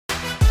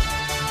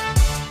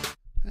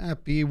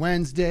Happy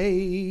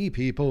Wednesday,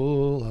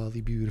 people, all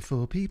the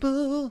beautiful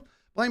people.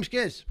 Blame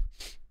Skizz.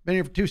 Been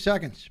here for 2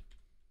 seconds.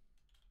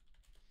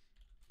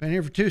 Been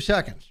here for 2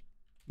 seconds.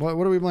 What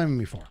are we blaming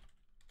me for?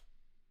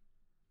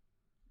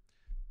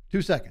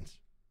 2 seconds.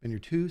 Been here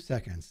 2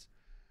 seconds.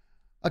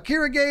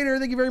 Akira Gator,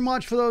 thank you very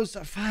much for those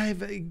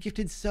 5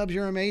 gifted subs.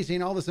 You're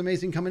amazing. All this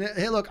amazing coming in.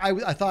 Hey, look,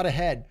 I thought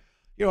ahead.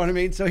 You know what I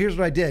mean? So here's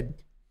what I did.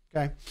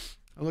 Okay.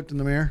 I looked in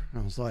the mirror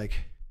and I was like,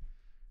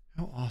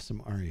 how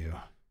awesome are you?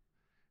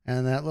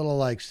 And that little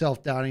like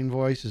self-doubting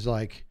voice is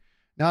like,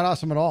 not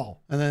awesome at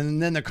all. And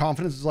then the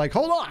confidence is like,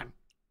 hold on.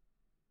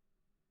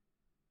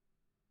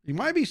 You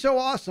might be so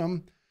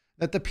awesome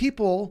that the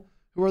people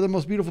who are the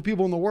most beautiful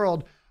people in the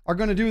world are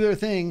going to do their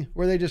thing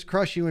where they just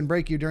crush you and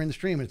break you during the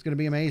stream. It's going to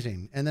be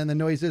amazing. And then the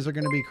noises are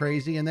going to be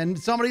crazy. And then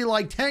somebody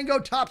like Tango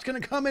Top's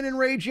going to come in and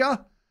rage you.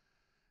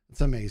 It's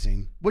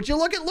amazing. But you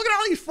look at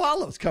all these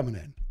follows coming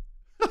in.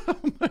 Oh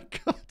my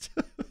God.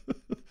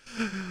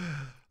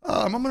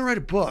 I'm going to write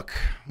a book.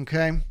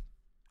 Okay. I'm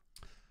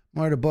going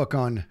to write a book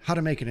on how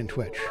to make it in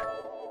Twitch.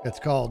 It's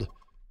called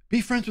Be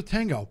Friends with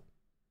Tango.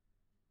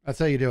 That's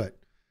how you do it.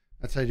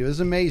 That's how you do it. This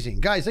is amazing.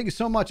 Guys, thank you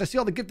so much. I see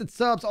all the gifted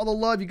subs, all the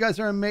love. You guys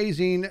are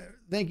amazing.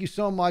 Thank you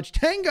so much.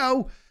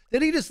 Tango,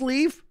 did he just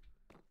leave?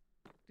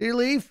 Did he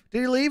leave?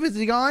 Did he leave? Is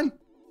he gone?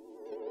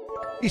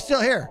 He's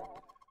still here.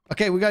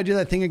 Okay, we got to do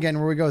that thing again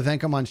where we go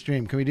thank him on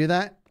stream. Can we do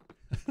that?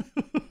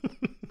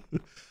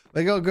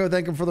 They go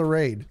thank him for the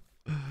raid.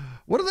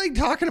 What are they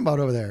talking about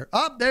over there?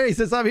 Oh, there he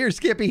says, I'm here,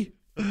 Skippy.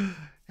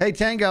 Hey,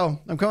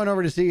 Tango, I'm coming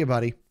over to see you,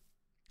 buddy.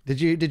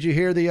 Did you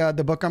hear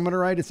the book I'm going to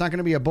write? It's not going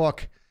to be a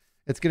book.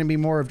 It's going to be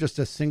more of just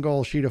a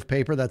single sheet of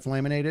paper that's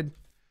laminated.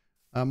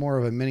 More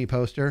of a mini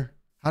poster.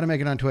 How to make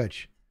it on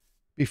Twitch.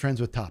 Be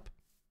friends with Top.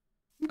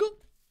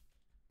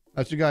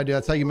 That's what you got to do.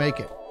 That's how you make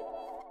it.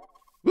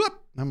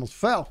 Whoop! I almost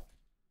fell.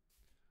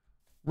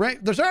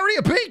 Right? There's already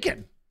a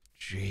beacon.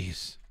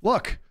 Jeez.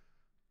 Look.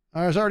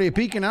 There's already a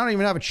beacon. I don't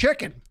even have a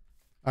chicken.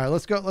 All right,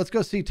 let's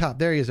go see Top.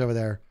 There he is over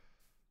there.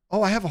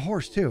 Oh, I have a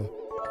horse too.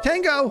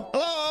 Tango.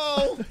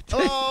 Hello.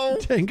 Hello.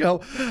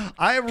 Tango.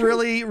 I'm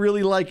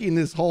really liking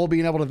this whole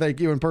being able to thank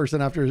you in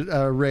person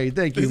after raid.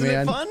 Thank you, Isn't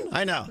man. Isn't it fun?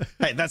 I know.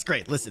 Hey, that's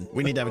great. Listen,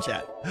 we need to have a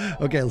chat.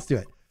 Okay, let's do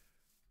it.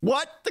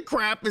 What the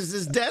crap is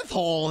this death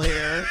hole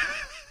here?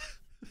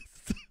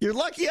 You're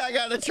lucky I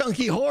got a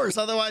chunky horse,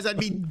 otherwise I'd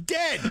be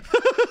dead.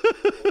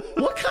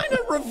 What kind of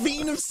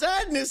ravine of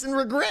sadness and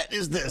regret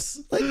is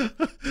this? Like,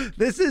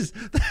 this is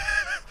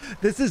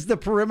the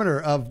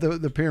perimeter of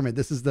the pyramid.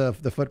 This is the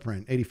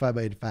footprint, 85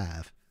 by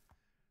 85.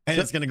 And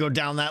so, it's going to go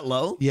down that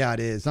low? Yeah, it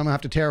is. I'm going to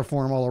have to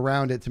terraform all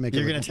around it to make it.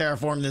 You're going to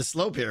terraform this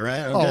slope here,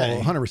 right? Okay.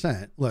 Oh,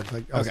 100%. Look.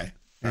 Like, okay.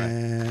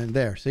 And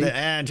there, see?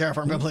 And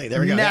terraform complete. There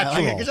we go.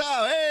 Natural. Yeah, good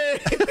job.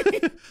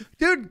 Hey.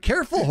 Dude,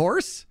 careful,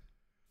 horse.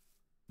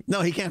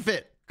 No, he can't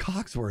fit.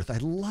 Cogsworth, I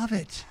love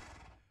it.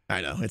 I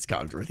know, it's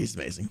Cogsworth. He's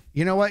amazing.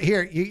 You know what?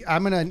 Here,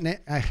 I'm going to...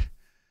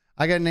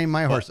 I got to name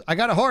my horse. I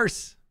got a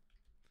horse.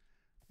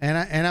 And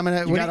I'm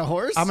gonna. You got a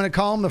horse? I'm gonna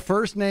call him the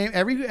first name.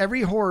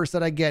 Every horse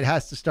that I get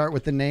has to start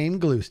with the name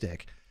Glue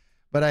Stick,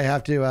 but I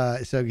have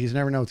to. So you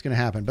never know what's gonna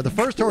happen. But the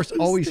first horse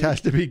always has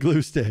to be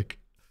Glue Stick.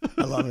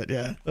 I love it.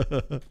 Yeah.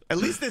 At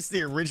least it's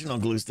the original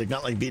Glue Stick,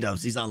 not like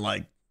Beat-Ups. He's on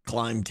like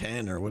Climb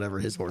 10 or whatever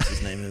his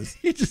horse's name is.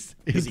 He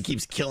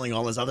keeps killing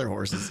all his other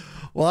horses.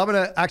 Well, I'm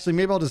gonna actually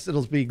maybe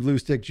it'll be Glue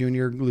Stick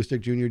Junior, Glue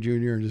Stick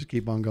Junior, and just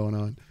keep on going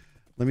on.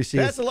 Let me see.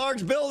 That's a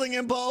large building,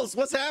 Impulse.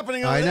 What's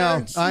happening over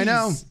there? I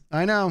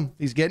know.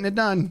 He's getting it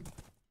done.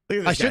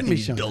 I shouldn't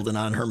be building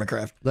on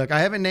HermitCraft. Look,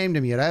 I haven't named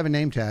him yet. I have a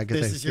name tag.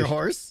 This is your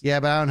horse?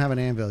 Yeah, but I don't have an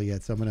anvil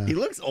yet, so I'm gonna. He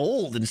looks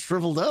old and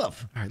shriveled up.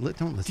 All right,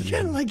 don't listen to him.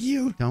 Kind of like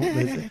you. Don't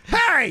listen.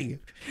 Hey!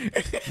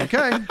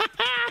 Okay,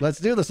 let's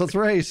do this. Let's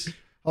race.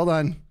 Hold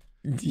on.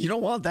 You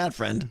don't want that,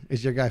 friend.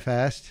 Is your guy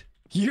fast?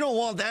 You don't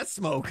want that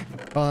smoke.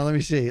 Hold on, let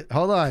me see.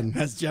 Hold on.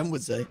 As Gem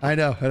would say. I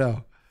know.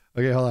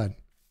 Okay, hold on.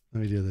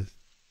 Let me do this.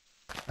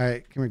 All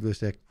right, come here, Glue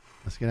Stick.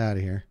 Let's get out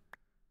of here.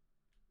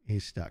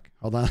 He's stuck.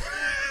 Hold on.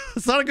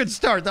 It's not a good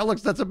start.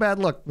 That's a bad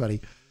look, buddy.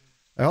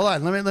 Right, hold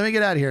on. Let me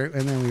get out of here,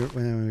 and then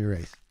we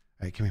race.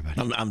 All right, come here,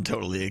 buddy. I'm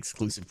totally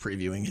exclusive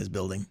previewing his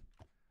building.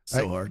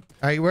 So hard.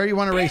 All right, where do you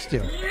want to race to?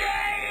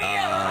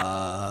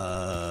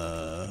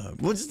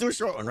 We'll just do a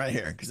short one right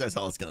here because that's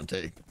all it's gonna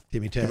take.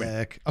 Timmy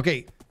Tech.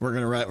 Okay, we're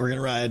gonna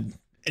ride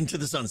into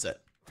the sunset.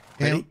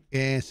 Ready?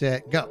 And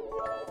set,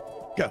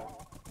 go. Go.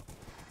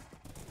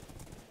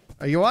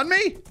 Are you on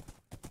me?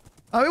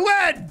 I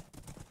win.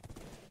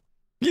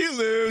 You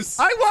lose.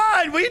 I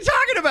won. What are you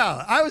talking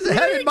about? I was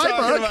ahead in my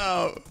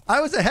book.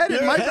 I was ahead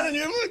in my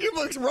book. Your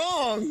book's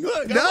wrong.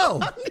 Look, no.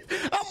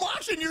 I'm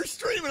watching your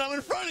stream and I'm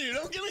in front of you.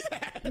 Don't give me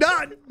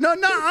that.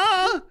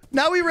 No.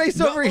 Now we race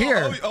over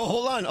here. Oh,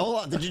 hold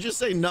on. Did you just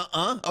say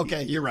nuh-uh?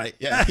 Okay, you're right.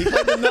 Yeah, he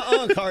played the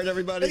nuh-uh card,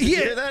 everybody. Did you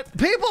hear that?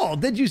 People,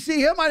 did you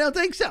see him? I don't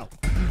think so.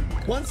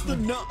 Once the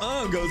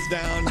nuh-uh goes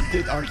down,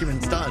 the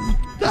argument's done.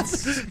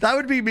 That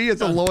would be me as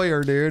a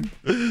lawyer, dude.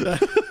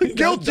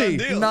 Guilty.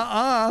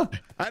 Nuh-uh.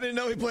 I didn't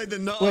know he played the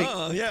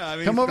nuh-uh. Yeah, I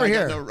mean, come over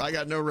here. I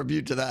got no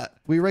rebuke to that.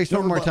 We race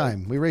one more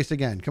time. We race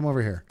again. Come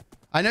over here.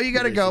 I know you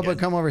got to go, but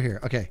come over here.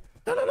 Okay.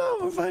 No,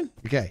 I'm fine.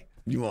 Okay.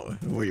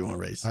 Where you want to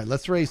race? All right,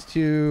 let's race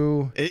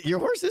to... Your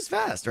horse is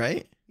fast,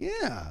 right?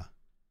 Yeah.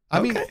 I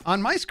mean,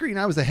 on my screen,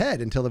 I was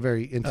ahead until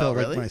really?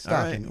 when I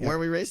stopped. Right. Where are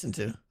we racing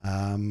to?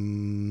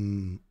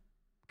 Can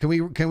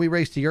we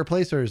race to your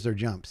place, or is there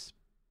jumps?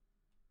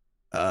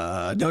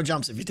 No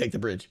jumps if you take the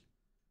bridge.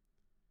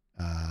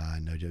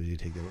 No jumps. You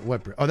take the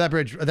what? Oh, that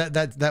bridge.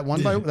 That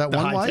one by that the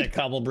one wide high-tech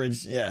cobble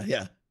bridge.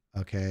 Yeah.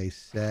 Okay.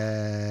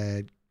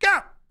 Set. Go.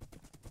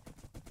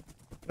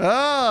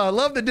 Oh, I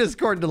love the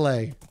Discord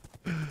delay.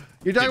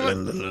 You're talking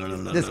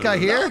about this guy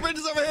here? No, the bridge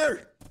is over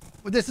here.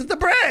 Well, this is the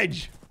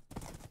bridge.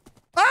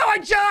 Oh,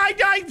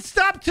 I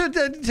stopped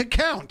to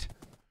count.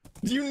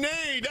 You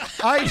nade.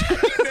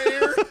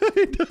 Nair.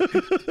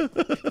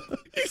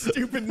 You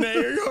stupid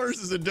nair. Your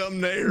horse is a dumb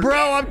nair.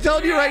 Bro, I'm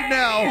telling you right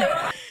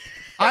now.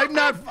 I'm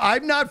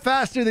not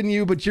faster than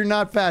you, but you're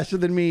not faster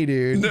than me,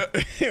 dude. No,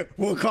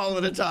 we'll call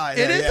it a tie.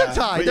 It is a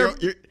tie.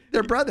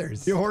 They're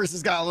brothers. Your horse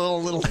has got a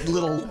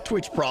little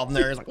twitch problem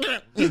there. It's like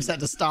he just had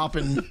to stop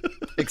and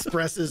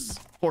express his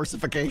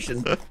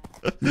horsification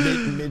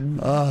mid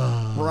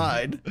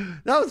ride.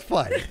 That was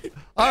fun.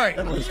 All right.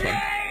 That was fun.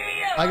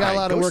 I got a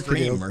lot of work to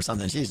do. Or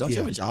something. Jeez, don't you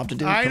have a job to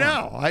do? I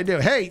know. I do.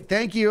 Hey,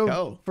 thank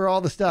you for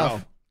all the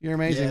stuff. You're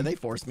amazing. Yeah, they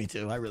forced me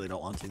to. I really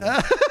don't want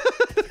to.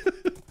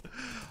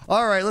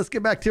 All right, let's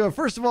get back to it.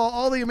 First of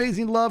all the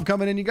amazing love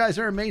coming in. You guys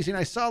are amazing.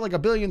 I saw like a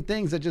billion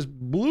things that just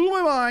blew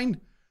my mind.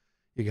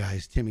 You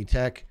guys, Timmy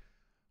Tech,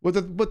 with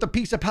the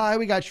piece of pie,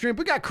 we got shrimp,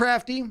 we got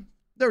Crafty.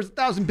 There was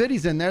 1,000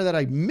 biddies in there that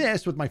I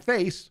missed with my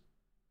face,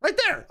 right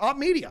there, Op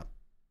Media.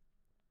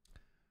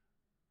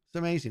 It's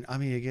amazing. I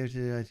mean, I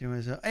gifted a tier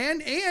 1 sub,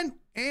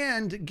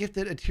 and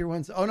gifted a tier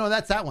 1. Oh no,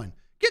 that's that one.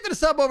 Gifted a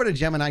sub over to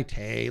Gemini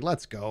Tay.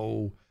 Let's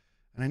go.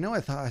 And I know I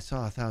thought I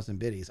saw 1,000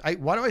 biddies.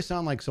 Why do I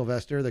sound like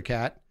Sylvester the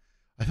cat?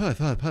 I thought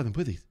 1,000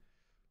 biddies.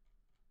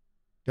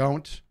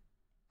 Don't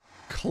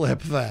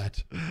clip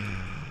that.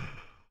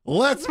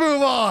 Let's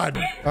move on.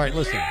 All right,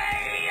 listen.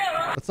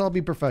 Let's all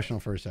be professional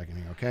for a second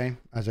here, okay?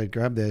 As I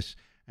grab this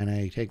and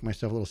I take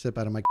myself a little sip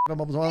out of my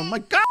bubbles. Oh my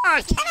gosh!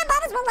 Kevin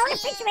Bubbles will load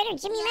refrigerator,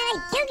 Jimmy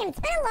Riley Dugan. It's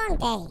been a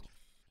long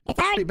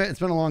day. It's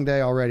been a long day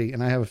already,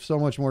 and I have so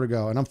much more to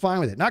go, and I'm fine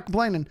with it. Not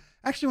complaining.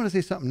 I actually want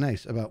to say something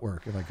nice about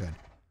work, if I could.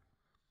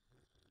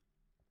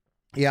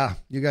 Yeah,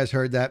 you guys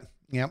heard that.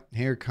 Yep,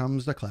 here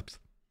comes the clips.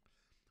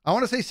 I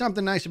want to say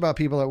something nice about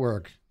people at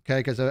work, okay?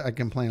 Because I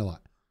complain a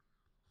lot.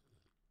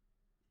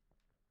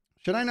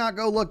 Should I not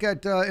go look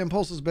at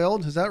Impulsesv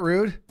build? Is that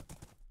rude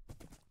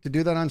to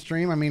do that on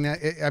stream? I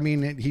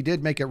mean, he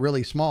did make it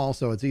really small,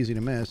 so it's easy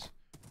to miss.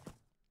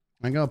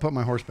 I'm gonna put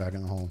my horse back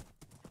in the hole.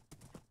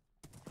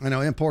 I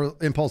know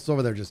Impulse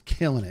over there just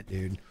killing it,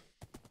 dude.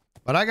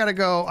 But I gotta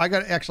go. I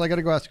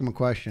gotta go ask him a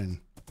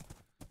question.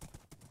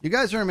 You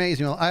guys are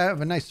amazing. Well, I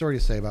have a nice story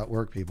to say about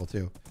work people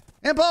too.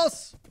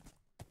 Impulse.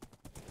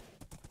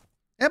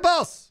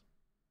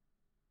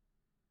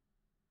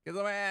 Good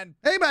man.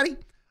 Hey, buddy.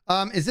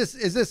 Is this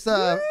is this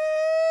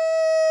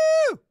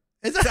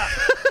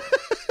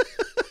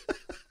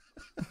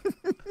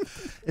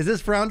is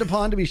this frowned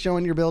upon to be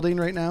showing your building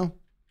right now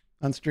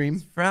on stream?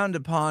 It's frowned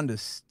upon to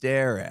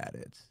stare at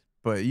it,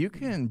 but you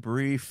can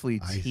briefly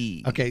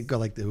tease. Okay, go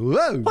like the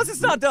whoa. Plus, it's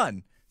not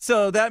done,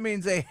 so that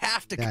means they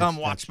have to come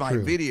watch my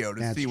video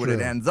to see what it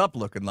ends up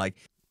looking like.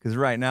 Because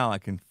right now, I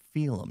can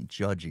feel them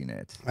judging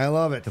it. I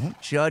love it. Don't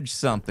judge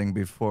something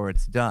before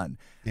it's done.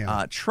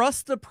 Yeah.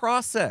 Trust the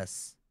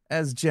process,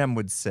 as Jem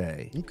would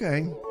say.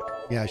 Okay.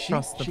 Yeah, she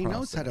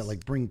knows how to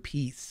like bring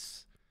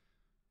peace.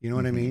 You know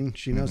what I mean?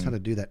 She knows how to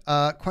do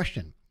that.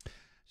 Question.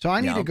 So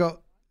I need to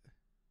go.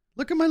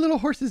 Look at my little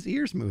horse's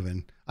ears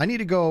moving. I need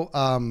to go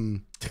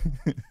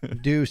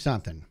do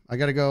something. I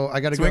gotta go.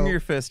 Swing your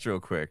fist real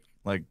quick,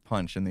 like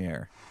punch in the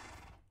air.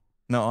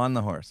 No, on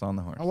the horse. On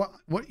the horse. Oh,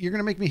 what? You're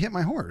gonna make me hit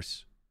my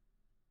horse?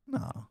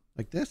 No.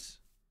 Like this?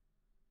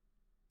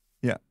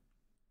 Yeah.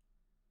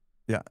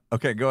 Yeah.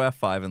 Okay, go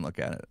F5 and look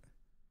at it.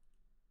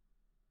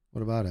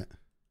 What about it?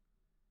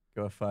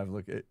 Go F5,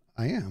 look at it.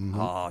 I am.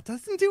 Oh, it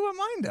doesn't do what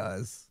mine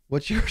does.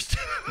 What's yours?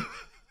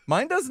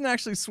 Mine doesn't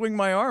actually swing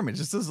my arm. It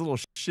just does a little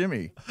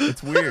shimmy.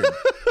 It's weird.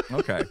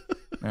 Okay.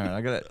 All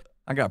right,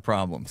 I got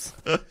problems.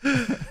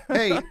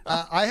 Hey,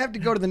 I have to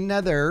go to the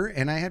Nether,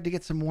 and I have to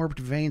get some warped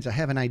veins. I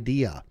have an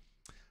idea.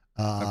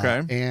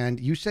 Okay. And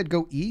you said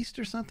go east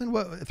or something?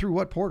 Through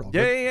what portal?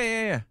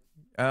 Yeah.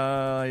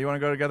 You want to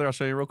go together? I'll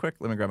show you real quick.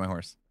 Let me grab my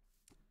horse.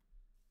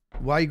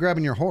 Why are you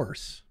grabbing your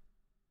horse?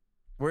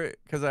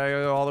 Because I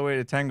go all the way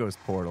to Tango's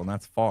portal, and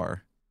that's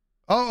far.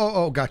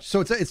 Oh, gotcha.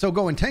 So so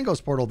go in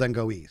Tango's portal, then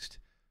go east.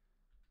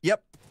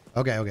 Yep.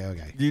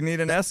 Okay. Do you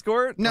need an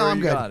escort? No, I'm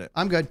good. Got it?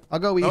 I'm good. I'll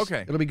go east.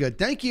 Okay. It'll be good.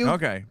 Thank you.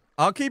 Okay.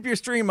 I'll keep your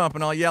stream up,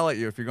 and I'll yell at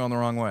you if you're going the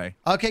wrong way.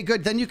 Okay,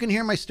 good. Then you can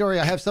hear my story.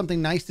 I have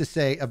something nice to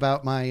say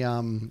about my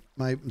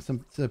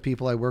some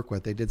people I work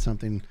with. They did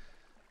something.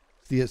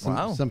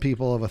 Some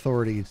people of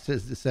authority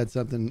said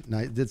something.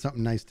 Did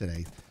something nice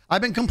today.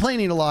 I've been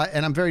complaining a lot,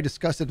 and I'm very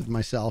disgusted with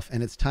myself.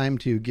 And it's time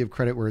to give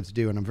credit where it's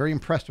due. And I'm very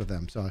impressed with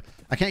them. So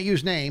I can't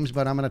use names,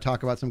 but I'm going to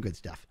talk about some good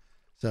stuff.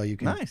 So you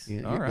can nice.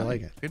 You All right.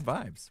 like it. Good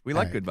vibes. We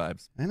like good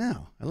vibes. I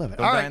know. I love it.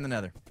 Don't All die right. in the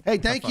nether. Hey,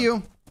 thank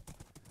you.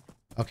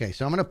 Okay,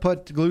 so I'm gonna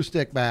put the glue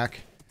stick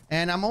back,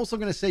 and I'm also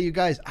gonna say, you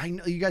guys, I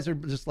know you guys are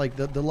just like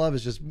the love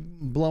is just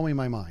blowing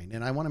my mind,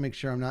 and I want to make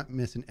sure I'm not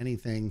missing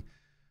anything,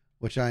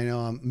 which I know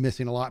I'm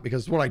missing a lot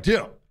because it's what I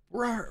do.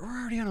 We're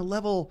already on a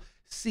level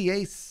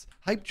C8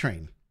 hype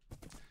train.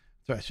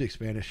 Sorry, I speak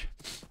Spanish.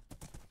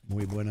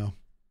 Muy bueno.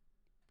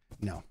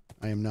 No,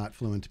 I am not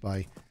fluent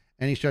by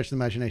any stretch of the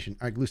imagination.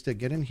 All right, glue stick,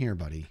 get in here,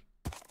 buddy,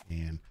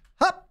 and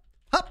hop,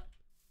 hop,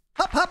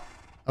 hop, hop.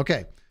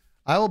 Okay.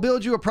 I will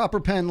build you a proper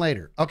pen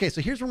later. Okay,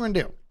 so here's what we're going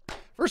to do.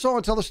 First of all,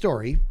 I'll tell the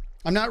story.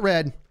 I'm not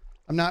red.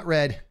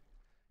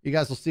 You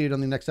guys will see it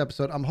on the next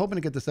episode. I'm hoping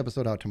to get this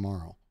episode out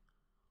tomorrow.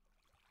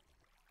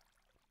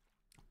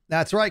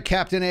 That's right,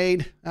 Captain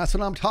Aid. That's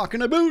what I'm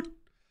talking about.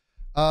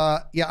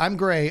 Yeah, I'm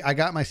gray. I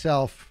got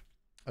myself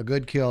a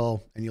good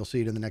kill, and you'll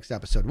see it in the next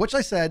episode, which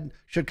I said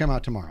should come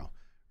out tomorrow.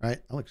 Right?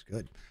 That looks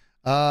good.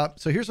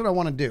 So here's what I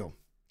want to do.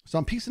 So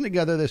I'm piecing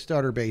together this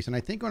starter base, and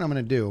I think what I'm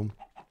going to do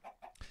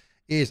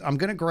is I'm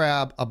going to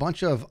grab a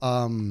bunch of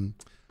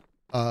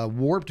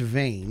warped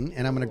vein,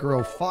 and I'm going to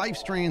grow 5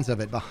 strands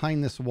of it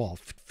behind this wall.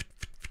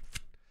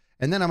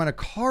 And then I'm going to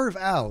carve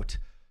out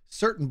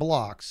certain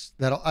blocks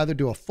that'll either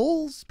do a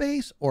full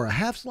space or a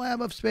half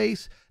slab of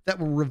space that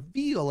will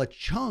reveal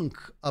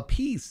a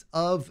piece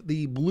of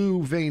the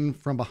blue vein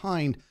from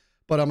behind,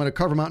 but I'm going to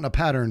carve them out in a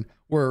pattern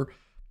where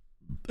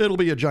it'll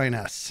be a giant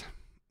S,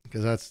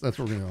 because that's what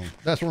we're going to do.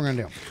 That's what we're going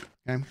to do.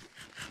 Okay.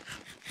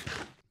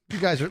 You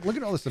guys are, look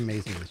at all this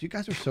amazingness. You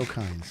guys are so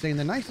kind, saying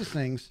the nicest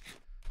things.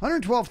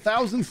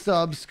 112,000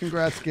 subs.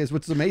 Congrats, Skizz.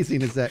 What's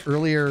amazing is that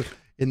earlier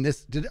in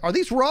this, are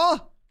these raw?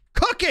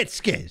 Cook it,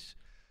 Skizz.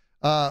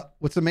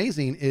 What's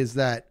amazing is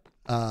that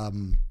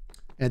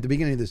at the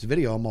beginning of this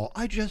video,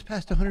 I just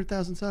passed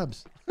 100,000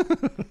 subs.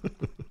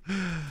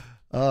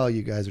 Oh,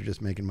 you guys are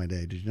just making my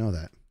day. Did you know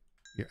that?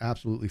 You're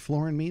absolutely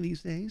flooring me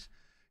these days.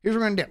 Here's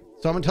what we're going to do.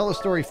 So I'm going to tell the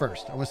story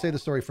first. I'm going to say the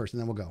story first, and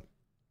then we'll go.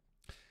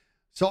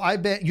 So I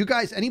bet you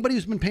guys, anybody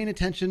who's been paying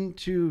attention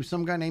to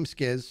some guy named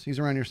Skizz, he's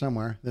around here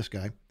somewhere, this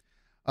guy,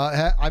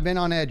 I've been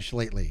on edge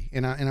lately,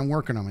 and I'm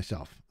working on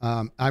myself.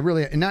 I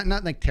really,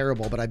 not like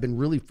terrible, but I've been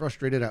really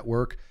frustrated at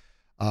work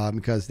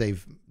because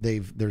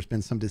there's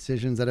been some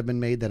decisions that have been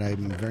made that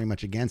I'm very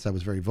much against. I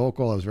was very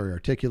vocal. I was very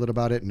articulate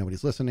about it, and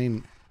nobody's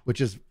listening,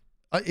 which is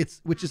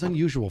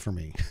unusual for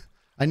me.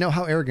 I know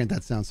how arrogant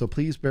that sounds, so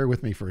please bear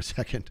with me for a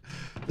second.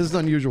 This is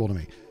unusual to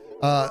me.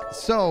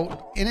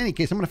 So in any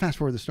case, I'm going to fast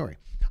forward the story.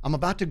 I'm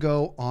about to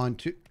go on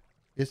to,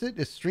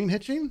 is stream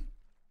hitching?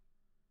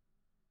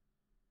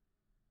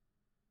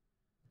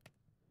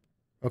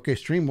 Okay,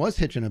 stream was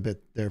hitching a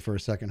bit there for a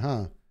second,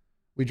 huh?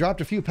 We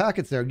dropped a few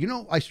packets there. You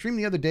know, I streamed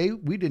the other day.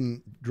 We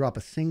didn't drop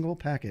a single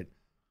packet.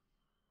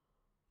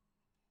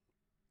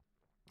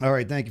 All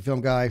right, thank you,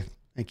 Film Guy.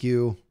 Thank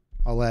you,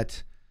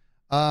 Paulette.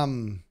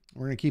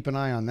 We're going to keep an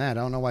eye on that.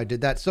 I don't know why I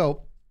did that.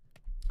 So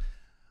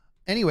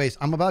anyways,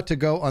 I'm about to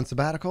go on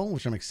sabbatical,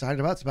 which I'm excited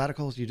about.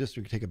 Sabbaticals, you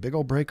take a big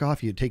old break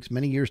off. It takes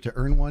many years to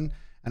earn one,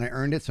 and I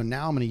earned it. So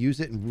now I'm going to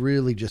use it and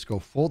really just go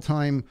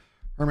full-time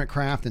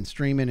HermitCraft and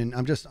streaming. And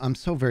I'm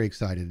so very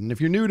excited. And if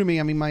you're new to me,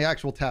 I mean, my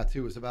actual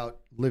tattoo is about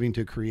live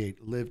to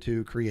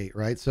create,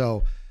 right?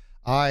 So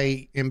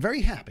I am very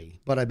happy,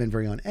 but I've been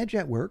very on edge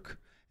at work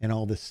and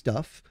all this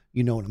stuff.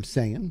 You know what I'm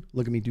saying?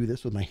 Look at me do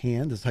this with my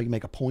hand. This is how you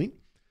make a point.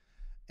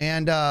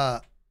 And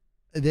so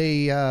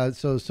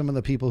some of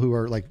the people who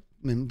are like,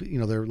 you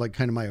know, they're like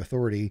kind of my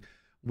authority.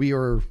 They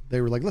were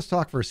like, let's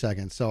talk for a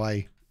second. So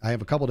I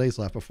have a couple days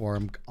left before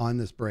I'm on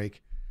this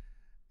break.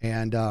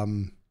 And,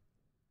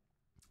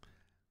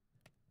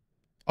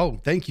 oh,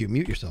 thank you.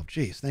 Mute yourself.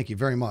 Jeez. Thank you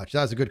very much.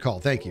 That was a good call.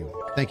 Thank you.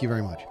 Thank you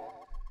very much.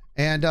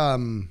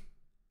 And,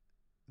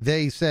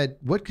 they said,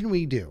 what can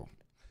we do?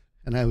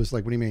 And I was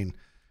like, what do you mean?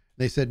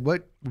 They said,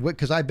 what,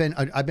 cause I'm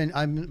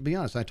be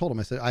honest. I told them,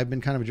 I said, I've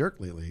been kind of a jerk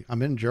lately. I'm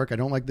been a jerk. I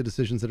don't like the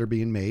decisions that are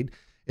being made.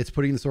 It's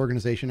putting this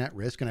organization at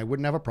risk, and I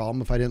wouldn't have a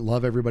problem if I didn't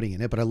love everybody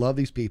in it, but I love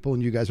these people,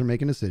 and you guys are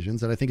making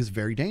decisions that I think is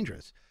very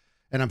dangerous,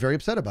 and I'm very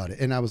upset about it.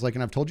 And I was like,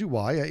 and I've told you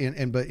why,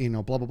 but you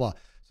know, blah, blah, blah.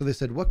 So they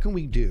said, what can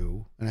we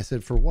do? And I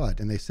said, for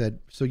what? And they said,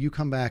 so you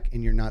come back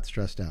and you're not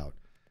stressed out.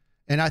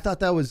 And I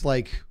thought that was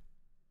like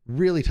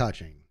really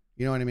touching.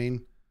 You know what I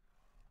mean?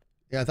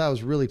 Yeah, I thought it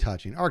was really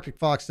touching. Arctic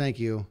Fox, thank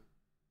you.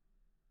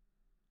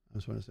 I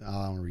just want to say,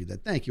 I want to read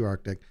that. Thank you,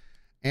 Arctic.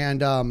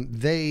 And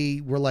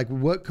they were like,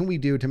 what can we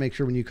do to make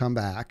sure when you come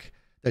back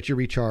that you're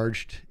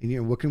recharged? And,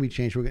 you know, what can we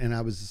change? And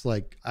I was just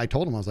like, I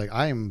told him, I was like,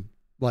 I am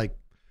like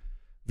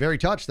very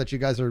touched that you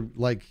guys are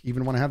like,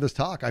 even want to have this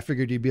talk. I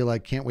figured you'd be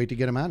like, can't wait to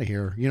get him out of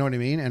here. You know what I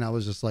mean? And I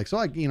was just like, so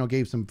I, you know,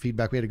 gave some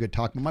feedback. We had a good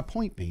talk. But my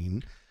point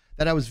being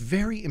that I was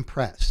very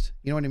impressed.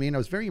 You know what I mean? I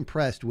was very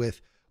impressed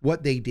with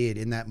what they did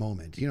in that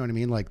moment. You know what I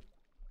mean? Like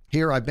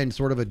here, I've been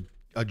sort of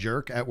a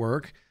jerk at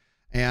work.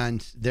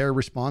 And their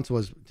response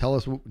was, tell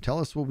us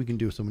what we can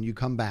do. So when you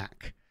come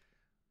back,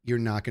 you're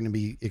not going to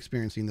be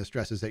experiencing the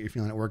stresses that you're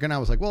feeling at work. And I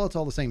was like, well, it's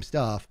all the same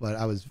stuff, but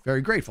I was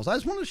very grateful. So I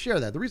just wanted to share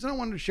that. The reason I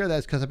wanted to share that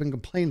is because I've been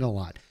complaining a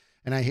lot.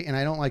 And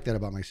I don't like that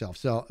about myself.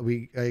 So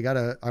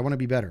I want to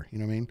be better. You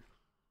know what I mean?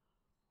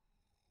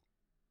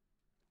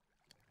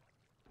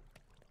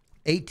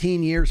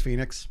 18 years,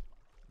 Phoenix.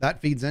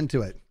 That feeds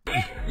into it.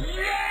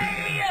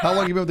 How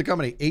long have you been with the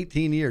company?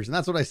 18 years. And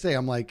that's what I say.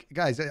 I'm like,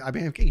 guys, I have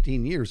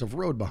 18 years of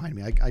road behind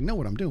me. I know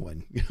what I'm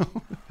doing. You know,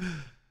 that's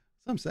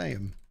what I'm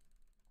saying.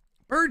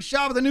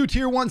 Birdshot with a new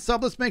tier 1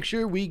 sub. Let's make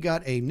sure we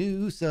got a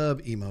new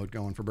sub emote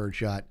going for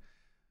Birdshot.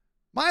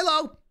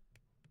 Milo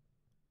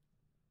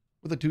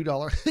with a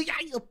 $2.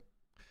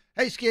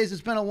 Hey, Skizz,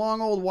 it's been a long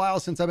old while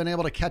since I've been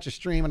able to catch a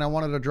stream, and I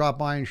wanted to drop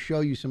by and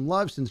show you some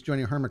love since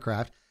joining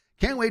HermitCraft.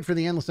 Can't wait for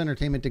the endless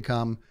entertainment to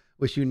come.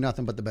 Wish you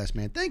nothing but the best,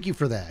 man. Thank you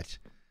for that.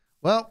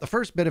 Well, the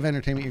first bit of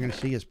entertainment you're going to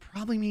see is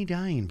probably me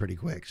dying pretty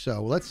quick.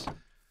 So let's...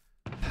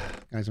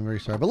 Guys, I'm very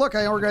sorry. But look,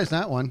 I organized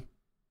that one.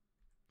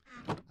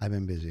 I've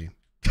been busy.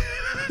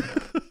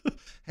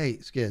 Hey,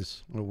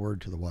 Skizz, what a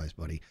word to the wise,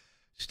 buddy.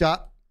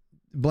 Stop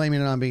blaming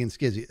it on being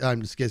skizzy.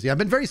 I'm skizzy. I've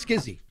been very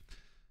skizzy.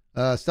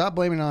 Stop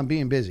blaming it on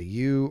being busy.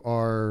 You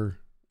are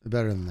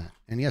better than that.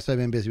 And yes, I've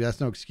been busy, but that's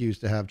no excuse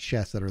to have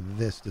chests that are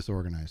this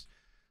disorganized.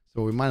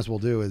 So what we might as well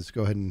do is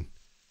go ahead and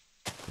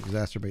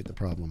exacerbate the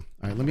problem.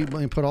 All right, let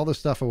me put all this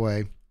stuff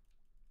away.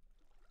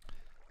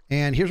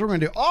 And here's what we're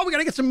going to do. Oh, we got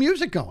to get some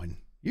music going.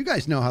 You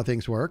guys know how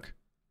things work.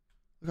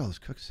 Look at all this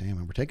cooked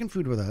salmon. We're taking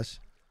food with us.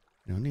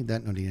 You don't need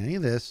that. Don't need any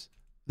of this.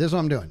 This is what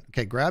I'm doing.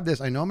 Okay, grab this.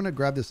 I know I'm going to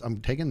grab this.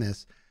 I'm taking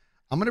this.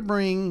 I'm going to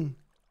bring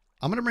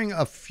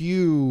a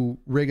few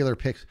regular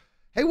picks.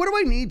 Hey, what do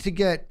I need to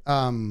get,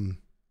 what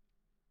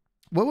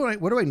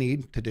do I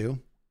need to do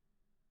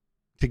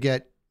to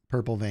get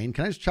purple vein?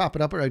 Can I just chop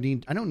it up, or I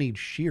don't need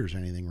shears or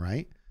anything,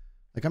 right?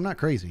 Like, I'm not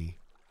crazy,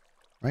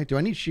 right? Do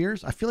I need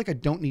shears? I feel like I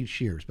don't need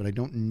shears, but I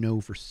don't know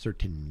for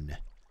certain.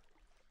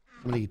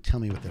 Somebody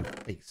tell me with their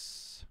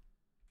face.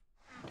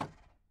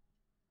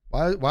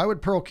 Why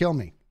would Pearl kill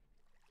me?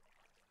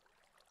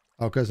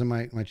 Oh, because of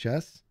my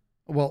chest?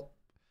 Well,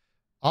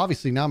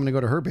 obviously now I'm going to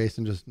go to her base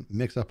and just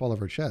mix up all of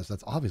her chests.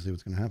 That's obviously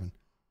what's going to happen.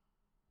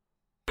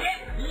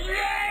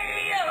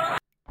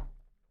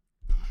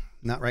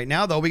 Not right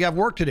now, though. We got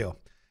work to do.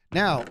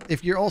 Now,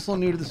 if you're also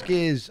new to the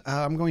Skizz,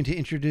 I'm going to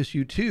introduce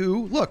you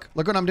to... Look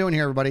what I'm doing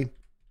here, everybody.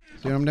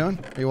 See what I'm doing?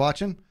 Are you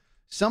watching?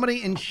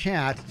 Somebody in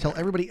chat, tell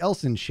everybody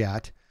else in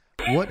chat,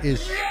 what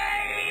is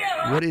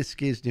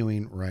Skizz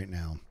doing right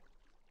now?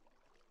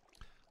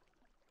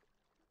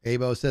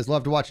 Abo says,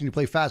 love to watching you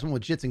play Phasmo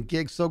with Jits and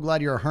Gigs. So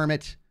glad you're a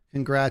hermit.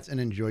 Congrats and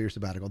enjoy your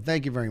sabbatical.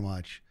 Thank you very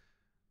much.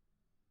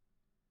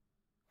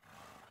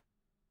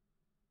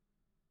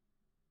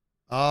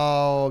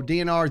 Oh,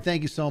 DNR,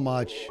 thank you so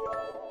much.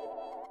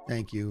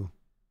 Thank you.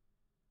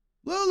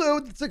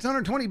 Lulu,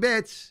 620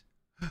 bits.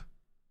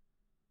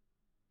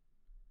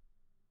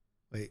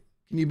 Wait,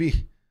 can you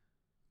be...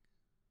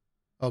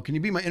 Oh, can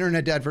you be my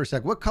internet dad for a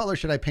sec? What color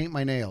should I paint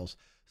my nails?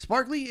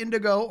 Sparkly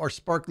indigo or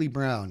sparkly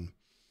brown?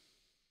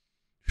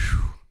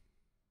 Whew.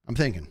 I'm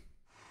thinking.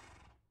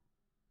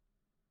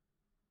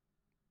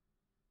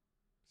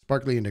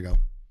 Sparkly indigo.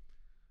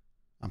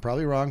 I'm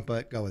probably wrong,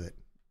 but go with it.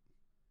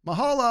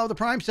 Mahalo, the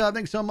Prime sub.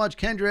 Thanks so much,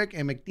 Kendrick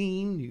and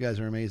McDean. You guys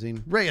are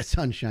amazing. Ray of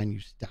Sunshine. You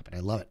stop it. I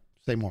love it.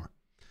 Say more.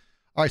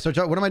 All right, so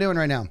what am I doing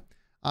right now?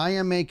 I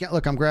am making...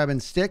 Look, I'm grabbing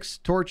sticks,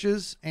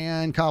 torches,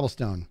 and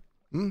cobblestone.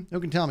 Who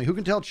can tell me? Who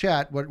can tell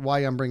chat why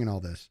I'm bringing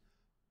all this?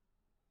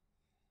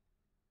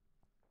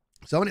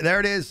 Somebody... There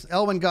it is.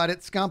 Elwin got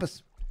it.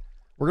 Scampus.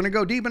 We're going to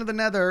go deep into the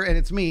nether, and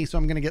it's me, so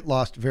I'm going to get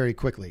lost very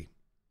quickly.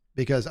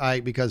 Because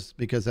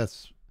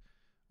that's...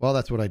 Well,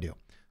 that's what I do.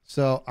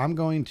 So I'm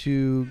going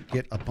to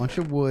get a bunch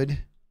of wood.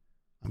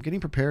 I'm getting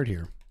prepared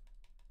here.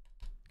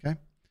 Okay.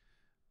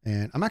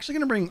 And I'm actually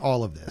going to bring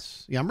all of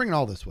this. Yeah, I'm bringing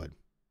all this wood.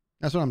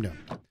 That's what I'm doing.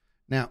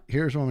 Now,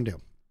 here's what I'm going to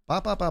do.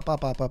 Bop, bop, bop,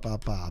 bop, bop, bop,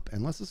 bop, bop.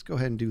 And let's just go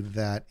ahead and do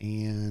that.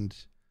 And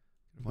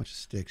a bunch of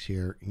sticks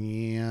here.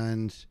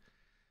 And,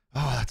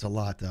 oh, that's a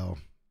lot, though.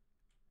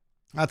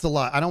 That's a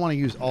lot. I don't want to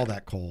use all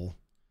that coal.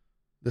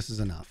 This is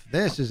enough.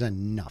 This is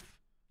enough.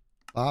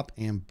 Bop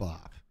and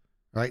bop.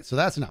 All right, so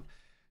that's enough.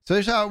 So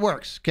this is how it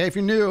works. Okay, if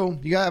you're new,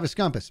 you gotta have a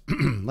compass.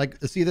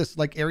 Like, see this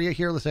like area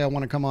here? Let's say I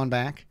want to come on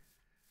back.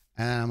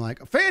 And I'm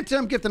like,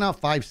 Phantom gifting out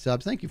 5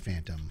 subs. Thank you,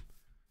 Phantom.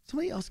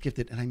 Somebody else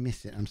gifted and I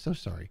missed it. I'm so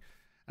sorry.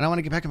 And I want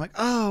to get back. I'm like,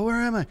 oh, where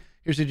am I?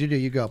 Here's what you do.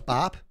 You go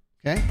bop,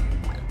 okay?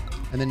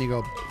 And then you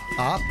go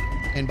bop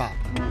and bop.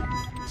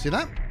 See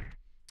that?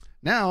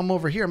 Now I'm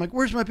over here. I'm like,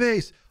 where's my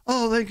base?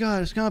 Oh, thank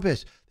God, it's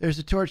compass. There's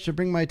a torch to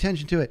bring my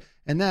attention to it.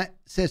 And that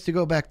says to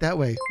go back that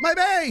way. My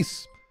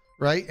base!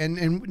 Right?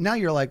 And now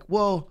you're like,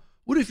 well,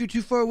 what if you're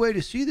too far away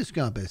to see this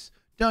compass?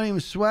 Don't even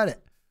sweat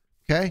it.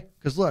 Okay?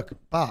 Because look,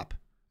 bop.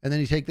 And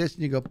then you take this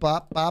and you go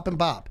bop, bop, and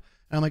bop.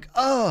 And I'm like,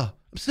 oh,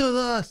 I'm so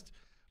lost.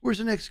 Where's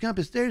the next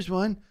compass? There's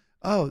one.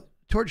 Oh,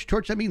 torch,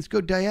 that means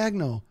go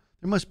diagonal.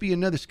 There must be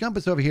another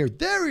compass over here.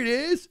 There it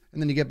is.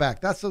 And then you get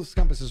back. That's how those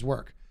compasses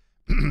work.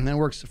 And it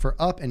works for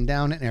up and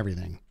down and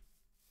everything.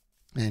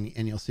 And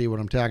you'll see what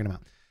I'm talking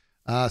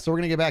about. So we're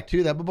going to get back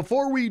to that. But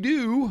before we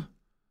do...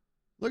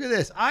 Look at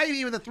this.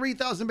 Ivy with the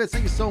 3,000 bits.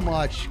 Thank you so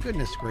much.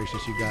 Goodness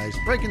gracious, you guys.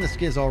 Breaking the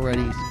Skizz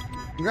already.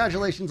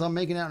 Congratulations on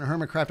making out in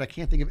HermitCraft. I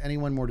can't think of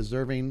anyone more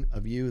deserving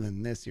of you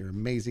than this. You're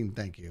amazing.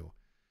 Thank you.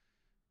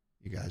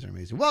 You guys are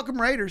amazing.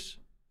 Welcome, Raiders.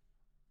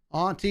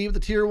 On team with the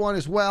tier 1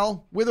 as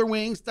well. Wither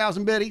Wings,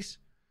 1,000 biddies.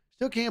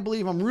 Still can't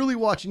believe I'm really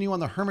watching you on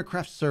the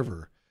HermitCraft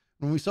server.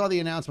 When we saw the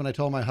announcement, I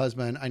told my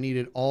husband I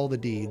needed all the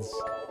deeds.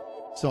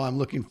 So I'm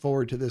looking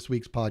forward to this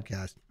week's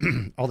podcast.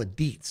 All the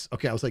deeds.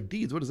 Okay, I was like,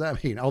 deeds? What does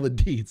that mean? All the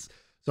deeds.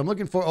 So I'm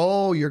looking for,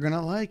 oh, you're going to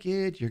like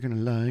it. You're going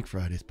to like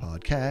Friday's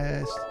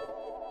podcast.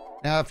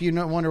 Now, if you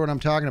wonder what I'm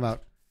talking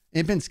about,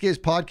 Impulsesv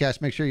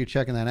podcast, make sure you're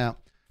checking that out.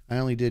 I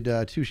only did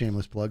 2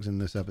 shameless plugs in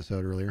this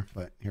episode earlier,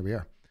 but here we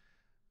are.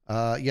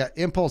 Yeah,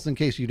 Impulse, in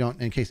case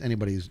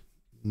anybody's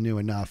new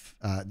enough,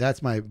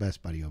 that's my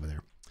best buddy over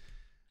there.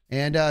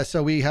 And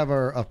so we have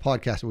a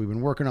podcast that we've been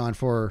working on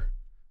for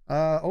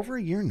over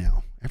a year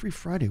now. Every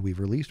Friday we've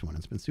released one.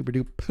 It's been super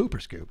duper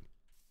pooper scoop.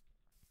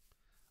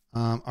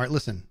 All right,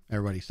 listen,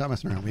 everybody, stop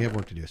messing around. We have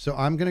work to do. So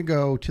I'm going to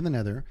go to the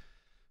nether.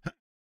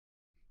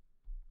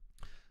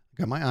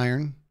 Got my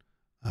iron.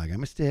 I got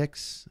my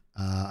sticks.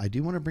 I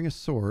do want to bring a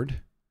sword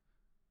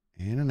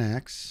and an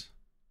axe.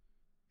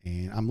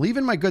 And I'm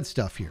leaving my good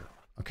stuff here.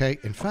 Okay.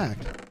 In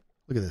fact,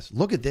 look at this.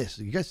 Look at this.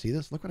 You guys see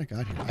this? Look what I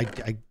got here.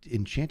 I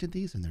enchanted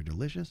these and they're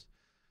delicious.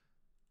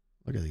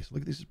 Look at these.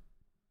 Look at these.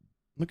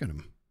 Look at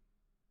them.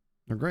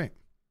 They're great.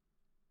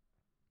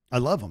 I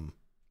love them,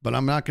 but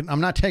I'm not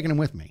taking them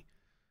with me.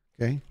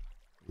 Okay.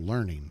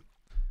 Learning.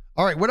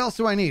 All right. What else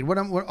do I need?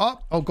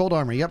 Oh, gold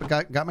armor. Yep.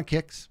 Got my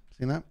kicks.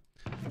 Seen that?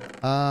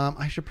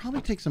 I should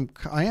probably take some.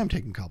 I am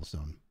taking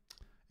cobblestone.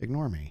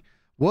 Ignore me.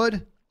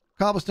 Wood,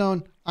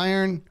 cobblestone,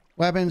 iron,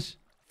 weapons,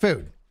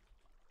 food.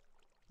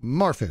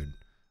 More food.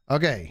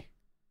 Okay.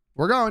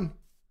 We're going.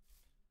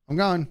 I'm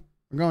going.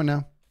 We're going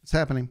now. It's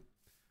happening.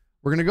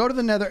 We're going to go to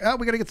the nether. Oh,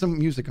 we got to get some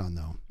music on,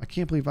 though. I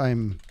can't believe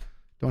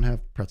don't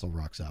have pretzel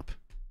rocks up.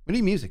 We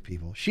need music,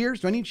 people. Shears?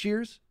 Do I need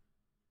shears?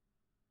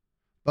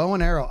 Bow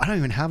and arrow. I don't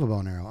even have a bow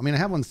and arrow. I mean, I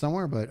have one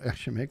somewhere, but I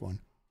should make one.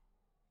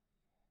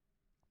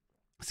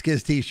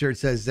 Skizz t-shirt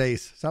says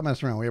Zace. Stop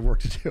messing around. We have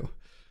work to do.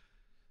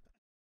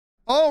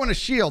 Oh, and a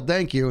shield.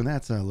 Thank you. And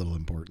that's a little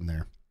important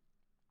there.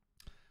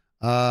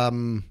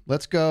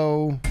 Let's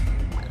go.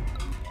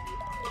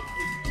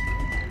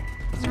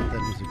 Let's get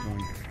that music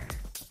going.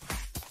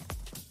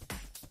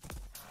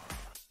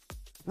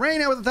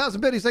 Raina with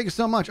 1,000 biddies. Thank you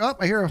so much. Oh,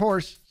 I hear a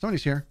horse.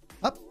 Somebody's here.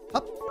 Up,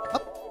 up,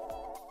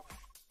 up.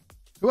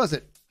 Who was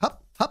it?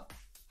 Hup, hup,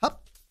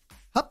 hup,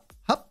 hup,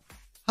 hup,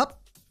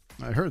 hup.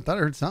 Thought I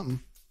heard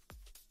something.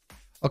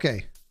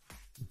 Okay.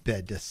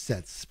 Bed to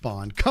set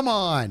spawn. Come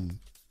on.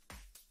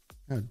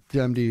 How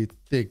dumb do you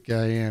think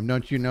I am?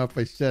 Don't you know if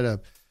I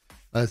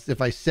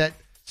set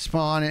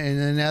spawn in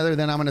the nether,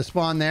 then I'm going to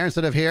spawn there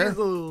instead of here?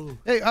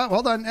 Hey,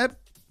 hold on.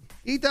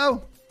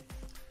 Etho.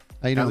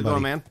 How you doing, buddy?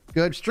 Going, man?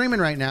 Good. Streaming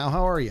right now.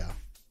 How are you?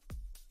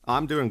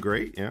 I'm doing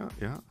great. Yeah.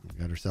 We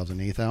got ourselves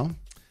an Etho.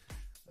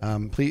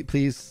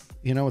 Please,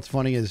 you know what's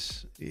funny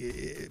is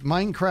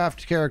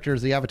Minecraft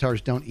characters, the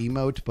avatars don't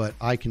emote, but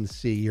I can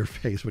see your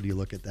face when you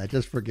look at that.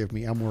 Just forgive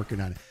me. I'm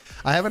working on it.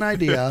 I have an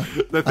idea.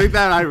 The thing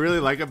that I really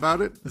like about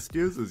it,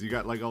 Skizz, is you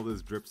got like all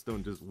this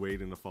dripstone just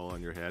waiting to fall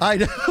on your head. I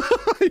know.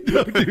 I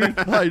know, dude.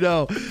 I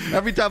know.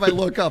 Every time I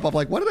look up, I'm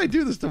like, why did I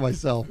do this to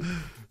myself?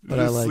 But just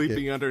I like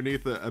sleeping it.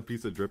 underneath a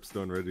piece of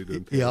dripstone ready to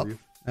impale you.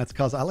 That's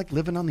because I like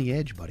living on the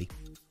edge, buddy.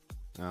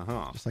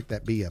 Uh-huh. Just like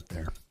that bee up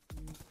there.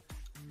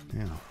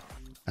 Yeah.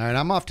 All right,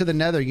 I'm off to the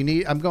nether.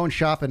 I'm going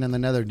shopping in the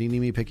nether. Do you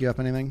need me to pick you up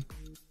anything?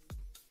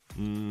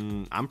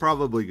 I'm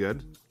probably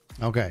good.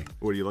 Okay.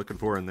 What are you looking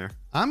for in there?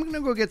 I'm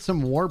gonna go get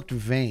some warped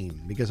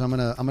vein because I'm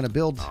gonna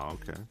build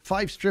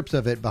 5 strips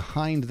of it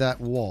behind that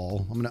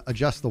wall. I'm gonna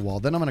adjust the wall.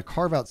 Then I'm gonna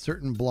carve out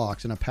certain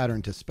blocks in a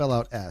pattern to spell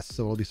out S.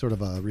 So it'll be sort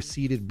of a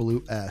receded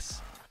blue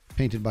S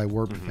painted by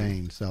warped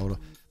vein. So it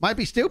might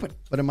be stupid,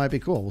 but it might be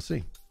cool. We'll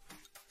see.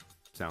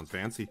 Sounds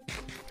fancy.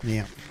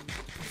 Yeah.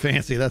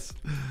 Fancy. That's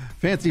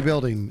fancy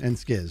building and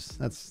Skizz.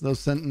 That's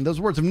those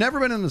words have never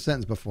been in a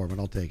sentence before, but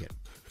I'll take it.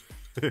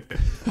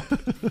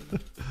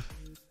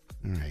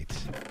 All right.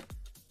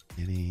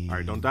 All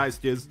right, don't die,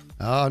 Skizz.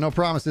 Oh, no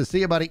promises. See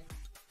you, buddy.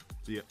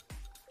 See ya.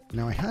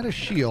 Now I had a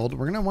shield.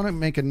 We're gonna want to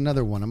make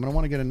another one. I'm gonna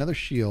want to get another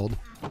shield,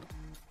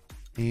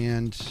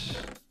 and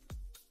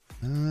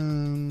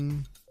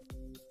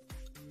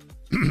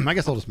I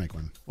guess I'll just make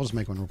one. We'll just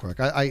make one real quick.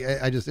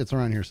 It's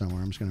around here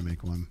somewhere. I'm just gonna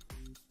make one.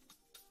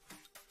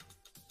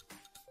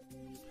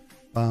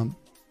 Bum,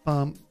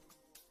 bum,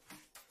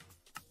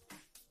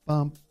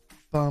 bum,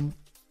 bum,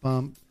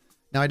 bum.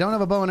 Now I don't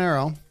have a bow and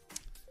arrow.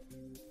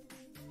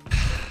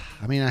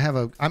 I mean,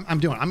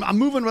 I'm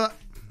moving with.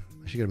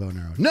 I should get a bow and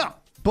arrow. No,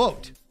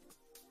 boat.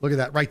 Look at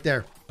that right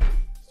there.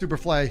 Super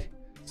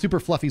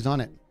fluffies on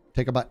it.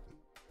 Take a butt.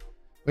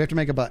 We have to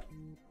make a butt.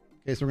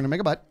 Okay, so we're gonna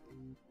make a butt,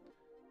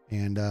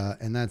 and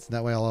that's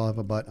that way. I'll have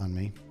a butt on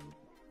me.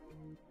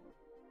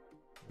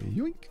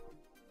 Yoink.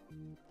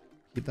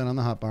 Keep that on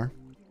the hotbar.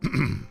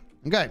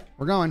 Okay,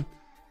 we're going.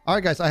 All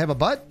right, guys. I have a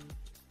butt.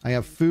 I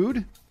have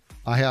food.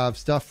 I have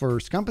stuff for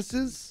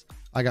scumpusses.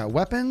 I got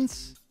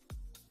weapons.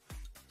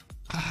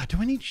 Do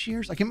I need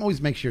shears? I can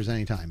always make shears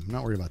anytime. I'm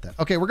not worried about that.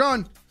 Okay, we're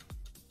going.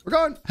 We're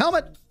going.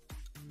 Helmet.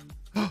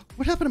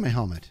 What happened to my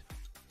helmet?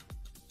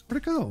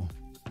 Where'd it go?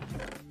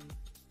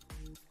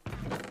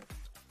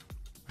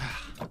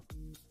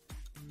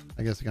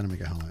 I guess I gotta make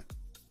a helmet.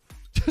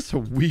 Just a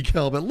weak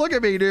helmet. Look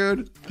at me,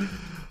 dude.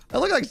 I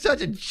look like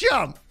such a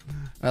chump. All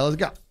right, let's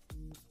go.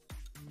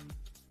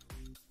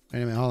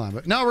 Wait a minute, hold on.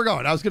 But no, we're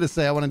going. I was gonna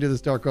say I want to do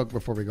this dark oak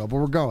before we go, but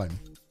we're going.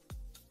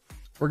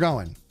 We're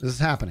going. This is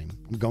happening.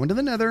 I'm going to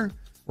the nether.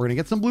 We're gonna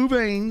get some blue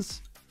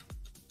veins,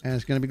 and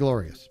it's gonna be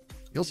glorious.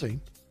 You'll see.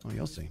 Oh,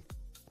 you'll see.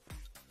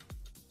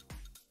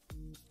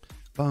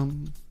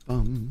 Bum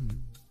bum.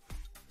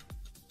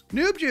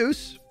 Noob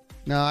juice.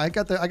 No, I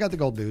got the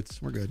gold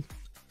boots. We're good.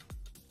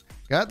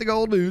 Got the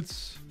gold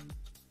boots.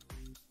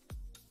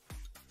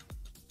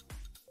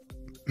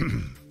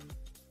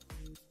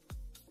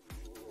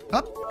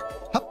 Up,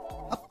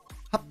 up, up,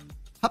 up,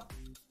 up,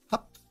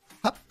 up,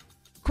 up.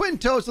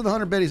 Quintos to the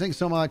 100 biddies. Thanks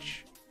so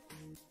much.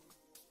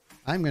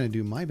 I'm going to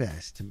do my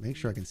best to make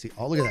sure I can see.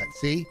 Oh, look at that.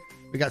 See?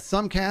 We got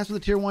some cast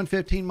with a tier 1,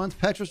 15 months.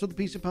 Petrus with a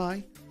piece of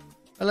pie.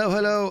 Hello,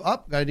 hello.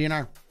 Up. Got a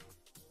DNR.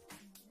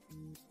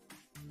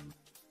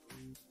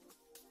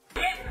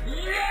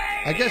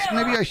 I guess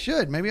maybe I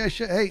should. Maybe I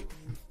should. Hey,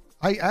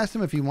 I asked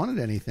him if he wanted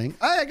anything.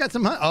 Hey, I got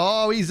some.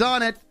 Oh, he's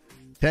on it.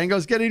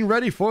 Tango's getting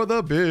ready for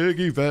the big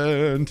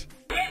event.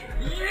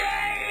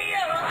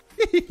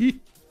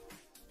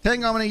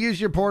 Tango, I'm going to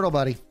use your portal,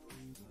 buddy.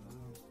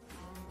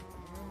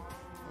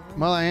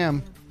 Well, I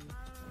am.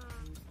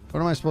 What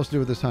am I supposed to do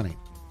with this honey?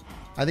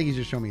 I think he's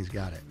just showing me he's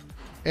got it.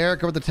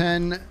 Erica with the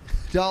 $10.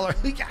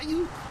 He got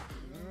you.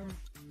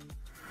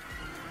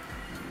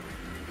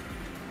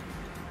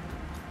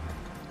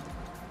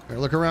 Here,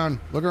 look around.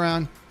 Look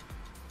around.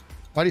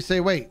 Why do you say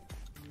wait?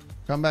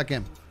 Come back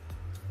in.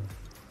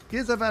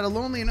 Kids, I've had a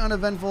lonely and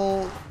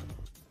uneventful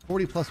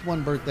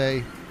 40+1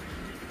 birthday.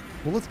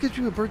 Well, let's get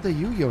you a birthday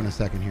yo-yo in a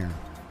second here.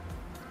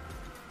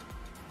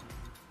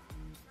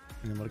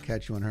 I'm able to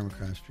catch you on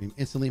HermitCraft stream.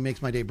 Instantly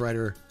makes my day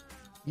brighter.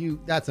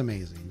 That's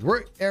amazing.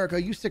 Erica,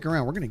 you stick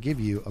around. We're going to give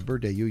you a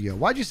birthday yo-yo.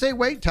 Why'd you say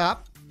wait,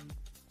 Top?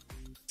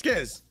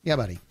 Skizz. Yeah,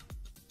 buddy.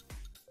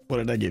 What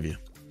did I give you?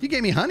 You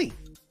gave me honey.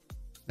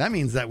 That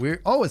means that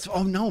we're... Oh, it's...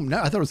 Oh, no.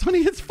 I thought it was honey.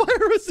 It's fire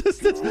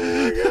resistant. Oh,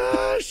 my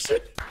gosh.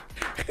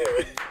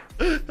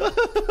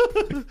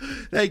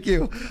 Thank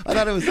you. I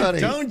thought it was honey.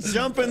 Don't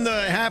jump in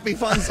the happy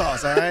fun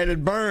sauce, all right?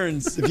 It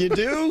burns. If you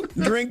do,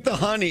 drink the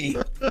honey.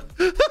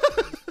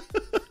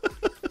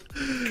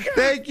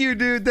 Thank you,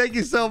 dude. Thank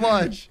you so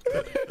much.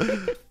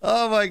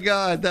 Oh, my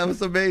God. That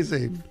was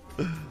amazing.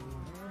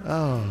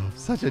 Oh,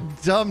 such a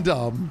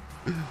dum-dum.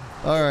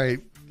 All right.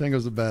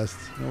 Tango's the best.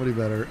 Nobody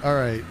better. All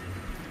right.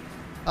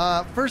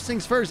 First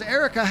things first.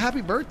 Erica,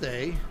 happy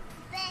birthday.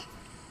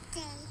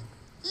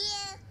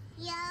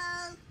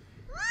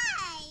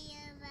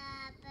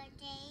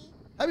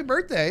 Happy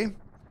birthday.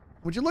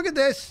 Would you look at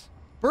this?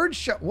 Bird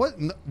shot. What?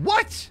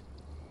 What?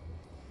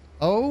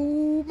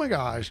 Oh my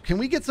gosh. Can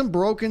we get some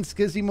broken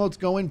Skizz emotes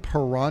going?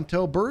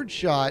 Toronto. Bird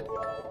shot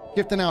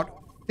gifting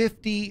out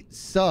 50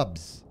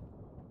 subs.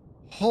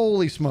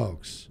 Holy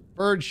smokes.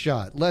 Bird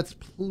shot. Let's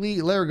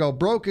please. There we go.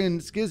 Broken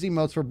Skizz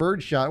emotes for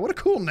bird shot. What a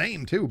cool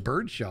name too.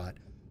 Bird shot.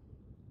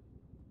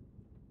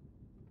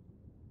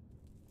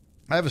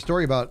 I have a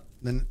story about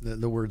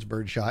the words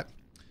bird shot.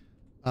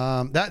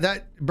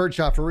 That bird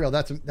shot for real.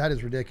 That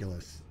is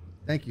ridiculous.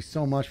 Thank you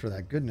so much for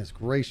that. Goodness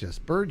gracious.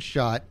 Bird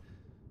shot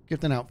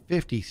gifting out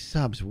 50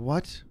 subs.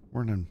 What?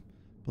 We're in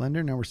a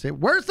blender. Now we're saying,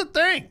 where's the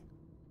thing?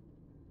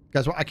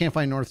 Guys, I can't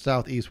find north,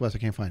 south, east, west. I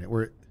can't find it.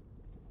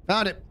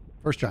 Found it.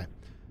 First try.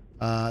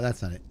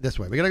 That's not it. This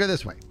way. We got to go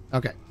this way.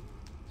 Okay.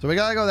 So we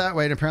got to go that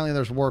way. And apparently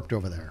there's warped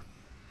over there.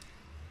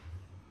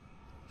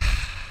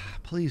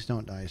 Please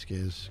don't die,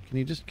 Skizz.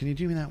 Can you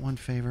do me that one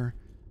favor?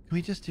 Can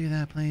we just do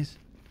that, please?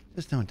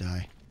 Just don't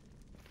die.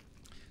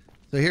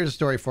 So here's a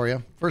story for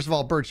you. First of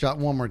all, bird shot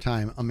one more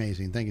time.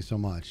 Amazing. Thank you so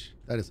much.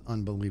 That is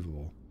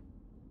unbelievable.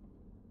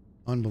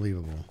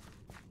 Unbelievable.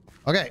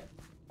 Okay.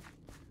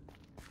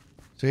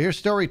 So here's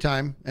story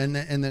time. And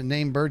the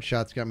name bird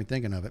shot's got me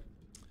thinking of it.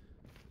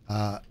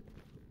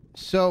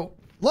 So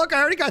look, I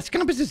already got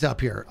scumpuses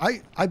up here.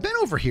 I've been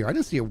over here. I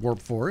didn't see a warp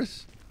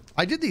forest.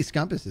 I did these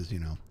scumpuses, you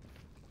know.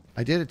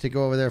 I did it to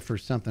go over there for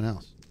something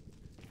else.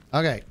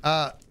 Okay.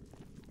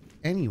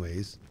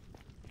 Anyways,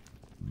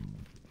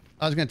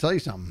 I was going to tell you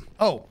something.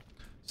 Oh,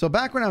 so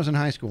back when I was in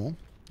high school,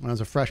 when I was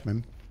a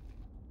freshman,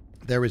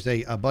 there was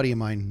a buddy of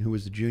mine who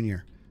was a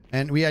junior,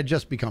 and we had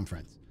just become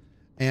friends.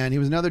 And he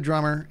was another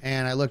drummer,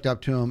 and I looked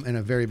up to him in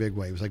a very big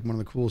way. He was like one of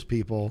the coolest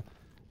people,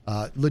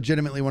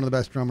 legitimately one of the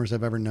best drummers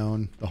I've ever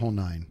known, the whole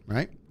nine,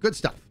 right? Good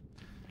stuff.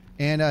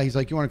 And he's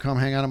like, you want to come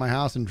hang out at my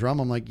house and drum?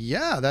 I'm like,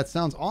 yeah, that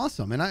sounds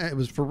awesome. And it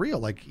was for real.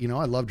 Like, you know,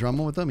 I love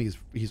drumming with him.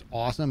 He's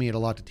awesome. He had a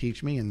lot to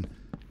teach me and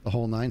the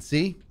whole nine.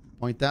 See?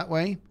 Point that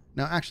way.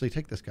 Now, actually,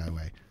 take this guy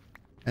away.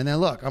 And then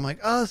look, I'm like,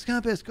 oh,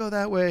 Scumpus, go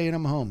that way. And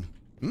I'm home.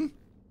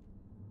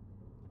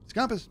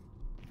 Scumpus.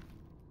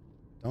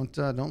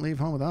 Don't leave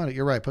home without it.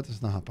 You're right. Put this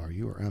in the hotbar.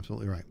 You are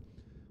absolutely right.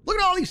 Look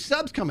at all these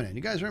subs coming in.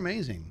 You guys are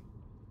amazing.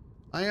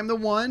 I am the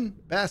one.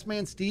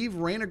 Bassman Steve,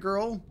 Raina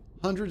Girl,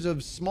 hundreds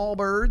of small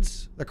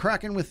birds, the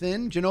Kraken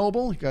Within,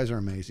 Genoble. You guys are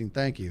amazing.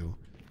 Thank you.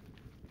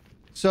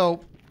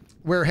 So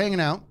we're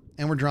hanging out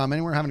and we're drumming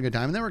and we're having a good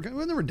time. And then we're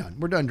done.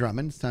 We're done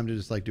drumming. It's time to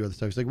just like do other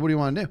stuff. He's like, what do you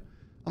want to do?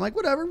 I'm like,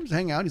 whatever. Just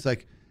hang out. He's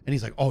like,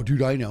 oh,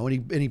 dude, I know.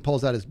 And he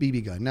pulls out his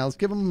BB gun. Now let's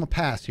give him a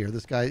pass here.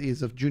 This guy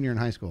is a junior in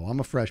high school.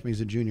 I'm a freshman.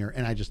 He's a junior.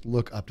 And I just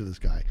look up to this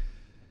guy.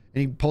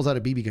 And he pulls out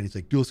a BB gun. He's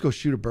like, dude, let's go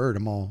shoot a bird.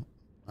 I'm all,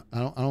 I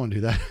don't want to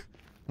do that.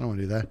 I don't want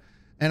to do that.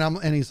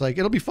 And he's like,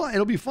 it'll be fun.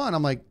 It'll be fun.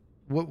 I'm like,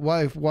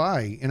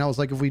 why? And I was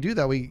like, if we do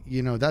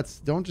that,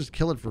 don't just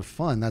kill it for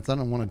fun. I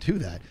don't want to do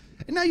that.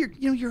 And now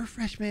you're a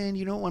freshman.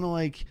 You don't want to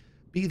like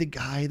be the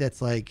guy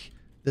that's like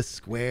the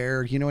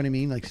square. You know what I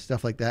mean? Like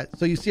stuff like that.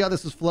 So you see how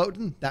this is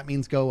floating? That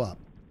means go up.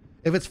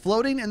 If it's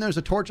floating and there's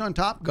a torch on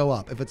top, go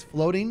up. If it's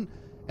floating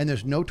and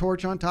there's no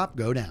torch on top,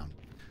 go down.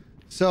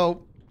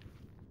 So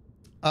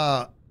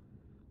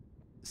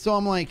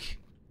I'm like,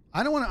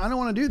 I don't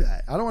want to do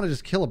that. I don't want to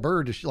just kill a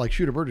bird to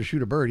shoot a bird to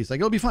shoot a bird. He's like,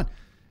 it'll be fun.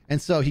 And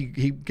so he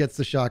gets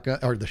the shotgun.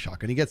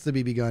 He gets the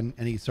BB gun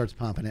and he starts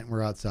pumping it. And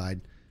we're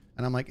outside,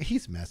 and I'm like,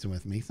 he's messing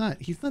with me.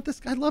 He's not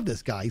this guy. I love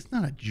this guy. He's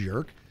not a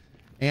jerk.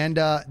 And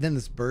then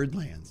this bird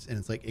lands and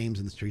it's like aims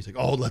in the tree. He's like,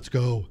 oh, let's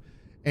go.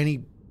 And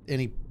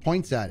he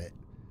points at it,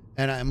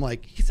 and I'm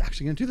like, he's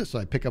actually gonna do this. So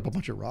I pick up a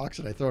bunch of rocks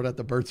and I throw it at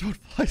the bird so it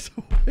flies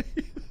away.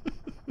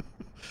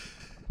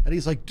 And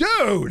he's like,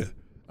 dude.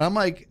 I'm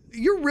like,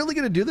 you're really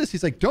going to do this?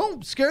 He's like,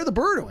 don't scare the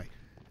bird away.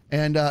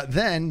 And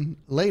then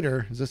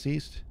later, is this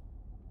east?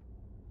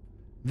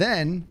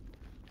 Then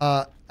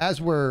then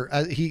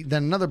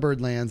another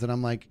bird lands and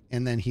I'm like,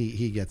 and then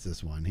he gets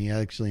this one. He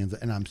actually ends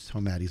up, and I'm so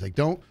mad. He's like,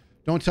 don't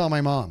tell my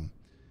mom.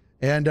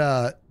 And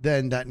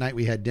then that night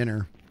we had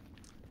dinner,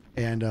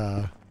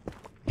 and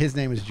his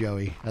name is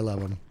Joey. I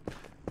love him.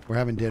 We're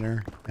having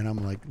dinner and I'm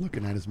like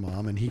looking at his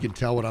mom and he can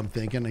tell what I'm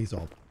thinking.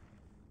 And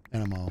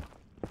I'm all,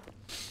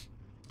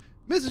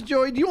 Mrs.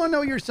 Joy, do you want to know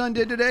what your son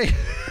did today?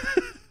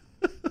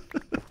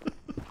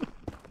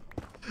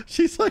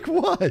 She's like,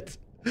 what?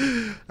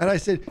 And I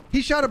said,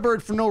 he shot a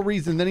bird for no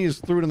reason. Then he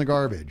just threw it in the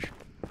garbage.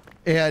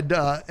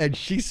 And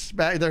she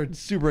smacked, their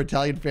super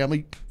Italian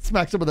family,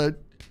 smacks him with a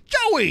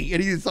Joey.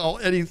 And he's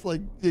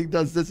like, he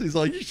does this. He's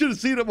like, you should have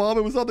seen it, Mom.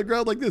 It was on the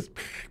ground like this.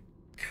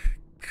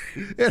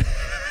 And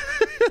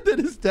then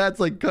his dad's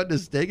like cutting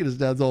his steak and his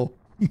dad's all,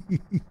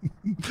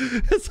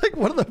 it's like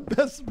one of the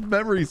best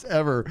memories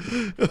ever.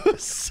 It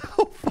was so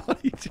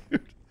funny, dude.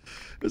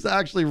 It was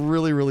actually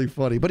really, really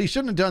funny, but he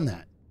shouldn't have done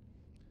that.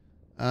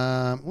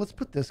 Let's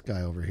put this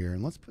guy over here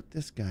and let's put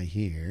this guy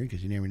here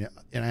because you never know.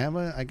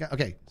 And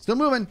okay, still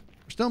moving.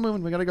 We're still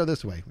moving. We got to go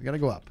this way. We got to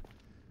go up.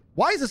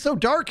 Why is it so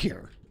dark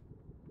here?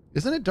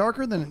 Isn't it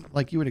darker than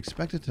like you would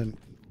expect it to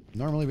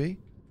normally be?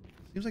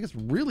 Seems like it's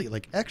really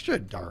like extra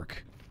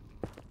dark.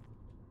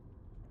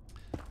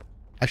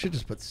 I should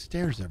just put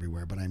stairs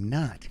everywhere, but I'm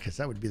not, because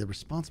that would be the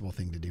responsible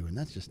thing to do, and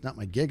that's just not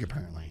my gig,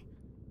 apparently.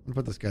 I'm going to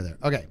put this guy there.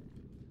 Okay.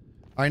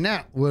 All right,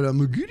 now, what I'm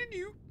going to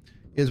do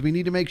is we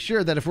need to make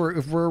sure that if we're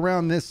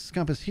around this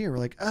compass here, we're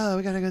like, oh,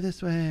 we got to go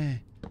this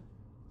way.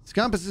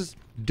 Compasses,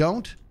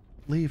 don't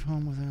leave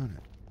home without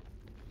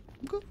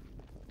it. Okay.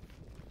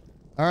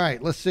 All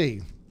right, let's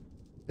see.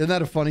 Isn't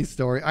that a funny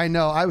story? I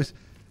know,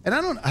 and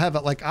I don't have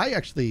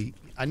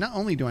not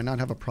only do I not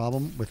have a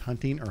problem with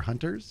hunting or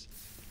hunters,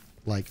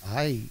 like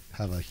I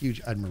have a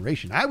huge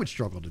admiration. I would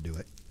struggle to do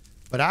it,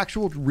 but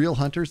actual real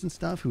hunters and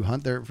stuff who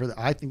hunt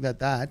I think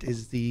that's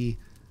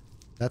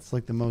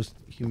like the most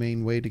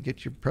humane way to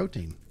get your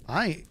protein.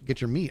 I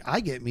get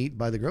meat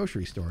by the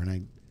grocery store,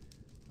 and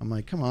I'm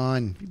like, come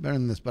on, be better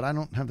than this, but I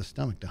don't have the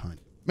stomach to hunt.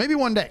 Maybe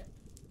one day.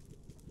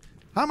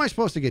 How am I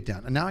supposed to get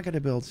down? And now I got to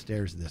build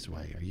stairs this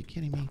way. Are you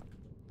kidding me?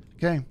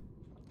 Okay,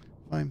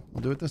 fine.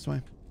 We'll do it this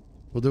way.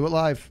 We'll do it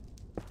live.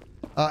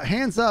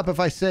 Hands up if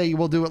I say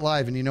we'll do it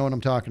live and you know what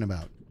I'm talking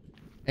about.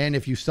 And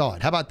if you saw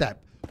it. How about that?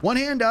 One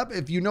hand up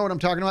if you know what I'm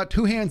talking about.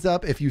 Two hands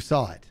up if you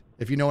saw it.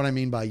 If you know what I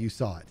mean by you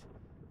saw it.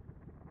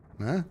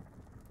 Huh?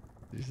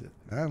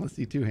 Let's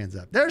see, two hands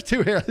up. There's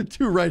two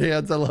right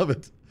hands. I love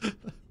it.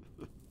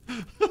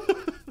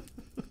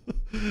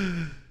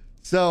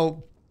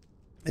 So,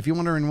 if you're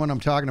wondering what I'm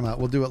talking about,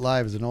 we'll do it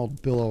live as an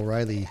old Bill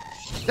O'Reilly.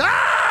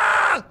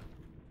 Ah!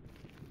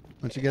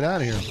 Why don't you get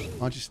out of here? Why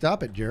don't you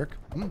stop it, jerk?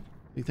 What do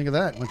you think of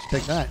that? Why don't you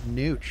take that?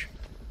 Nooch.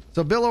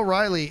 So Bill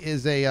O'Reilly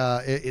is he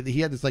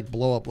had this like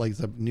blow up, like he's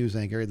a news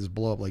anchor. He had this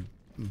blow up like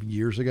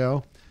years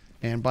ago.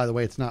 And by the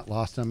way, it's not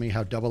lost on me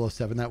how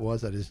 007 that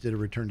was. I just did a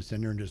return to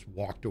sender and just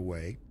walked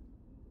away.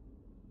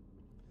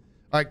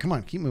 All right, come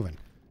on, keep moving.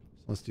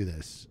 So let's do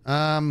this.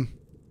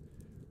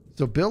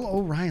 So Bill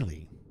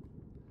O'Reilly,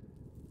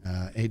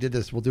 he did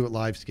this. We'll do it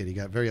live skit. He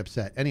got very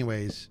upset.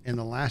 Anyways, in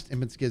the last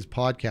Impulsesv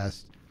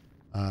podcast,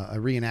 I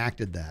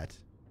reenacted that.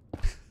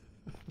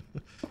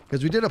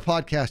 Because we did a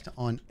podcast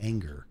on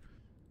anger.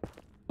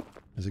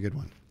 That's a good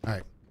one. All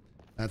right.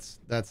 That's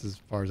as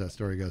far as that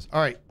story goes.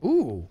 All right.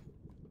 Ooh.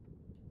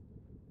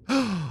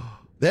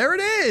 There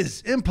it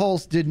is.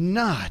 Impulse did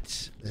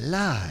not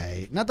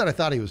lie. Not that I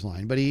thought he was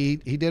lying, but he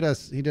did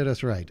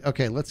us right.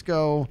 Okay, let's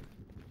go.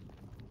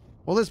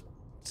 Well, this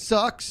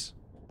sucks.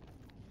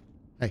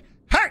 Hey.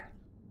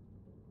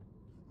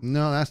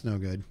 No, that's no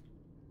good.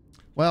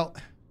 Well,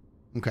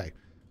 okay.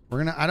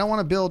 I don't want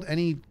to build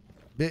any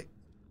big.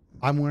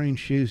 I'm wearing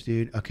shoes,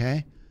 dude,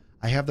 okay?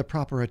 I have the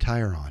proper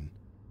attire on.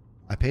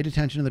 I paid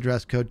attention to the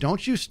dress code.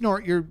 Don't you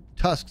snort your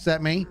tusks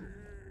at me.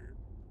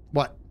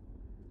 What?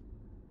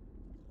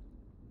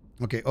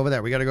 Okay, over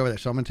there. We got to go over there.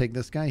 So I'm going to take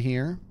this guy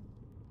here.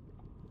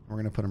 We're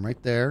going to put him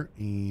right there.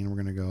 And we're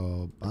going to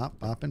go bop,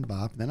 bop, and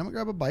bop. Then I'm going to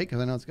grab a bite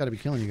because I know it's got to be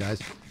killing you guys.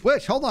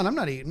 Which, hold on. I'm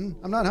not eating.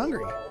 I'm not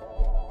hungry.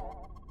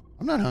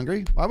 I'm not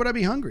hungry. Why would I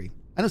be hungry?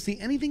 I don't see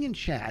anything in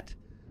chat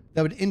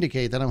that would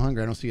indicate that I'm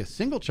hungry. I don't see a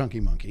single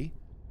chunky monkey.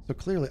 So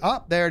clearly,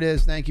 oh, there it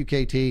is. Thank you,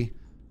 KT.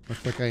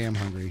 Looks like I am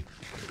hungry.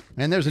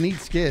 And there's an eat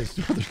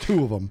skizz. There's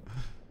two of them.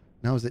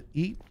 Now, is it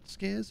eat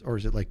skizz or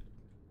is it like,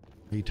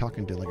 are you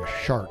talking to like a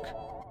shark?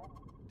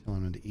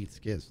 Telling him to eat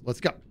skizz. Let's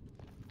go.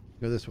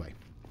 Go this way.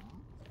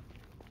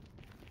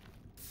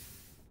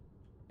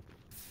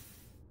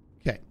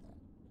 Okay.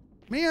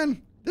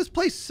 Man, this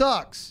place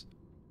sucks.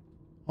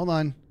 Hold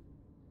on.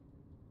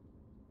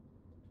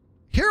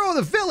 Hero of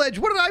the village.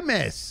 What did I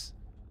miss?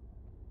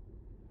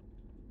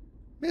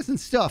 Missing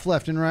stuff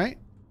left and right.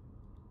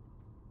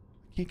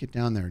 Can't get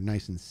down there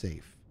nice and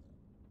safe.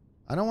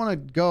 I don't want to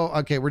go.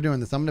 Okay, we're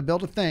doing this. I'm going to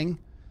build a thing.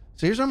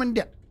 So here's what I'm going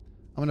to do.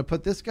 I'm going to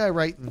put this guy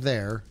right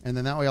there, and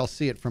then that way I'll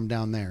see it from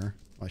down there.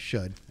 Well, I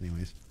should,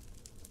 anyways.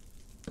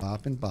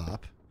 Bop and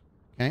bop.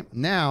 Okay,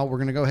 now we're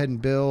going to go ahead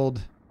and build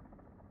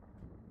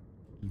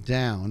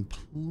down.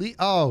 Please.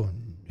 Oh,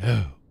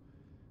 no.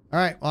 All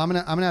right, well, I'm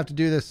gonna have to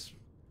do this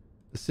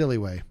the silly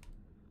way.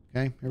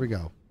 Okay, here we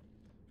go.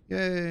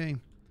 Yay.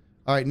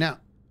 All right, now,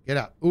 get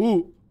out.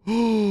 Ooh.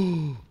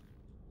 Ooh.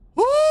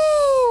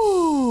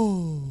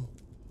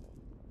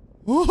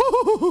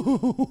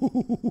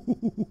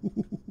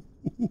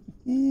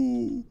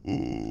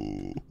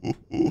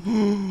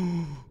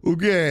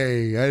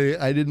 Okay,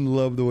 I didn't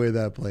love the way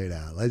that played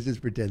out. Let's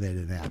just pretend that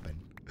didn't happen.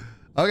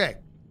 Okay,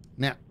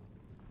 now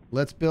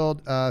let's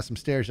build some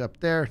stairs up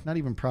there. Not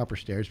even proper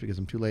stairs because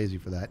I'm too lazy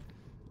for that.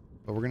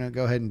 But we're gonna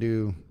go ahead and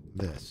do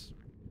this.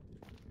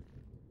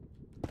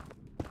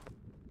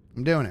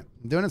 I'm doing it.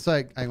 I'm doing it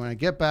so when I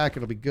get back,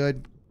 it'll be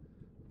good.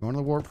 Going to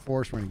the warp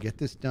force. We're gonna get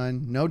this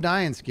done. No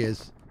dying,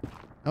 Skizz.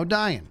 No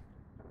dying.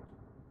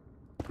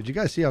 Did you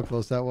guys see how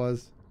close that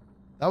was?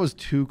 That was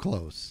too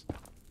close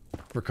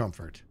for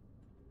comfort.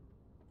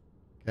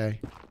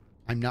 Okay?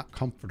 I'm not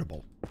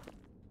comfortable.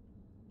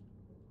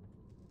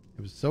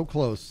 It was so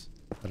close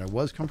that I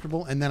was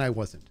comfortable, and then I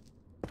wasn't.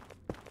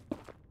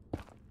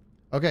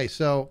 Okay,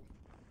 so...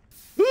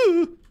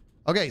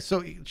 Okay,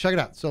 so check it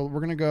out. So we're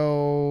going to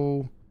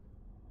go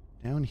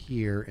down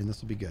here, and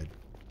this will be good.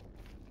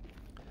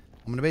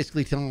 I'm going to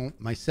basically tell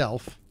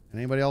myself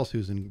and anybody else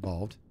who's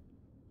involved.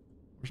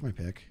 Where's my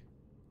pick?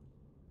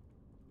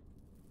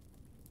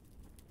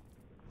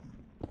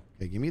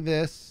 Okay, give me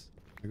this.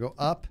 I go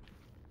up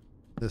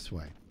this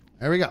way.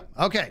 There we go.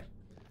 Okay.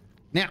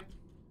 Now,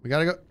 we got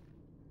to go.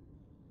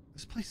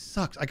 This place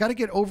sucks. I got to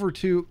get over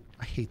to...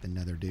 I hate the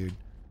nether, dude.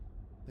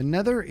 The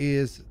nether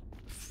is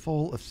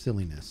full of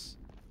silliness.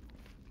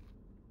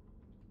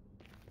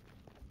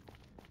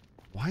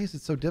 Why is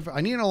it so difficult?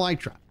 I need an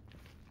elytra.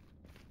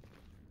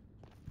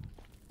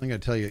 I'm going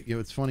to tell you,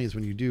 what's funny is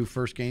when you do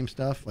first game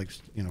stuff, like,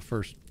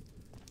 first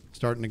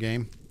starting the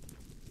game,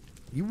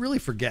 you really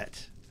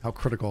forget how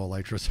critical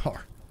elytras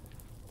are.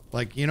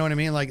 Like, you know what I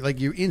mean? Like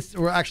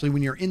or actually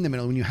when you're in the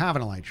middle, when you have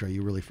an elytra,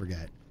 you really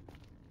forget.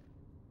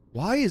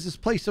 Why is this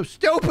place so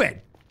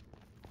stupid?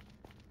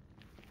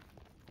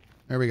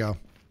 There we go.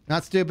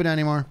 Not stupid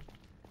anymore.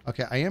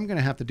 Okay, I am going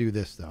to have to do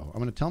this, though. I'm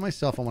going to tell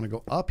myself I want to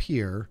go up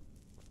here.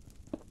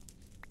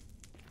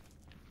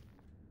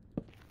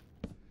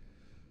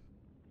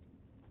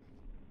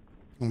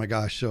 Oh my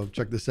gosh, so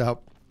check this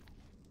out.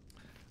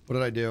 What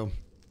did I do?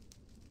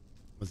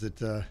 Was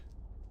it,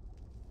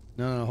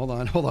 no, hold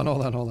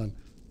on.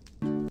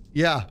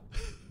 Yeah.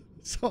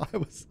 So I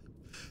was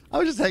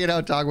just hanging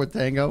out talking with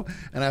Tango,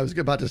 and I was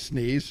about to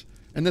sneeze.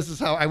 And this is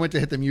how I went to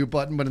hit the mute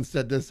button, but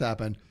instead this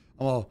happened.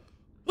 I'm all,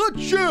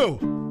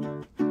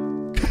 achoo!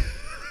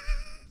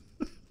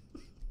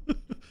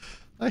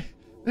 I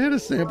hit a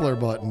sampler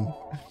button.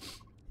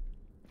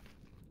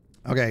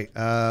 Okay,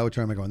 which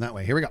way am I going? That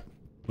way. Here we go.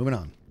 Moving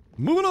on.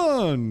 Moving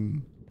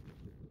on.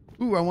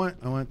 Ooh, I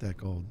want that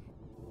gold.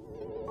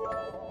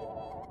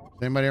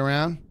 Is anybody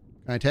around?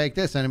 Can I take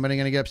this? Anybody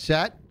gonna get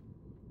upset?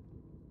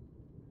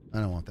 I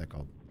don't want that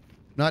gold.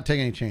 Not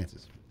taking any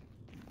chances.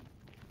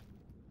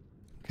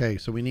 Okay,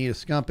 so we need a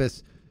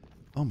scumpus.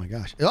 Oh my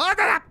gosh.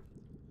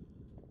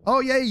 Oh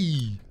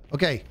yay!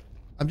 Okay,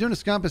 I'm doing a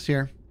scumpus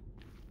here.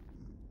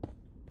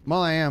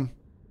 Well, I am.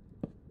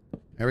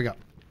 There we go.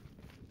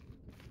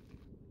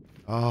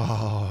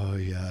 Oh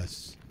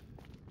yes.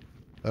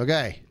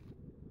 Okay.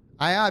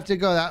 I have to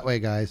go that way,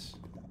 guys.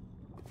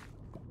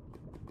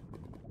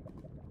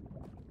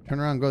 Turn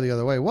around and go the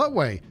other way. What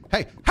way?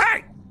 Hey!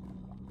 Hey!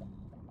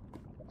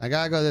 I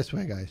gotta go this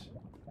way, guys.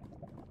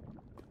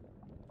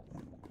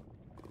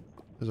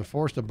 There's a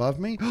forest above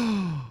me.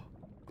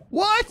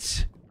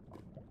 What?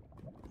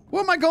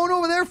 What am I going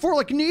over there for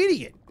like an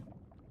idiot?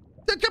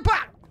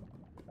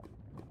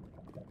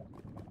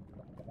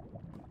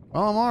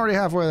 Oh, I'm already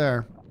halfway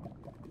there.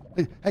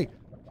 Hey,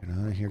 get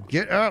out of here.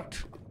 Get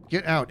out.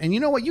 Get out. And you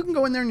know what? You can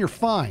go in there and you're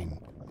fine.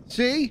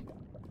 See?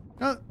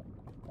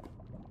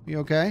 You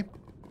okay?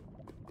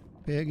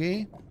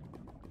 Piggy?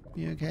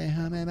 You okay?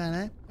 All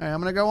right,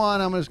 I'm going to go on.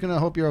 I'm just going to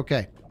hope you're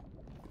okay.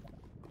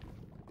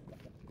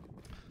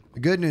 The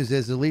good news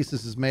is at least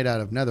this is made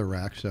out of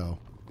netherrack, so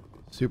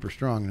super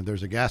strong. And if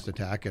there's a ghast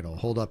attack, it'll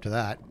hold up to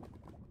that.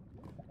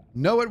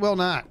 No, it will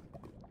not.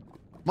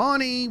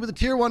 Monty with a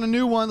tier 1, a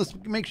new one. Let's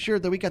make sure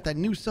that we got that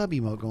new sub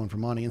emote going for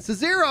Monty. And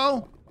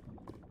Cezero,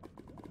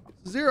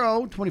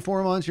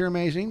 24 months. You're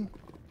amazing.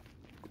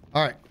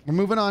 All right, we're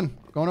moving on.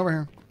 Going over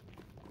here.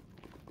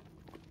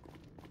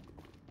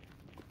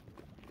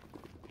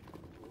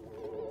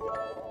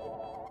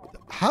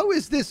 How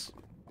is this?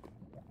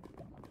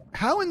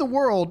 How in the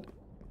world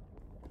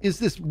is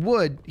this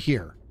wood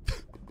here?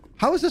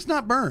 How is this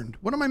not burned?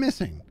 What am I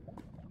missing?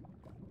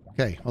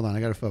 Okay, hold on. I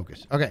got to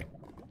focus. Okay.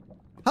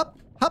 Hup,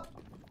 hup.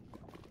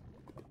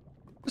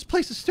 This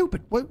place is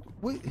stupid. Why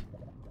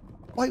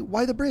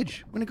the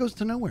bridge when it goes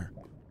to nowhere?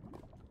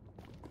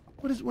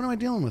 What am I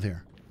dealing with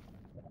here?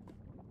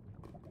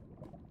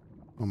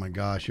 Oh my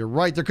gosh, you're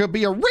right. There could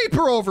be a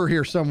Reaper over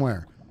here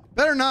somewhere.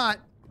 Better not.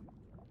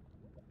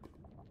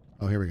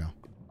 Oh, here we go.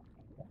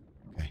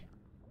 Okay.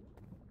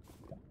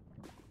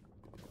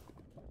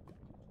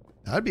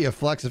 That'd be a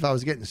flex if I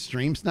was getting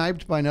stream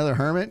sniped by another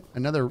hermit.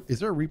 Is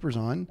there Reapers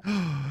on?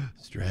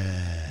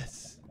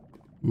 Stress.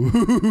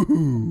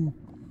 Woo.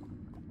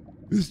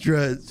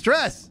 Stress.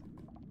 Stress.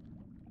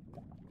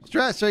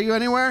 Stress, are you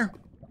anywhere?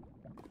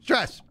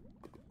 Stress.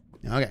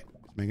 Okay,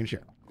 just making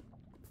sure.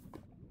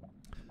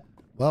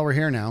 Well, we're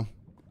here now,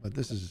 but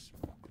this is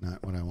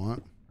not what I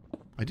want.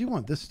 I do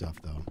want this stuff,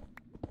 though.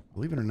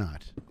 Believe it or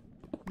not.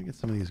 Let me get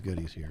some of these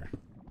goodies here.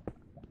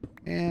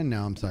 And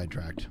now I'm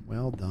sidetracked.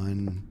 Well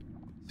done,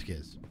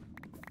 Skizz.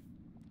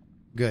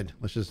 Good.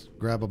 Let's just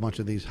grab a bunch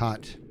of these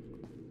hot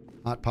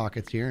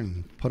pockets here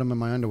and put them in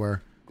my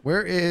underwear.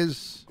 Where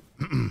is...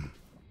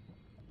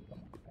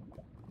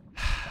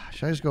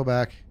 Should I just go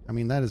back? I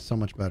mean, that is so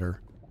much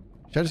better.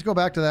 Should I just go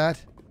back to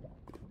that?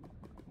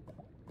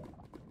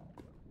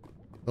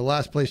 The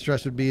last place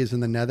stress would be is in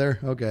the nether.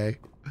 Okay.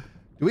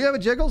 Do we have a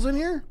Jiggles in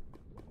here?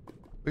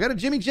 We got a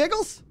Jimmy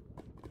Jiggles?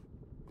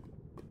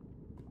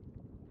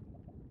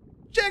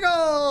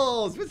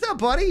 Jiggles! What's up,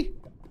 buddy?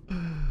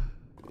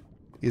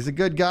 He's a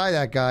good guy,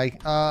 that guy.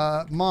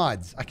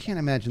 Mods. I can't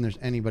imagine there's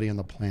anybody on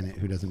the planet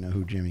who doesn't know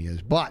who Jimmy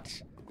is.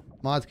 But,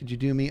 Mods, could you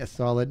do me a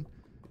solid?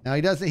 Now,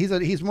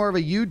 he's more of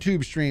a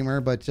YouTube streamer,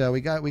 but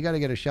we got to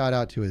get a shout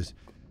out to his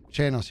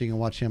channel so you can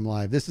watch him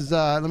live. This is,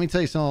 let me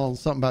tell you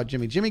something about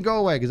Jimmy. Jimmy, go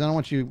away, because I don't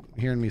want you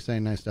hearing me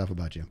saying nice stuff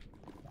about you.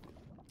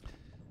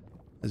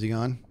 Is he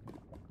gone?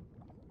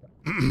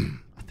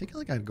 I think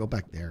I gotta go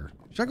back there.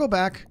 Should I go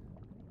back?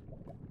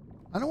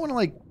 I don't want to,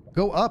 like,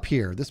 go up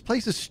here. This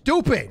place is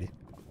stupid.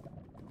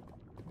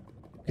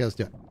 Okay, let's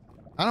do it.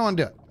 I don't want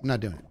to do it. I'm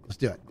not doing it. Let's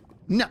do it.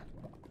 No.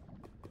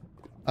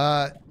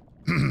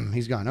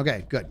 He's gone.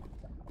 Okay, good.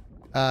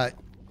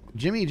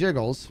 Jimmy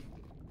Jiggles,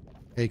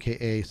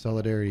 aka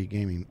Solidarity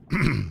Gaming,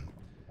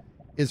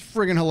 is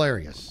friggin'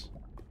 hilarious.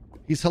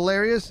 He's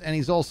hilarious, and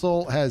he's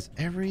also has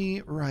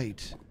every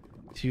right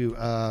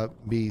to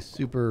be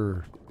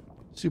super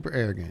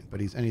arrogant, but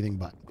he's anything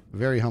but. A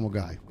very humble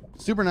guy.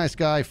 Super nice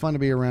guy, fun to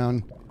be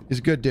around. He's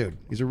a good dude.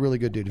 He's a really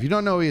good dude. If you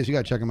don't know who he is, you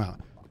gotta check him out.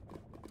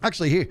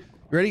 Actually, here, you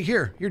ready?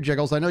 Here,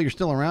 Jiggles. I know you're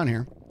still around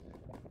here.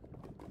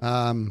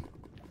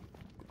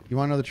 You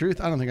want to know the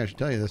truth? I don't think I should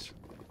tell you this,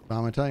 but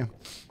I'm gonna tell you.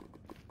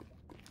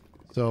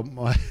 So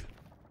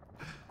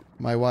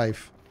my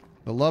wife,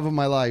 the love of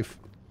my life,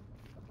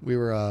 we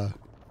were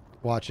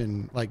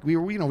watching, like, we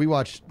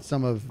watched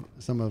some of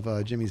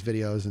Jimmy's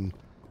videos, and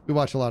we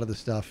watched a lot of the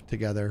stuff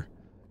together.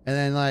 And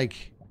then,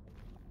 like,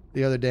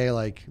 the other day,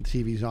 like, the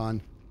TV's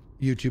on,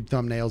 YouTube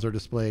thumbnails are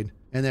displayed,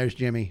 and there's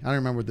Jimmy. I don't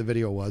remember what the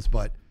video was,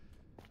 but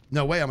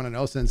no way I'm gonna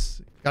know,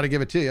 since got to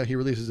give it to you. He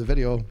releases a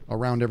video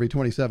around every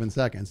 27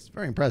 seconds. It's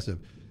very impressive.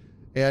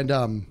 And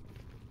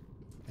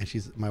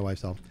she's my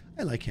wife's all,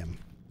 I like him.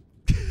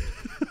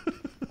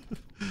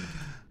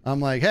 I'm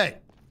like, hey.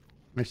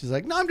 And she's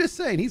like, no, I'm just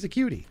saying, he's a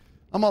cutie.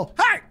 I'm all,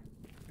 hey.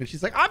 And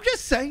she's like, I'm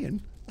just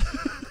saying.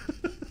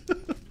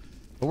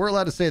 But we're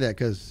allowed to say that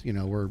because, you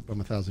know, I'm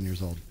 1,000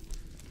 years old.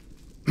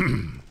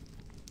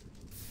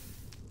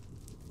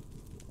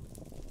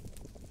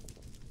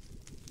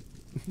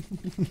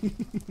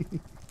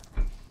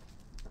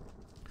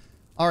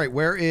 All right,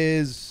 where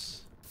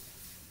is...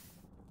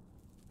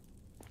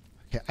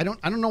 Okay, I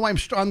don't know why I'm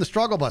on the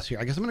struggle bus here.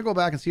 I guess I'm going to go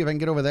back and see if I can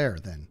get over there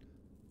then.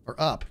 Or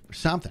up, or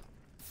something.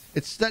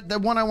 It's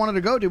that one I wanted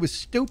to go to was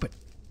stupid.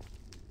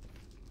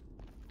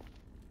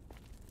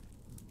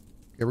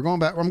 Okay, we're going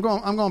back. I'm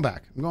going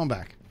back.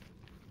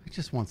 I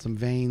just want some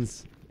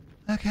veins.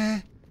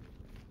 Okay.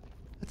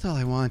 That's all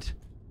I want.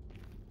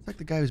 It's like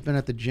the guy who's been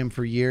at the gym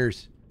for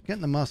years.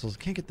 Getting the muscles.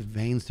 Can't get the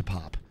veins to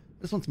pop.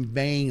 I just want some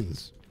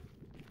veins.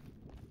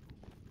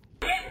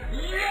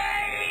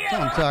 That's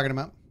what I'm talking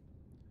about.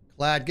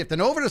 Glad gifting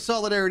over to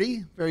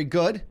Solidarity. Very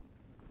good.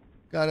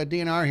 Got a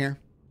DNR here.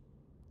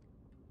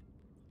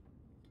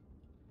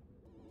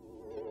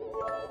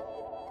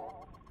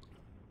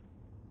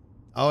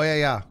 Oh,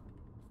 yeah.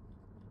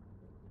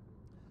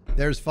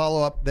 There's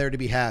follow-up there to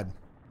be had.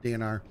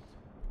 DNR.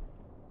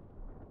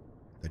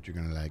 That you're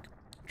going to like.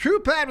 True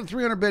Pat with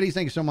 300 biddies.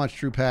 Thank you so much,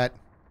 True Pat.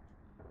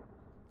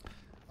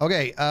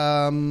 Okay,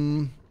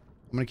 I'm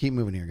going to keep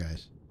moving here,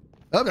 guys.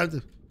 Oh,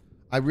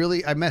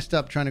 I messed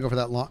up trying to go for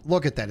that long.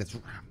 Look at that. It's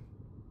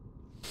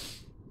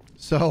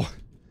so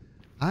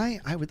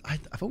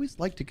I've always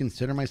liked to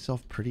consider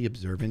myself pretty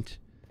observant,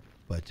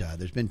 but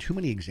there's been too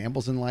many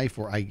examples in life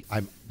where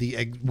I'm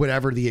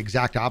whatever the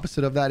exact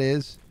opposite of that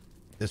is,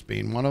 this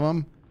being one of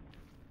them.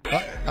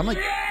 I'm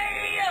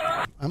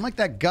like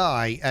that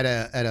guy at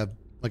a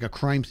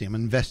crime scene. I'm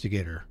an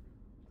investigator.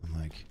 I'm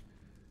like,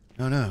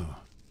 no,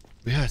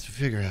 we have to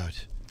figure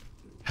out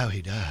how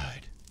he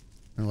died.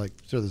 And like,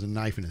 so there's a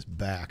knife in his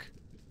back.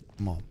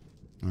 Come on.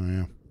 Oh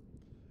yeah.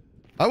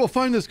 I will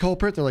find this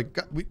culprit. They're like,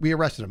 we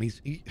arrested him.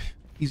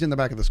 He's in the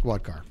back of the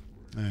squad car.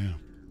 Oh yeah.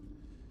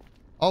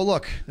 Oh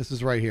look, this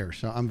is right here.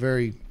 So I'm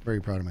very,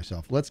 very proud of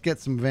myself. Let's get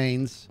some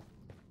veins,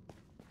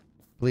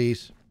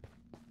 please.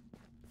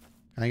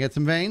 Can I get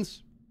some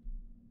veins?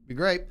 Be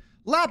great.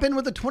 Lappin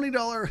with a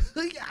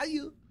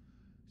 $20.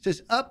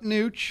 Says, up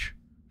nooch.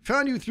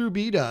 Found you through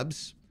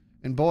B-dubs.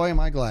 And boy, am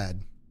I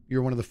glad.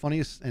 You're one of the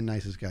funniest and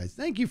nicest guys.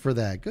 Thank you for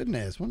that.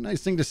 Goodness. What a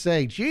nice thing to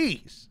say.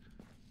 Jeez.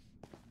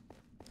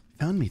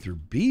 Found me through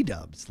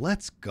B-dubs.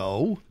 Let's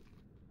go.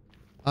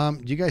 Do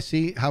you guys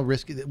see how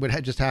risky what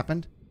had just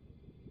happened?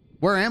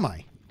 Where am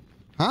I?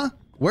 Huh?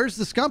 Where's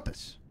the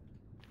Scumpus?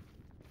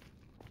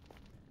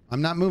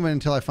 I'm not moving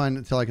until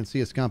I can see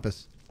a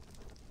Scumpus.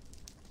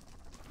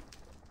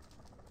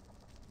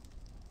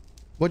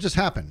 What just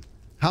happened?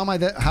 How am I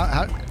that?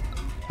 How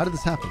did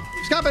this happen?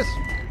 Scumpus!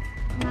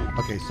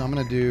 Okay, so I'm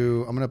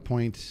gonna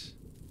point.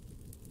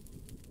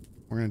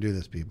 We're gonna do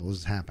this, people. This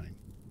is happening.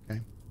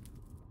 Okay.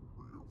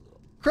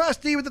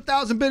 Krusty with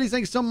 1,000 biddies.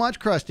 Thanks so much,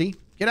 Krusty.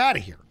 Get out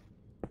of here.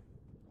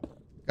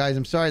 Guys,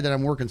 I'm sorry that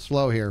I'm working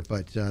slow here,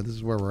 but this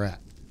is where we're at.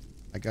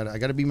 I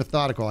gotta be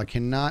methodical. I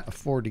cannot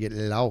afford to get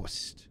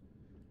lost.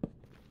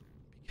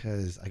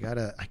 Because I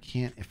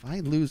can't, if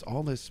I lose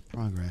all this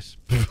progress.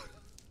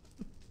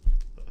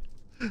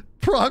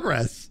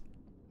 Progress.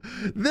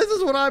 This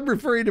is what I'm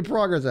referring to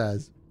progress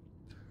as.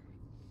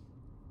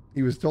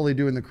 He was totally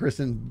doing the Chris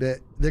and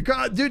bit.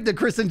 The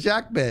Chris and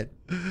Jack bit.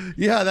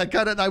 Yeah, that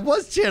kind of, I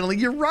was channeling.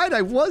 You're right,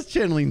 I was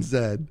channeling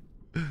Zed.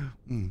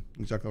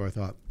 Exactly what I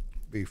thought.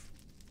 Beef.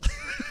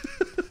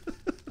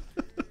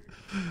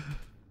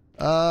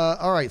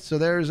 All right, so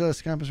there's a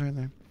Scampus right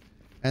there.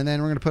 And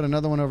then we're going to put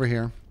another one over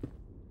here.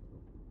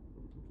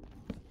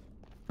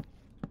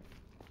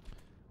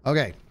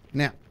 Okay,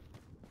 now.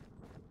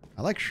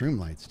 I like shroom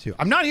lights, too.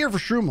 I'm not here for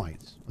shroom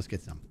lights. Let's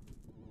get some.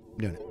 I'm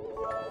doing it.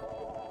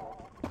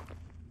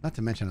 Not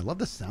to mention, I love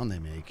the sound they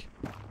make.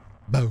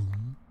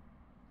 Boom.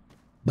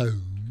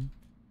 Boom.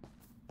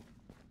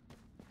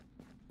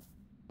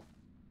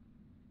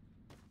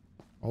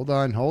 Hold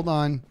on, hold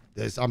on.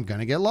 I'm going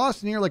to get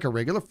lost in here like a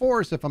regular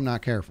forest if I'm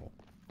not careful.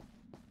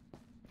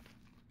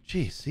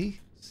 Geez, see?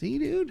 See,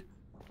 dude?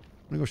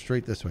 I'm going to go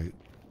straight this way.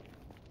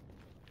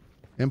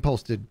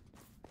 Impulse did.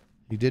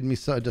 He did me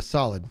just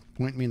solid.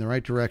 Point me in the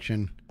right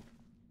direction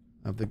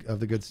of the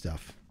good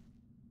stuff.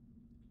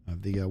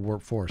 Of the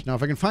warp force. Now,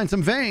 if I can find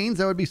some veins,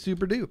 that would be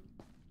super dupe.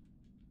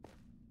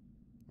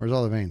 Where's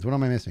all the veins? What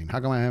am I missing?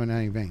 How come I haven't had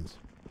any veins?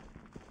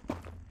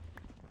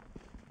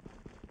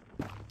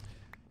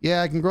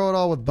 Yeah, I can grow it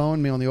all with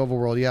bone meal in the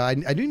overworld. Yeah,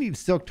 I do need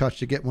silk touch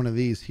to get one of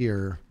these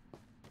here.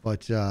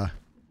 But, oh,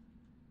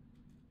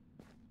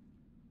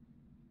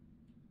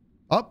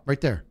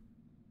 right there.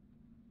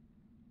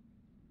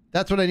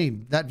 That's what I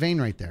need. That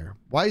vein right there.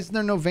 Why isn't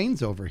there no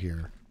veins over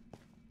here?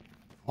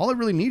 All I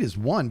really need is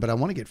one, but I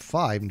want to get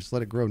 5 and just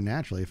let it grow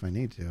naturally if I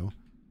need to.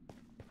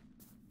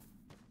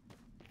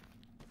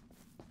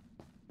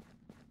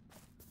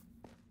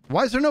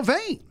 Why is there no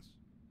veins?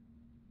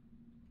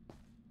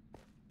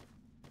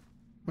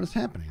 What is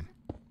happening?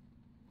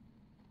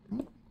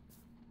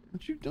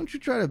 Don't you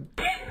try to...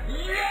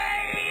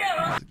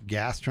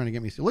 Gas trying to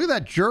get me... Look at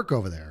that jerk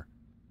over there.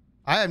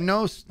 I have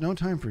no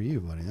time for you,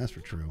 buddy. That's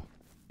for true.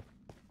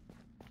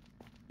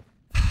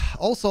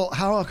 Also,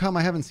 how come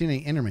I haven't seen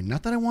any Endermen?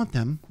 Not that I want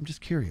them. I'm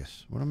just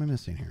curious. What am I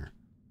missing here?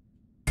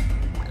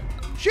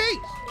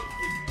 Jeez!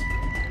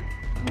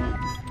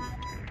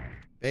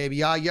 Baby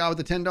Yaya with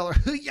the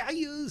 $10.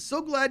 Yeah,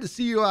 so glad to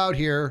see you out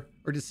here,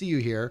 or to see you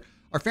here.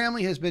 Our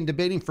family has been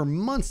debating for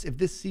months if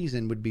this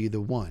season would be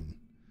the one.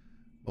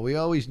 But we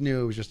always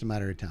knew it was just a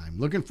matter of time.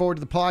 Looking forward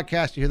to the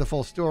podcast to hear the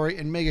full story,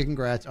 and mega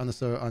congrats on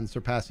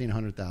surpassing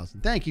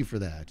 100,000. Thank you for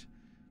that.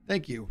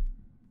 Thank you.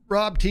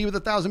 Rob T with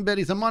 1,000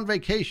 biddies. I'm on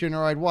vacation,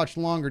 or I'd watch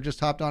longer.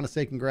 Just hopped on to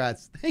say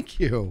congrats. Thank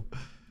you.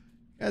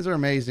 guys are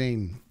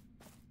amazing.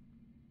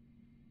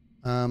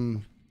 You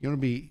want to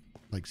be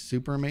like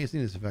super amazing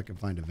is if I can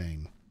find a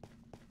vein.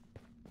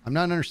 I'm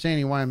not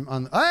understanding why I'm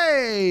on.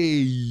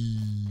 Hey!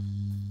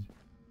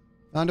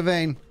 Found a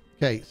vein.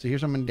 Okay, so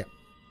here's what I'm going to do.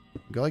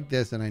 Go like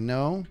this, and I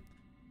know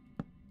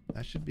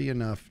that should be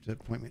enough to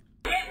point me.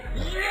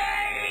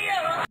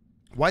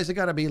 Why's it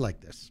got to be like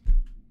this?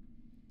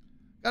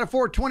 Got a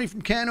 420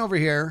 from Ken over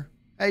here.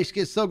 Hey,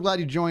 Skizz, so glad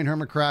you joined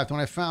HermitCraft. When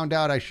I found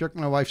out, I shook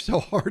my wife so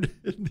hard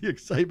in the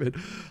excitement.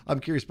 I'm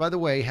curious, by the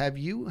way, have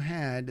you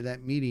had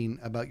that meeting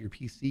about your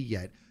PC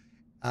yet?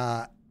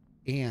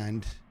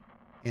 And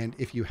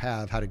if you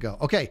have, how'd it go?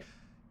 Okay,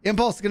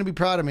 Impulse is going to be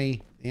proud of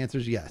me. The answer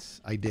is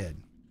yes, I did.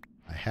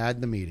 I had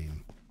the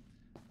meeting.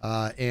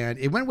 And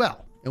it went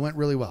well. It went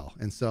really well.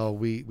 And so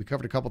we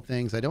covered a couple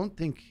things. I don't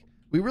think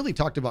we really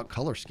talked about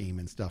color scheme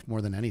and stuff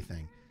more than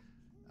anything.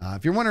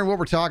 If you're wondering what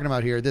we're talking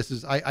about here, this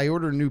is I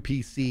ordered a new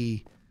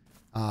PC,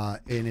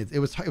 and it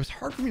was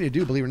hard for me to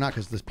do, believe it or not,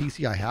 because this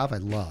PC I have I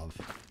love,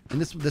 and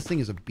this thing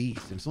is a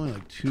beast. And it's only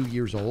like 2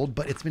 years old,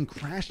 but it's been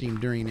crashing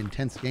during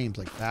intense games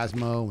like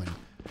Phasmo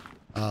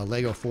and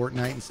Lego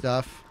Fortnite and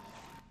stuff.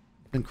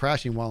 It's been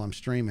crashing while I'm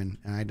streaming,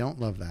 and I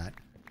don't love that.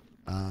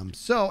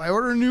 So I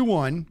ordered a new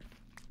one,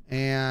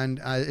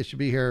 and it should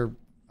be here.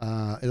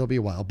 It'll be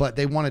a while, but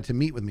they wanted to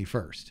meet with me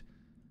first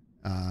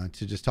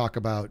to just talk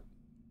about,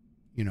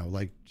 you know,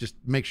 like just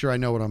make sure I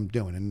know what I'm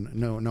doing and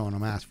know what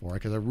I'm asked for.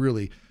 Because I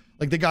really,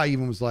 like the guy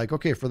even was like,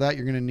 okay, for that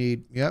you're going to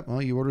need, yep,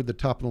 well, you ordered the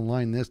top of the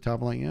line, this top of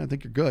the line. Yeah, I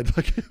think you're good.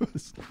 Like it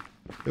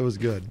was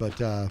good. But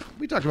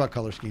we talked about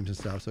color schemes and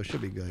stuff, so it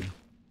should be good.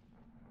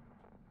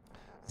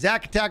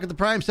 Zach Attack at the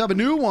Prime sub, a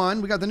new one.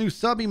 We got the new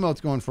sub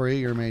emotes going for you.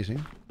 You're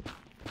amazing.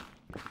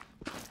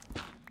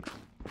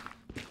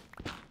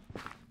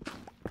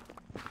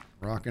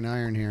 Rock and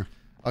iron here.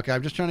 Okay,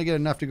 I'm just trying to get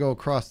enough to go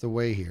across the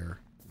way here.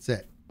 That's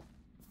it.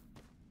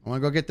 I want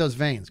to go get those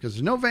veins because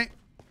there's no vein.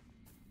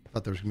 I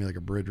thought there was going to be like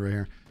a bridge right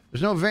here.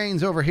 There's no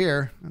veins over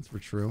here. That's for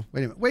true.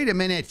 Wait a minute. Wait a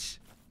minute.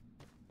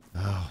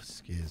 Oh,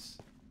 Skizz.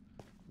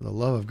 For the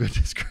love of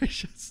goodness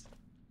gracious.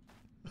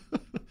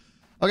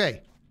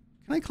 Okay.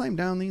 Can I climb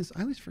down these?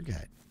 I always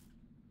forget.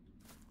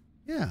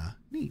 Yeah,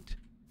 neat.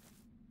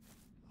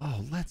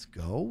 Oh, let's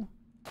go.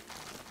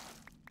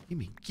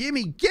 Gimme,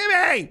 gimme,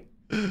 gimme!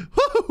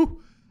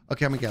 Woo!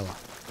 Okay, I'm gonna get a lot.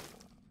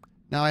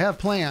 Now I have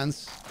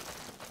plans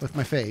with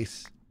my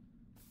face.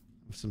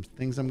 Some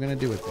things I'm gonna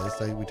do with this.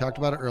 We talked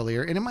about it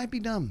earlier, and it might be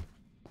dumb.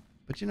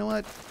 But you know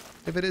what?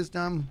 If it is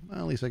dumb, well,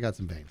 at least I got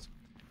some veins.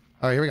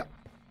 All right, here we go.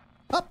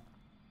 Up.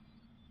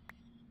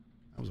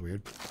 That was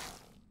weird.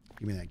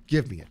 Give me that.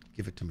 Give me it.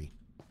 Give it to me.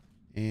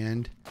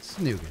 And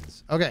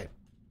snoogans. Okay.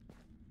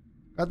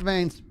 Got the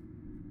veins.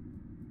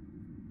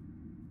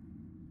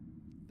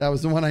 That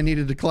was the one I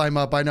needed to climb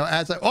up. I know.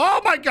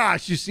 Oh my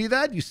gosh! You see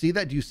that? You see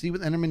that? Do you see what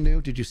Enderman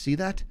do? Did you see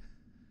that?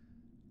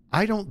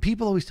 I don't.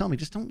 People always tell me,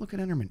 just don't look at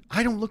Enderman.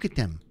 I don't look at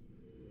them.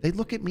 They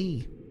look at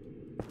me.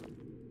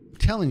 I'm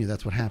telling you,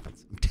 that's what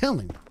happens. I'm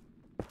telling you.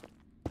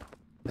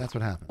 That's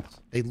what happens.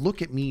 They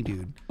look at me,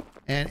 dude.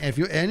 And if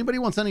anybody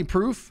wants any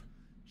proof,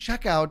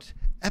 check out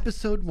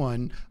episode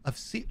 1 of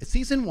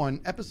season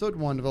 1, episode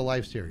 1 of the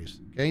live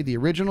series. Okay, the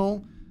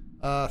original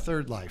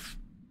Third Life.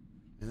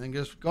 And then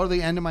just go to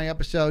the end of my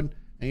episode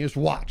and you just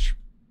watch.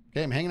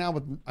 Okay, I'm hanging out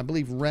with, I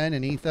believe, Ren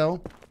and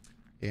Etho.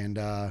 And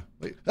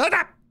wait,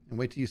 and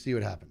wait till you see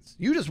what happens.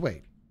 You just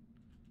wait.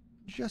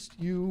 Just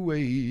you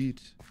wait.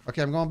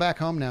 Okay, I'm going back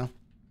home now.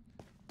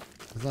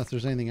 Unless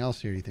there's anything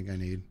else here you think I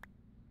need.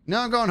 No,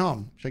 I'm going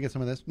home. Should I get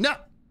some of this? No!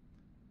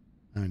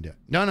 I'm gonna do it.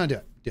 No, do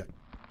it. Do it.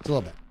 Just a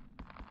little bit.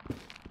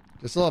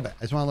 Just a little bit.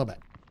 I just want a little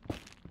bit.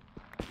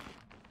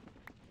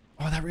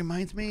 Oh, that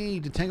reminds me.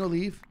 Did Tango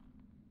leave?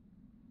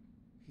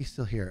 He's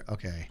still here.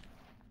 Okay.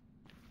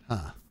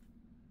 Huh.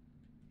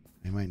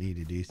 I might need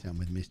to do something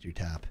with Mr.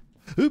 Top.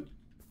 Oop!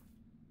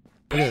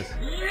 Look at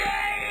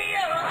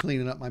this.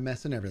 Cleaning up my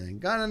mess and everything.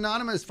 Got an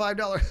anonymous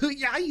 $5.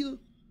 Yeah, you.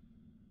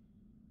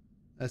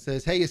 That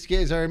says, hey,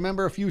 Skizz, I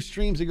remember a few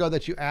streams ago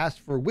that you asked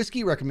for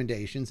whiskey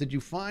recommendations. Did you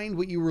find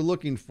what you were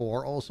looking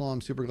for? Also, I'm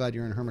super glad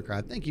you're in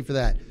HermitCraft. Thank you for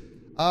that.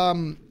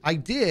 I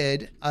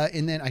did,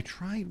 and then I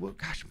tried. Well,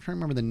 gosh, I'm trying to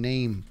remember the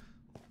name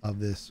of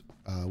this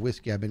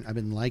whiskey I've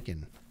been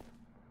liking.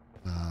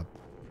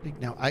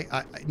 Now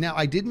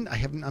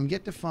I'm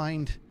yet to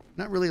find.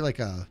 Not really like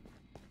a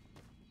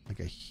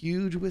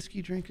huge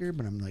whiskey drinker,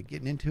 but I'm like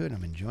getting into it.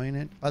 I'm enjoying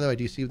it. By the way,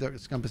 do you see what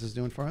Scumpus is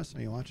doing for us?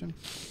 Are you watching?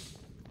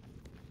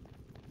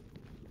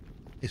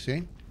 You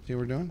see? See what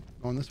we're doing?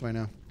 Going this way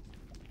now.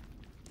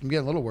 I'm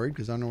getting a little worried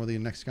because I don't know where the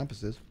next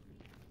Scumpus is.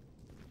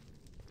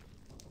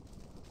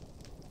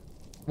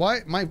 Why?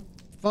 My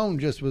phone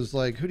just was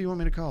like, who do you want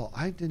me to call?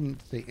 I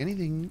didn't say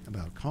anything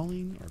about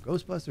calling or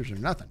Ghostbusters or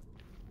nothing.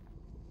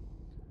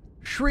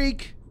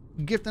 Shriek,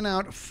 gifting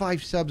out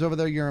 5 subs over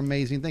there. You're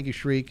amazing. Thank you,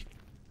 Shriek.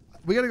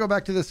 We got to go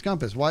back to the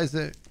Scumpus. Why is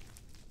it?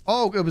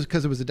 Oh, it was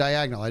because it was a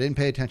diagonal. I didn't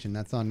pay attention.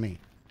 That's on me.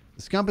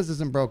 The Scumpus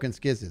isn't broken.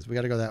 Skizz is. We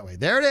got to go that way.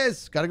 There it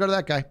is. Got to go to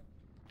that guy.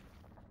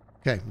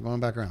 Okay, I'm going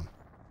back around.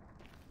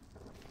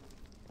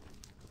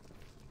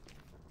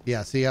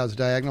 Yeah, see how it's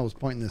diagonal was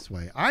pointing this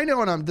way. I know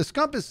what I'm... The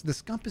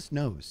Scumpus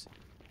knows.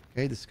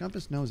 Okay, the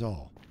Scumpus knows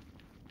all.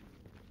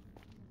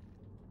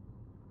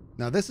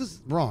 Now, this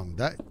is wrong.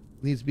 That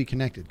needs to be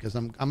connected because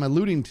I'm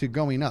alluding to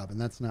going up, and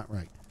that's not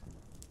right.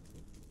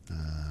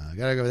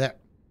 Gotta go there.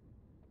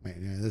 Wait,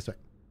 this way.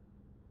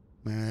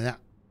 That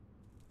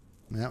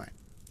way.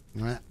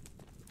 That.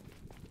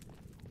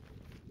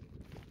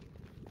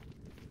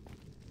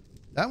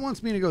 That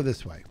wants me to go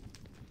this way.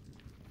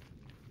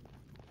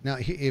 Now,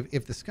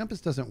 if the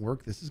Scumpus doesn't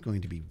work, this is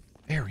going to be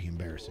very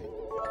embarrassing.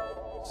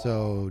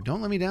 So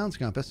don't let me down,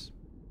 Scumpus.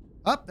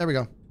 Up, there we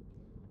go.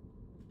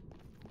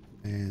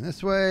 And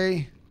this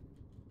way.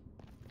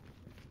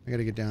 I got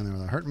to get down there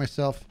without hurting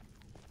myself.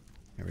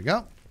 Here we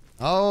go.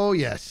 Oh,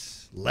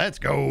 yes. Let's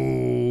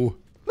go.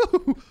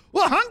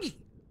 Well, hunky.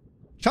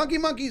 Chunky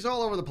monkeys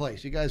all over the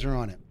place. You guys are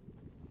on it.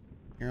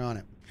 You're on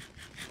it.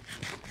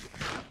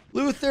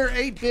 Luther,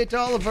 8-Bit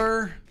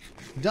Oliver,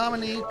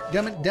 Dominique,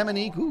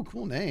 Demonique. Ooh,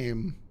 cool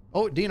name.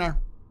 Oh, Dinar.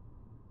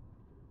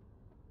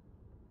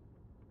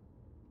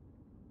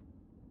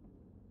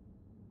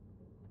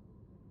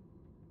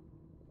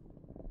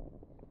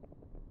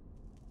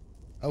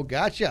 Oh,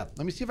 gotcha.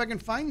 Let me see if I can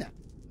find that.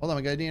 Hold on,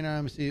 I got Dinar.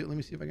 Let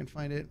me see if I can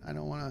find it. I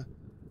don't want to.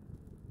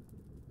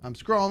 I'm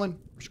scrolling.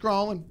 We're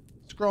scrolling.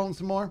 Scrolling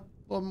some more.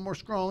 A little more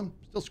scrolling.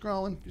 Still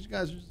scrolling. These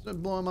guys are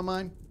just blowing my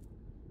mind.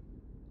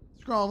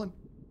 Scrolling.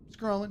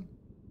 Scrolling.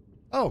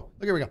 Oh,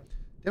 look, here we go.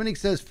 Dominique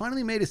says,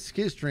 finally made a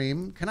Skizz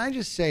stream. Can I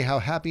just say how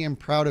happy and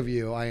proud of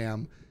you I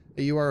am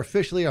that you are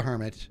officially a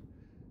hermit.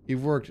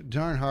 You've worked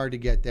darn hard to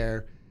get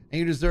there, and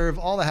you deserve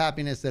all the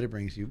happiness that it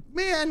brings you.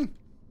 Man!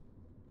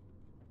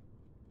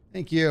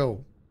 Thank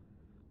you.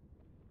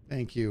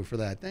 Thank you for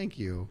that. Thank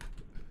you.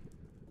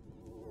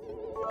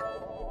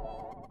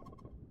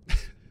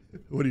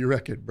 What do you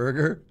reckon?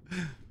 Burger?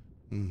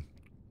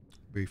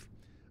 Beef.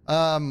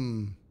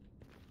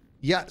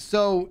 Yeah,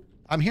 so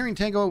I'm hearing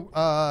Tango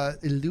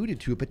alluded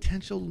to a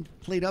potential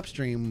played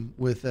upstream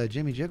with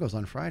Jimmy Jiggles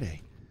on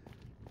Friday.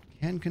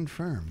 Can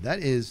confirm. That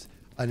is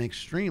an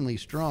extremely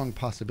strong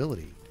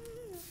possibility.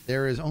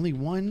 There is only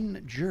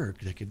one jerk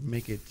that could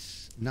make it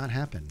not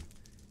happen.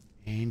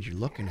 And you're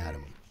looking at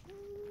him.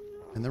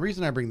 And the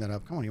reason I bring that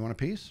up, come on, you want a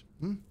piece?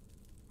 Why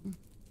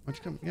don't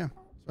you come? Yeah,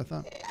 that's what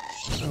I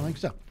thought. I don't think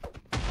so.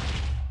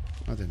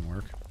 That didn't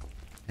work.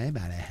 Hey,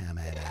 buddy.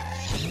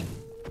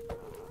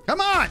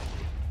 Come on!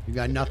 You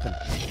got nothing.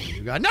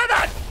 You got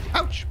nothing!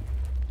 Ouch!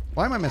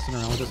 Why am I messing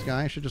around with this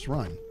guy? I should just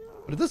run.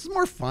 But this is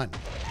more fun.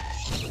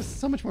 This is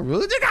so much more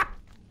real. So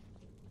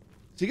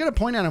you got to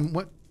point at him.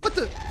 What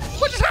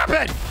just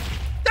happened?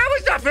 That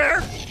was not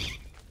fair!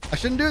 I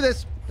shouldn't do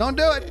this. Don't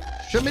do it.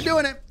 Shouldn't be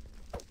doing it.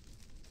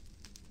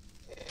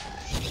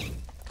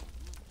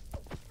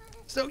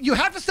 So you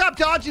have to stop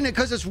dodging it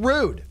because it's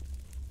rude.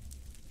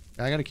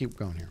 I got to keep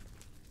going here.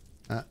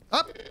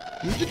 Up.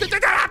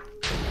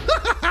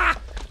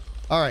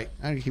 All right.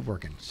 I got to keep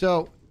working.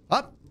 So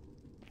up.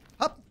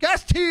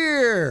 Guest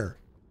here.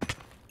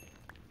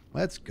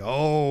 Let's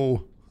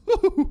go.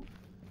 It's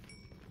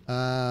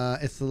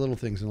the little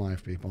things in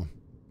life, people.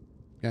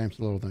 Okay, it's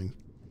the little things.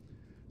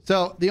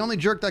 So the only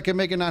jerk that can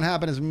make it not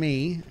happen is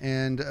me.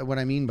 And what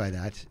I mean by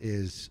that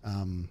is,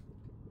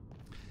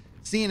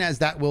 seeing as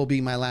that will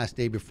be my last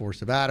day before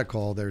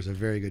sabbatical, there's a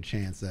very good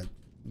chance that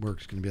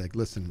work's going to be like,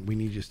 listen, we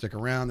need you to stick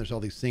around. There's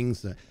all these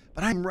things that,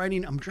 but I'm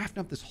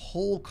drafting up this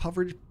whole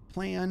coverage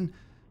plan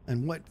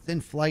and what's in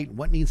flight,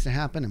 what needs to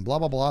happen and blah,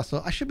 blah, blah.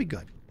 So I should be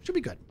good. Should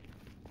be good.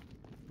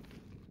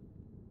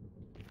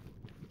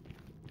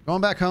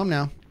 Going back home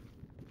now.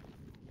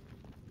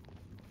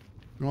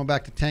 Going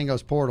back to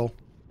Tango's portal.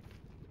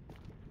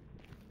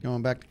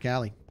 Going back to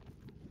Cali.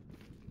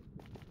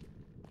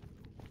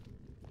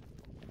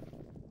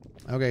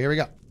 Okay, here we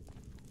go. You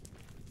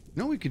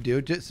know what we could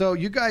do? So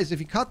you guys,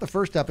 if you caught the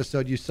first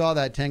episode, you saw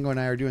that Tango and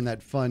I are doing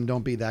that fun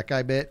don't be that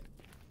guy bit.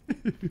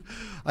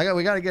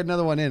 We got to get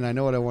another one in. I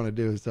know what I want to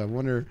do. So I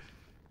wonder if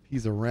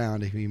he's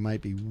around, if he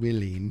might be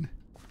willing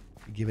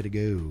to give it a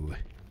go.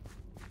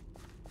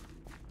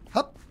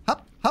 Hup,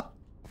 hup, hup.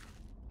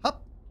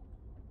 Hup.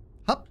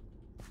 Hup.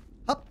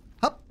 Hup,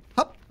 hup,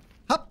 hup,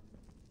 hup.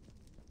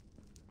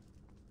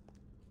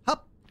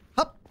 Hup,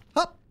 hup,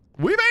 hup.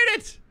 We made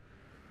it!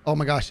 Oh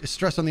my gosh, is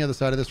Stress on the other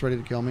side of this ready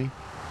to kill me?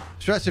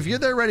 Stress, if you're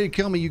there ready to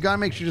kill me, you gotta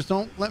make sure, just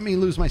don't let me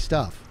lose my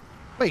stuff.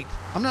 Wait,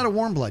 I'm not a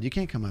warm blood. You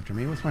can't come after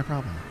me. What's my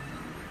problem?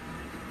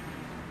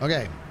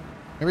 Okay,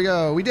 here we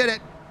go. We did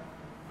it.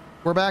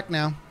 We're back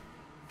now.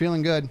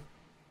 Feeling good.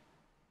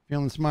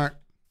 Feeling smart.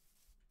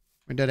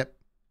 We did it.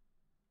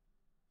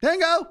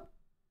 Tango!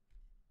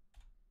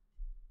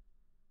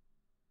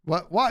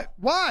 What? Why?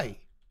 Why?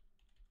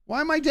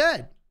 Why am I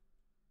dead?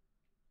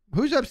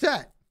 Who's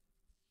upset?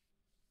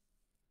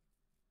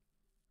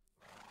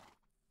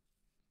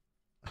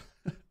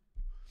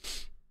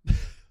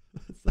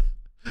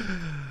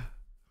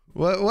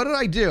 What did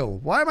I do?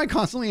 Why am I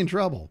constantly in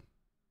trouble?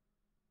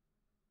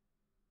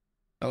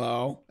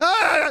 Hello.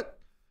 Hey,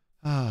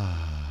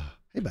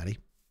 buddy.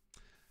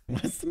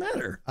 What's the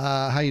matter?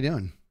 How you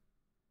doing?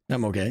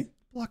 I'm okay.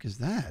 What the fuck is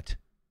that?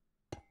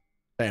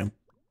 Bam.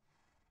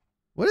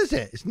 What is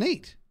it? It's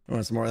neat. You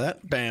want some more of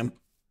that? Bam. This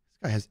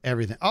guy has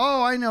everything.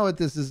 Oh, I know what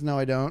this is. No,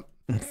 I don't.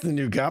 It's the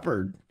new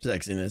copper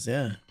sexiness.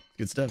 Yeah.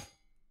 Good stuff.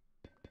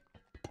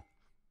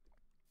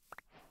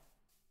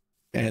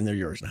 And they're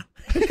yours now.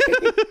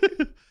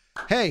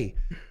 Hey,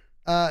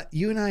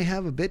 you and I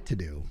have a bit to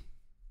do.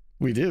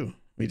 We do.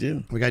 We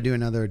do. We got to do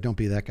another Don't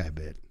Be That Guy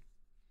bit.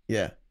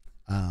 Yeah.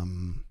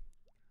 Think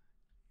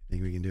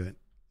we can do it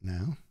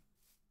now?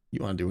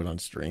 You want to do it on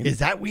stream? Is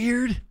that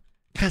weird?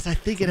 Because I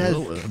think it has.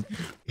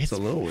 It's a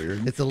little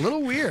weird. It's a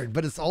little weird,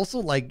 but it's also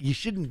like you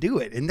shouldn't do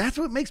it, and that's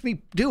what makes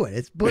me do it.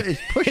 It's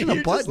pushing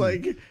a button.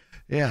 Like,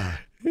 yeah,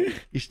 you're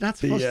not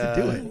supposed to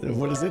do it.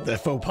 What is it? The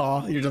faux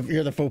pas?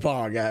 You're the faux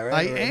pas guy, right?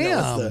 I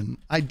am.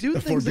 I do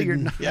things that you're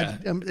not. Yeah.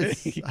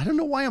 I don't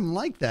know why I'm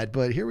like that,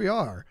 but here we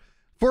are.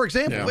 For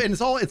example, and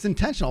it's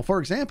intentional. For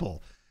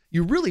example,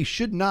 you really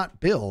should not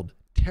build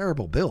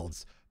terrible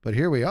builds, but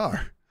here we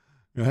are.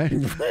 Right?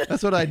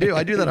 That's what I do.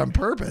 I do that on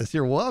purpose.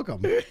 You're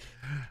welcome.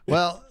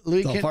 Well, Louis,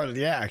 it's all part of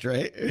the act,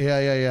 right?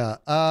 Yeah.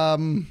 Let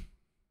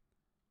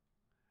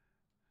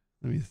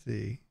me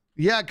see.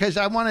 Yeah, because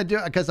I want to do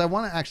it. Because I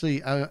want to actually.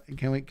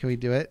 Can we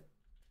do it?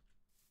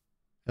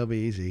 It'll be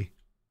easy.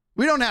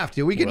 We don't have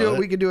to. We can do it.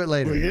 We can do it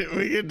later.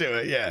 We can do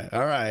it. Yeah.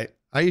 All right.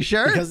 Are you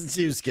sure? Because it's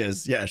you,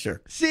 Skizz. Yeah,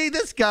 sure. See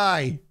this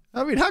guy.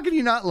 I mean, how can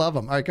you not love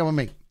him? All right, come on,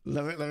 me.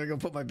 Let me go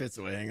put my bits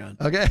away. Hang on.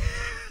 Okay.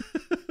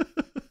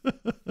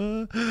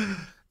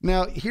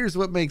 Now, here's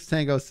what makes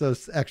Tango so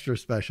extra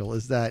special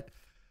is that,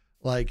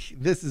 like,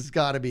 this has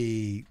got to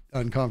be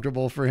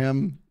uncomfortable for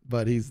him,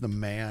 but he's the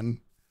man.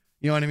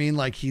 You know what I mean?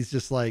 Like, he's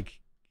just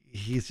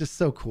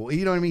so cool.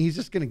 You know what I mean? He's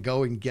just going to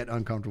go and get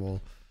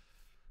uncomfortable.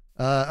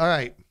 All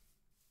right.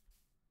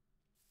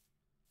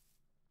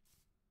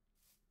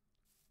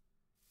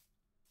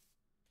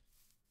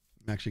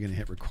 I'm actually going to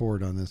hit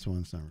record on this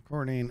one. It's not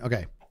recording.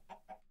 Okay.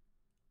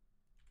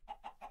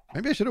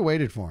 Maybe I should have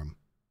waited for him.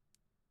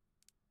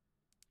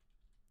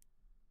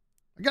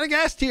 I got a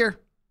guest here.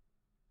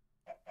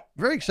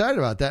 Very excited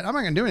about that. I'm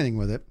not going to do anything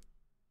with it.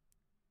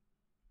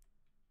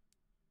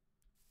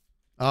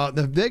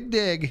 The big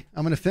dig.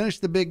 I'm going to finish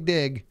the big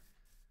dig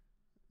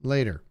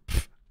later.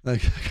 I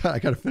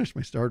got to finish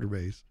my starter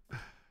base.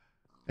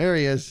 There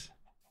he is.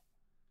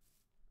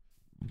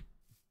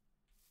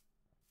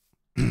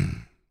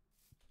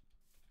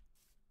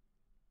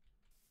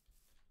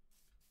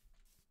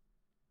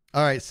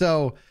 All right,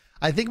 so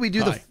I think we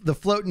do the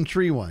floating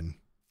tree one.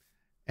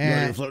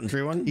 And the floating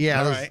tree one?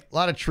 Yeah, there's a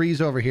lot of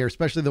trees over here,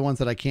 especially the ones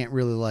that I can't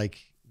really like.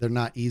 They're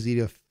not easy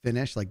to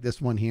finish, like this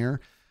one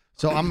here.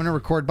 So I'm going to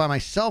record by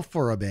myself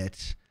for a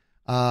bit.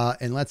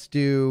 And let's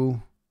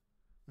do,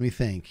 let me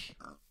think.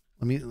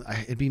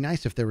 It'd be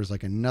nice if there was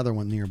like another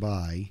one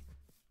nearby.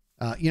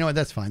 You know what?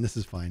 That's fine. This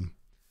is fine.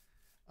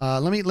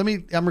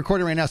 I'm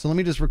recording right now. So let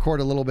me just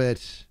record a little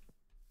bit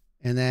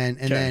and then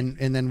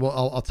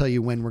I'll tell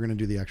you when we're going to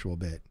do the actual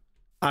bit.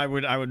 I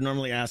would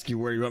normally ask you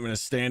where you want me to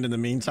stand in the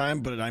meantime,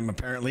 but I'm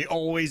apparently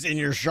always in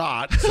your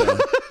shot. So.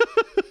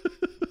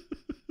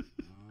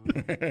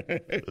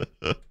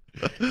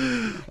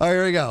 All right,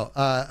 here we go.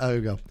 Here we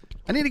go.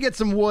 I need to get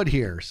some wood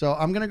here. So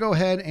I'm going to go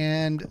ahead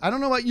and I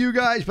don't know about you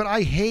guys, but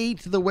I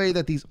hate the way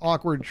that these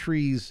awkward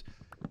trees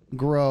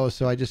grow.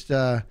 So I just,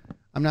 I'm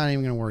not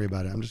even going to worry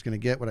about it. I'm just going to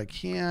get what I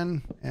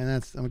can. And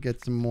I'm going to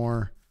get some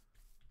more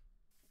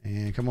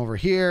and come over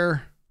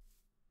here.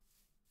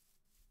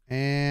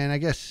 And I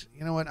guess,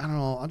 you know what? I don't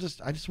know. I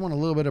just want a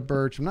little bit of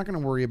birch. I'm not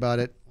going to worry about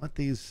it. Let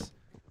these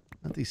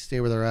stay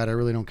where they're at. I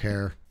really don't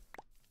care.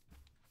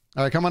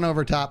 All right, come on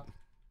over top.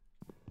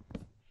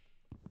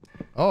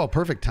 Oh,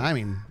 perfect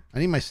timing. I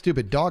need my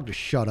stupid dog to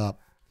shut up.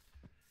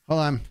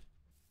 Hold on.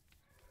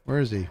 Where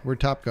is he? Where'd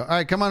Top go? All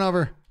right, come on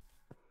over.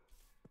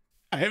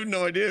 I have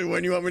no idea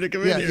when you want me to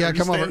come in here. Yeah,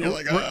 come over.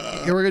 We're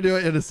going to do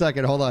it in a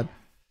second. Hold on.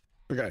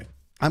 Okay.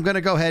 I'm going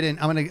to go ahead and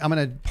I'm going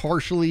to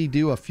partially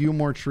do a few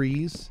more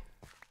trees.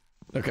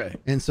 Okay.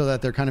 And so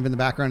that they're kind of in the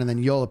background and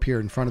then you'll appear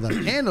in front of them.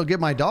 And it'll give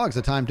my dogs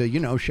a time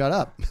to, shut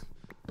up.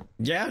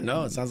 Yeah,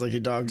 no, it sounds like your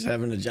dogs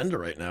have an agenda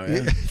right now.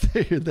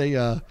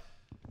 Yeah.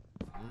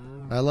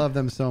 I love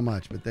them so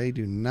much, but they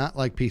do not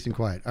like peace and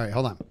quiet. All right,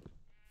 hold on.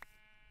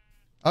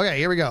 Okay,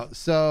 here we go.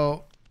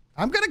 So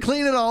I'm going to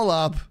clean it all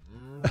up.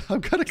 I'm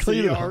going to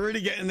clean it all up. You're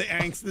already getting the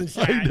angst and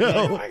chat. I know. Like,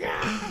 oh my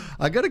God.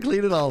 I got to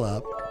clean it all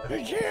up.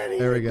 I can't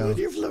there we go. With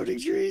your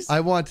floating trees. I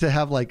want to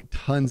have like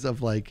tons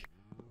of like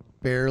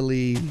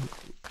barely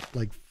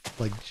like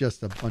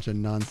just a bunch of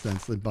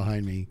nonsense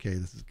behind me. Okay,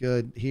 this is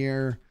good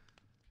here.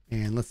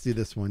 And let's do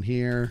this one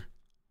here.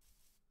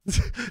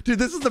 Dude,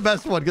 this is the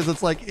best one because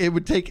it's like it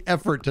would take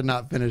effort to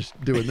not finish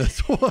doing this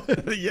one.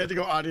 You had to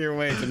go out of your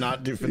way to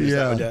not finish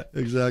that one yet.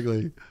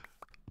 Exactly.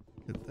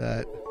 Get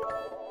that.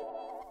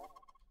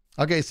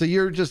 Okay, so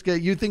you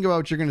think about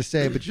what you're gonna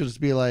say, but you'll just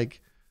be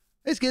like,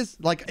 "Hey, Skizz."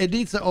 Like it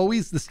needs to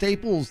always the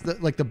staples,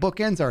 like the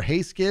bookends are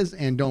 "Hey, Skizz"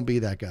 and "Don't be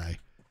that guy."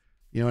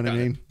 You know what I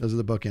mean? Those are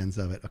the bookends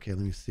of it. Okay,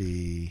 let me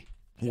see.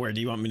 Where do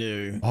you want me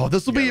to? Oh,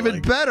 this will be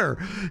even better.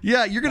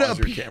 Yeah, you're gonna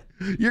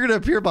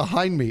appear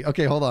behind me.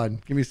 Okay, hold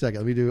on. Give me a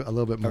second. Let me do a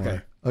little bit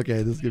more.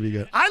 Okay, this is gonna be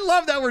good. I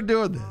love that we're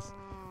doing this.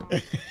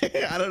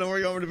 I don't know where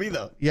you want me to be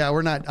though. Yeah,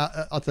 we're not.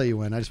 I'll tell you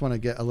when. I just want to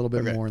get a little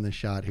bit more in the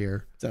shot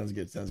here. Sounds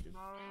good. Sounds good.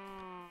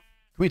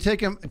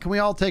 Can we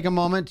all take a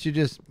moment to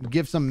just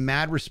give some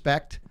mad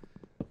respect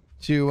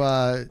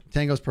to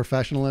Tango's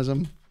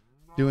professionalism,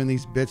 doing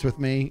these bits with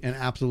me and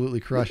absolutely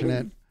crushing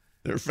it.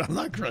 I'm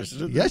not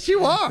crushing it. Yes,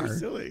 you are. You're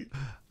silly.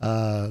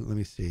 Let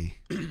me see.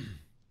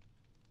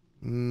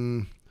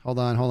 Hold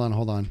on.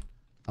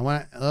 I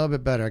want it a little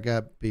bit better. I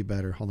gotta be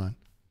better. Hold on.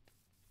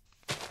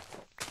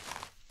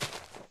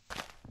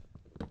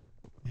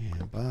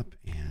 And bop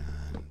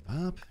and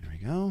bop. There we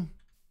go.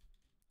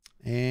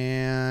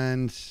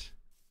 And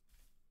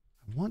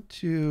I want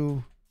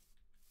to.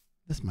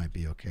 This might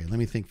be okay. Let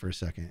me think for a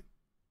second.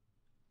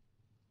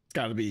 It's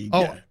got to be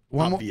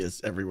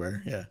obvious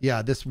everywhere. Yeah.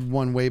 Yeah, this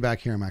one way back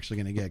here I'm actually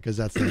going to get because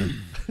that's the,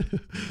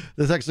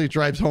 this actually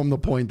drives home the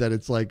point that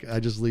it's like I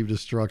just leave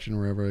destruction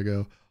wherever I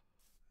go.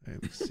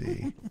 Let me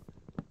see.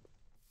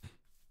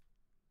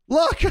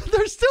 Look,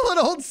 there's still an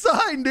old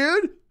sign,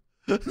 dude.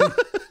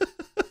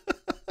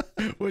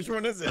 Which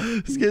one is it?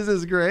 Skizz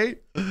is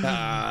great.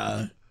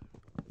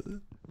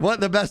 What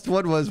the best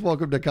one was,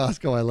 welcome to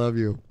Costco, I love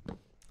you.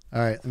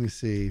 All right, let me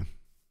see.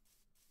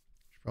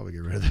 Should probably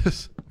get rid of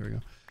this. There we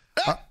go.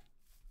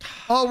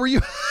 Oh, were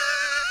you?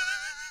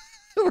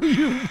 were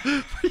you?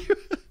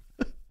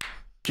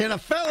 Can a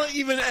fella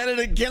even edit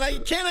it? Can't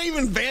I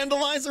even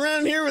vandalize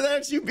around here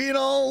without you being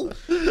all?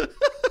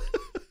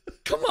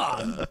 Come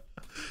on.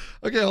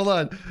 Okay, hold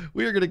on.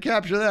 We are going to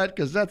capture that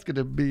because that's going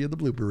to be in the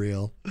blooper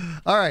reel.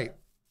 All right.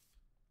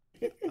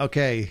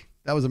 Okay,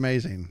 that was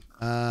amazing.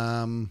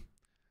 I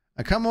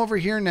come over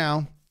here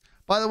now.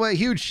 By the way,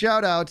 huge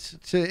shout out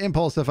to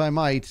Impulse, if I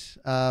might,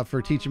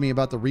 for teaching me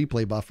about the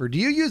replay buffer. Do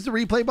you use the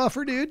replay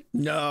buffer, dude?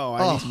 No,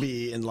 I need to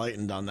be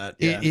enlightened on that.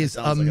 Yeah, it is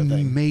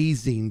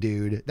amazing,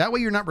 dude. That way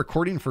you're not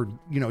recording for,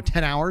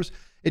 10 hours.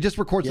 It just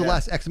records the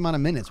last X amount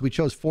of minutes. We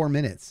chose 4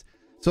 minutes.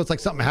 So it's like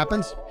something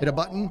happens, hit a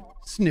button,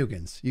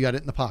 snoogans. You got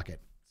it in the pocket.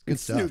 It's good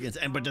stuff.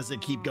 Snoogans. But does it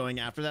keep going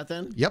after that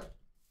then? Yep.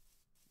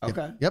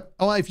 Okay. Yep.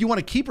 Oh, if you want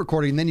to keep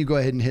recording, then you go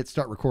ahead and hit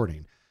start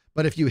recording.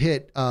 But if you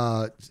hit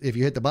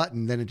the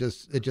button, then it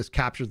just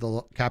captures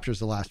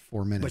the last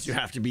 4 minutes. But you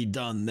have to be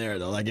done there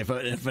though. Like if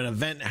an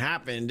event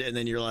happened and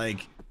then you're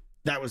like,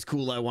 that was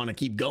cool, I want to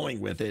keep going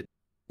with it.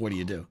 What do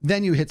you do?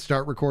 Then you hit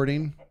start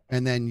recording,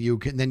 and then you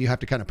have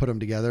to kind of put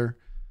them together,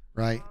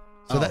 right?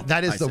 So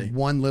that is the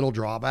one little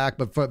drawback.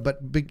 But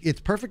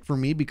it's perfect for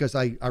me because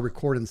I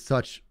record in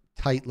such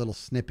tight little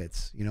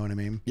snippets. You know what I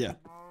mean? Yeah.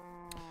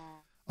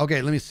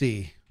 Okay, let me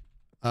see.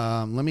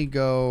 Let me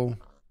go.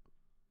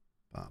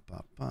 Bop,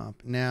 bop,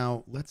 bop.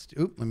 Now let's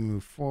let me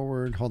move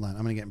forward. Hold on.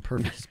 I'm gonna get in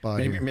perfect spot.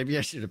 Maybe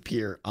I should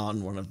appear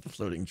on one of the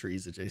floating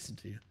trees adjacent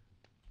to you.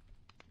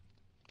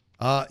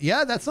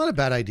 Yeah, that's not a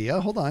bad idea.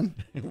 Hold on.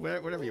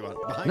 Whatever you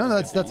want. No,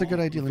 that's a good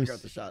idea. Let me figure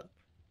out the shot.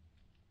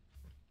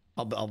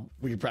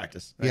 we can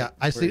practice. Right? Yeah,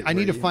 I see. I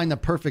need to find the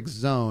perfect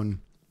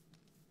zone.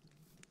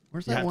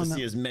 Where's that one? You have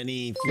to see as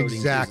many floating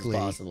trees as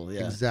possible.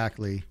 Yeah.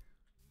 Exactly.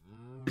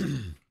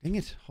 Dang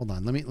it. Hold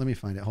on. Let me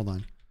find it. Hold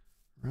on.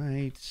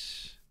 Right.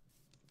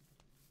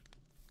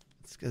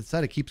 It's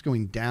that it keeps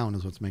going down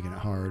is what's making it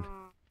hard.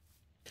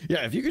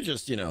 Yeah, if you could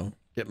just,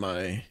 get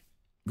my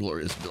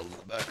glorious build in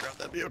the background,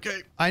 that'd be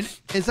okay.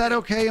 Is that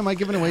okay? Am I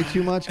giving away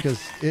too much? Because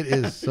it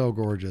is so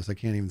gorgeous. I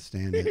can't even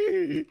stand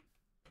it.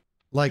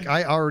 Like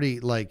I already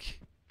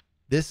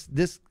this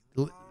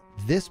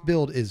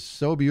build is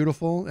so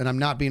beautiful, and I'm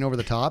not being over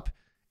the top.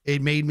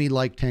 It made me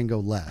like Tango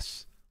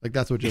less. Like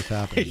that's what just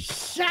happened.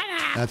 Shut up.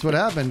 That's what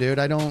happened, dude.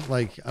 I don't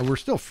we're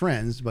still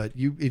friends, but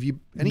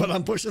but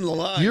I'm pushing the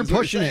line. You're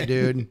pushing it,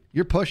 dude.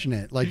 You're pushing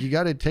it. Like you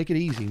got to take it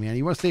easy, man.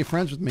 You want to stay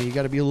friends with me, you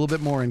got to be a little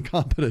bit more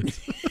incompetent.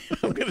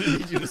 I'm going to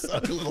need you to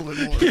suck a little bit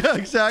more. Yeah,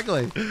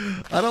 exactly.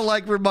 I don't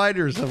like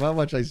reminders of how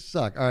much I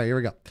suck. All right, here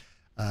we go.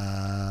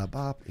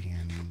 Bop,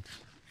 and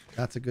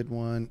that's a good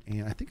one.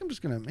 And I think I'm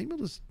just going to, maybe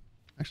we'll just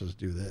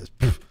do this.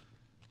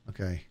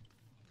 Okay.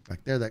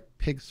 Back there, that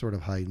pig's sort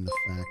of hiding the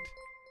fact.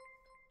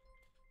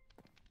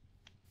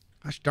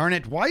 Gosh darn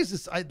it. Why is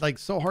this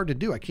so hard to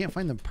do? I can't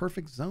find the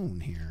perfect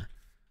zone here.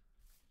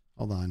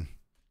 Hold on.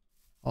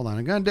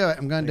 I'm going to do it.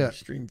 I'm going to do it.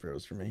 Stream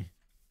froze for me.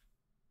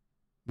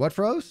 What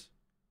froze?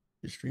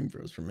 Your stream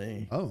froze for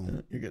me. Oh.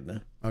 You're good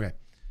now. Okay.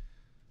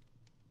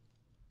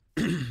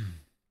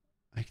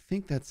 I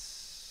think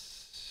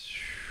that's...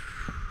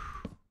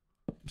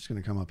 I'm just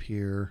going to come up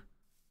here.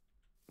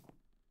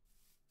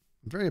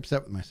 I'm very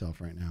upset with myself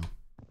right now.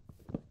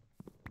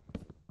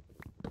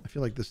 I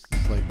feel like this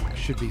is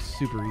should be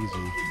super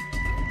easy.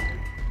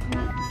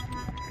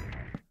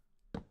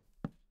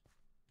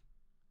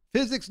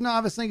 Physics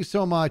novice, thank you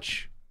so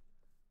much.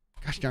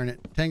 Gosh darn it.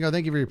 Tango,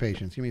 thank you for your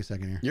patience. Give me a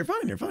second here. You're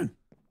fine. You're fine.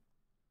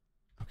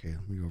 Okay,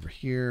 let me go over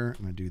here.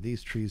 I'm going to do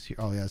these trees here.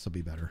 Oh, yeah, this will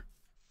be better.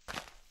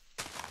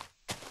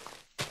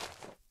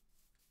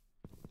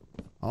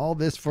 All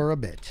this for a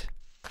bit.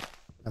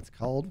 That's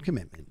called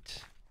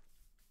commitment.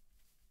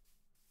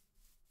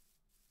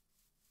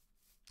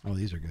 Oh,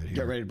 these are good here.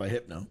 Get raided by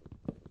Hypno.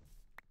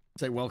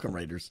 Say welcome,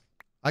 Raiders.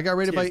 I got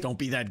raided by... Don't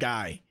be that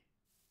guy.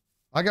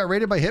 I got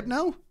raided by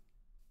Hypno?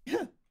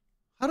 Yeah.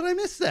 How did I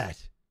miss that?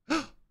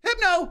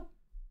 Hypno!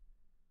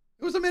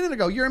 It was a minute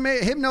ago. You're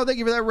a Hypno. Thank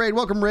you for that raid.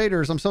 Welcome,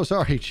 Raiders. I'm so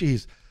sorry.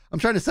 Jeez. I'm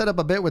trying to set up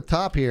a bit with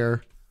Top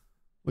here,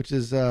 which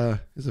is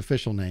his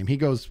official name. He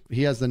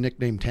has the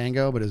nickname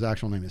Tango, but his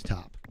actual name is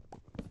Top.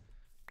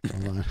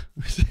 Hold on.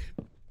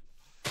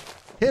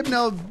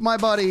 Hypno, my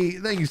buddy,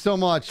 thank you so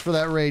much for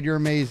that raid. You're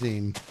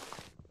amazing.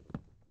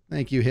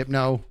 Thank you,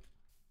 Hypno.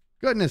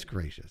 Goodness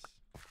gracious.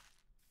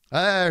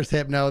 There's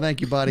Hypno.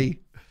 Thank you, buddy.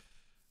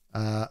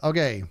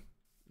 Okay.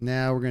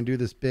 Now we're going to do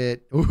this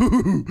bit.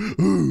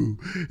 Ooh,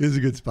 this is a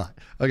good spot.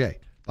 Okay.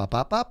 Pop,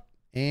 pop, pop.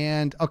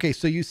 And, okay,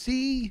 so you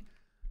see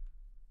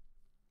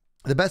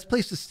the best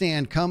place to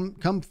stand.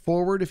 Come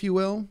forward, if you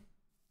will.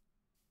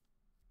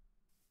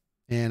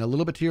 And a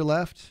little bit to your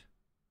left.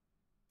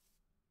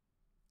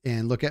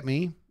 And look at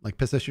me. Like,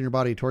 position your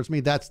body towards me.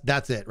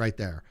 That's it right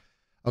there.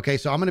 Okay,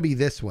 so I'm going to be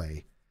this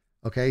way.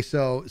 Okay,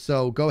 so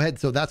go ahead.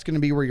 So that's going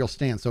to be where you'll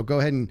stand. So go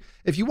ahead and,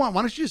 if you want,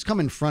 why don't you just come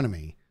in front of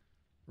me?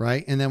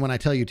 Right? And then when I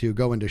tell you to,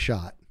 go into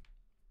shot.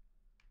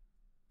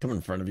 Come in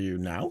front of you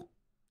now?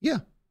 Yeah.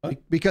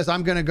 Because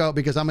I'm going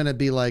to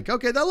be like,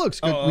 okay, that looks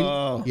good.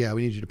 Oh.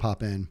 We need you to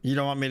pop in. You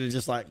don't want me to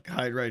just like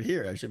hide right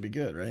here. I should be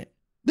good, right?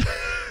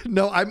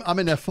 No, I'm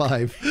in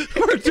F5.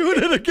 We're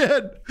doing it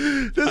again.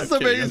 This is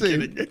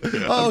amazing.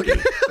 Oh,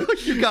 okay.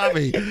 You got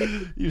me.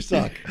 You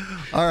suck.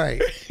 All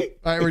right.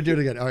 All right, we're doing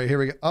it again. All right, here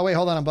we go. Oh, wait,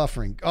 hold on. I'm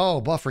buffering.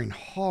 Oh, buffering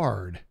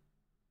hard.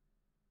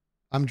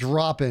 I'm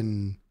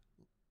dropping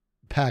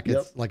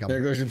packets like a there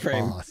goes your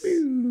frame. boss.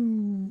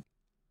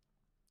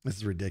 This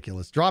is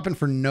ridiculous. Dropping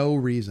for no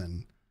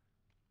reason.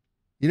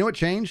 You know what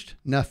changed?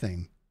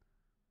 Nothing.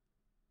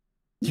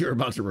 You're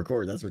about to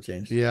record. That's what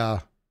changed. Yeah.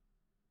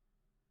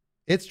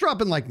 It's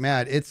dropping like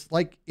mad. It's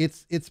like,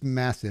 it's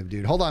massive,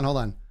 dude. Hold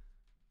on.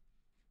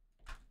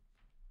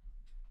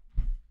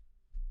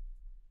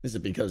 Is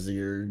it because of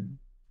your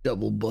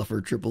double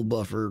buffer, triple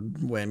buffer,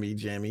 whammy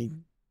jammy?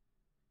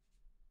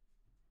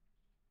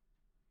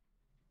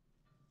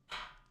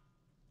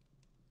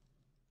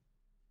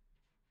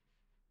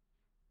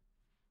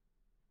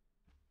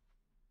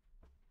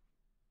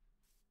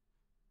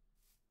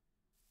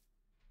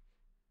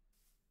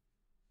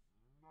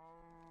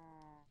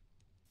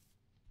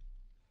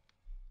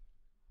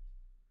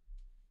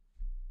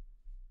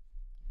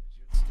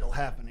 Still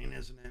happening,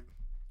 isn't it?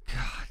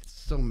 God, it's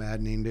so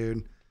maddening,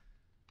 dude.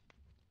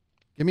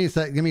 Give me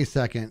a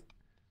second.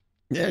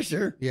 Yeah,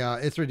 sure. Yeah,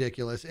 it's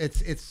ridiculous.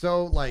 It's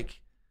so like,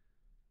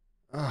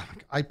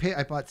 I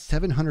bought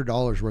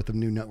 $700 worth of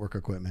new network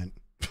equipment.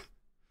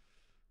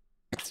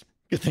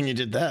 Good thing you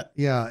did that.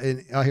 Yeah,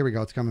 and here we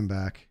go. It's coming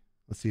back.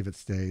 Let's see if it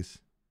stays.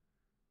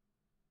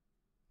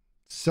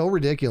 So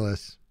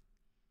ridiculous.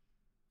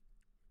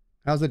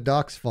 How's it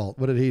Doc's fault?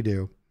 What did he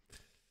do?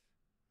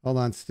 Hold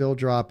on, still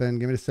dropping.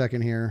 Give me a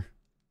second here.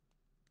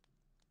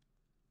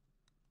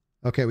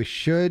 Okay, we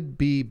should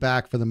be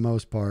back for the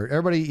most part.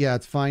 Everybody, yeah,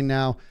 it's fine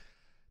now.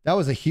 That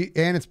was a huge,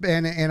 and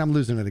I'm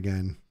losing it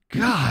again.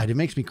 God, it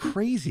makes me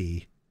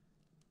crazy.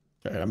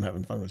 All right, I'm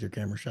having fun with your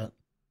camera shot.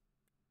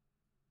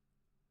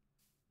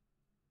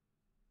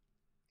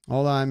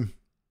 Hold on.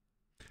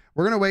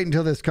 We're gonna wait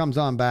until this comes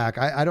on back.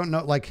 I don't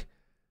know, like,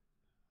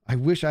 I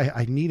wish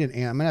I need an.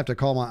 I'm gonna have to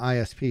call my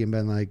ISP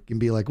and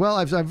be like, well,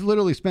 I've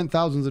literally spent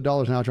thousands of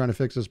dollars now trying to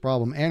fix this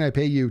problem, and I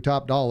pay you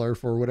top dollar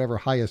for whatever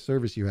highest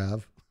service you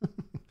have.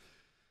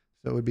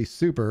 So it would be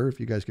super if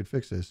you guys could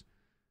fix this.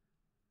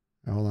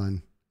 Hold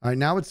on. All right,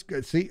 now it's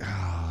good. See,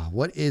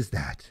 what is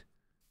that?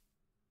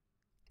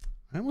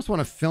 I almost want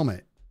to film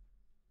it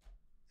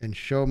and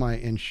show my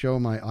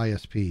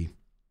ISP.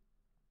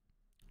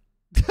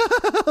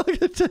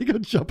 Look at Tango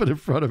jumping in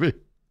front of me.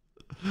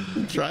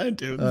 I'm trying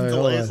to. The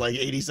delay is like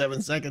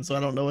 87 seconds, so I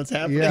don't know what's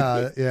happening.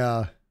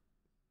 Yeah.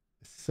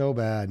 So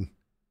bad.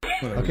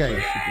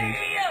 Okay.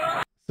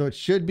 So it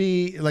should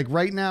be like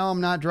right now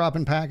I'm not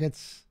dropping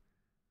packets.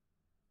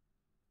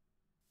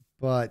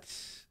 But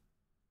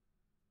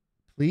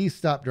please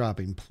stop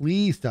dropping.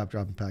 Please stop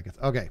dropping packets.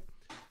 Okay.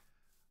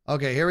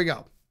 Okay, here we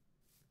go.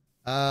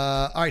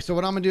 All right, so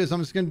what I'm going to do is I'm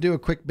just going to do a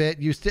quick bit.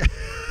 You still...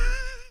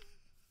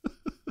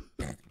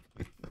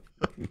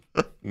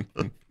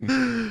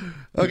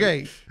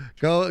 Okay,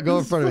 go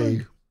in front of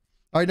me.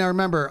 All right, now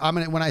remember,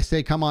 when I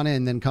say come on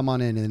in, then come on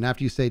in. And then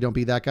after you say don't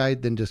be that guy,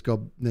 then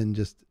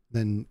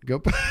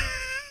go.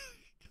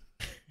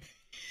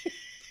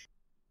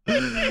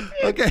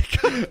 Okay.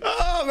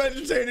 Oh, I'm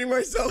entertaining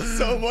myself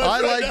so much. I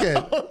like it.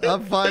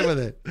 I'm fine with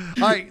it.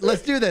 All right,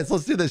 let's do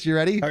this. You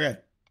ready? Okay,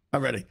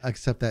 I'm ready.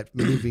 Except that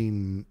the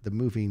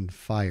moving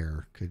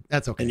fire could.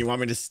 That's okay. And you want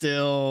me to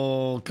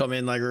still come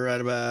in like right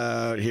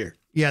about here?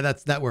 Yeah,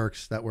 that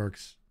works.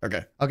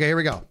 Okay. Okay, here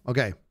we go.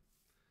 Okay.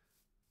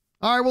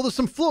 All right. Well, there's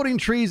some floating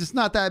trees. It's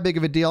not that big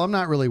of a deal. I'm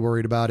not really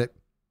worried about it.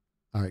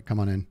 All right, come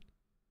on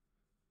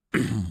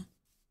in.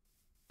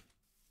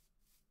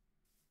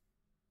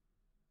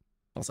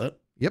 All set?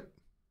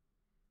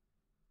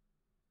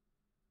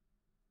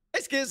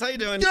 Hey, Hey, Skizz, how you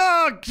doing?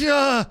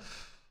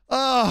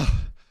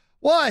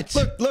 What?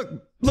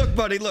 Look,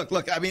 buddy, look.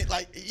 I mean,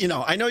 like, you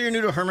know, I know you're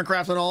new to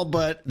HermitCraft and all,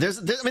 but there's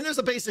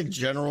a basic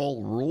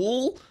general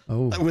rule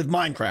with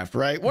Minecraft,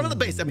 right? One of the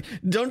basics. I mean,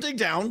 don't dig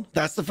down.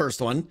 That's the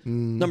first one.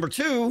 Number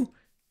 2,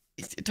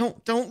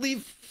 don't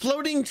leave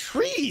floating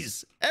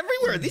trees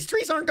everywhere. These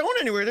trees aren't going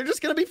anywhere. They're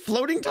just going to be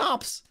floating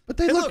tops. But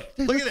they look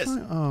at this.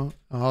 Fine.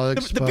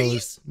 The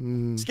bees.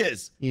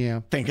 Skizz. Yeah.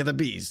 Think of the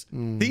bees.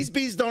 These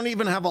bees don't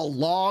even have a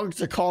log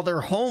to call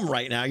their home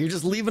right now. You're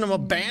just leaving them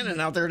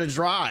abandoned out there to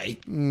dry.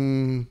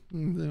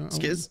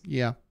 Skizz.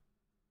 Yeah.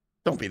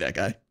 Don't be that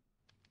guy.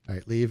 All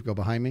right, leave. Go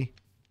behind me.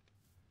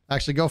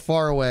 Actually, go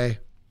far away.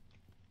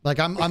 Like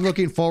I'm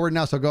looking forward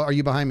now. So go. Are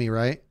you behind me?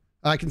 Right.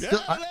 I can still.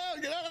 Get out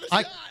of the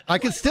shot. I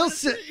can still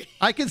see.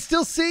 I can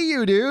still see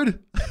you, dude.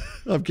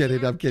 I'm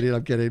kidding. All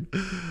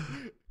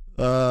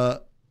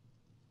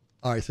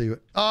right. So you.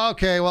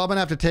 Okay. Well, I'm gonna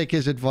have to take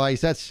his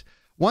advice. That's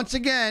once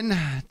again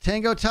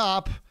Tango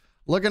Top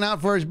looking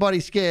out for his buddy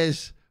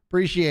Skizz.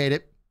 Appreciate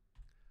it.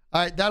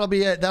 All right. That'll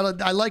be it.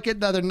 I like it.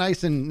 They're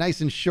nice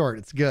and short.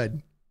 It's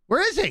good.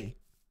 Where is he?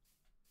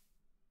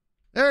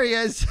 There he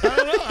is. I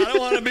don't know. I don't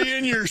want to be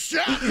in your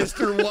shot,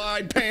 Mr.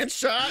 Wide Pants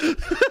Shot.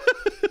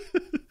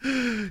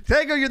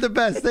 Tango, you're the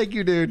best. Thank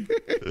you, dude.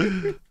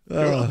 You're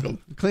welcome.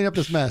 Clean up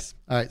this mess.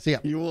 All right, see ya.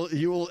 You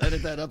will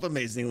edit that up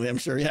amazingly, I'm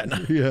sure. Yeah. Now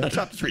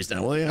chop the trees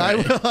down, will you? I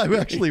will. I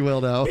actually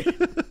will now.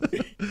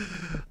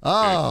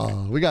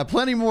 Oh, we got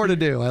plenty more to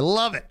do. I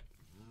love it.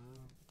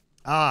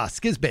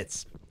 Skizz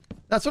bits.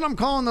 That's what I'm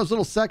calling those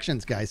little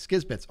sections, guys.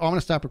 Skizz bits. Oh, I'm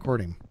gonna stop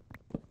recording.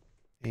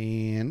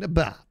 And a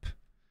bop.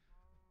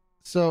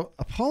 So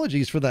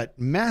apologies for that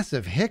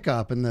massive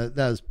hiccup and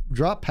those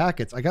drop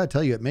packets. I got to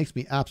tell you, it makes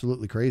me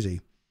absolutely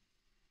crazy.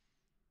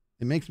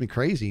 It makes me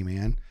crazy,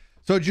 man.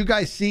 So did you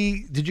guys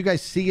see it? Did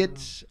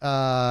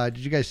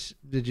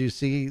you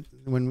see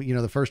when, you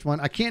know, the first one?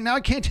 I can't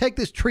take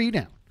this tree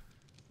down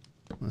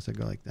unless I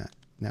go like that.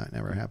 No, it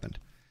never happened.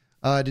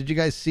 Did you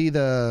guys see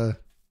on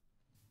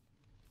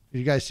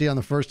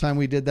the first time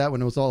we did that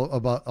when it was all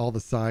about all the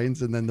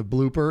signs and then the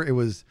blooper?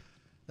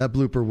 That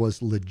blooper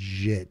was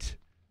legit.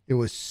 It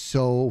was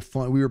so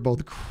fun. We were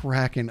both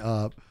cracking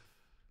up.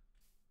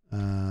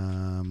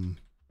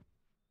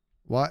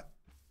 What?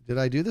 Did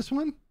I do this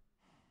one?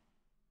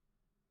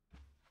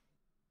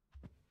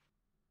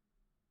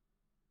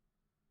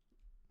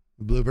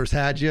 Bloopers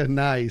had you.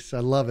 Nice. I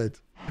love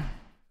it.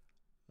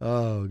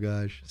 Oh,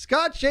 gosh.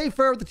 Scott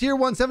Schaefer with the tier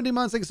 170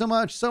 months. Thank you so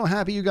much. So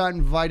happy you got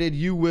invited.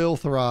 You will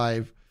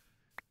thrive.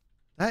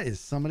 That is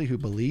somebody who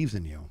believes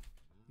in you.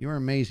 You're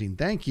amazing.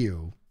 Thank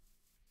you.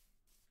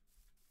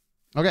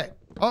 Okay.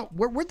 Oh,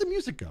 where'd the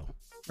music go?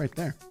 Right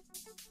there.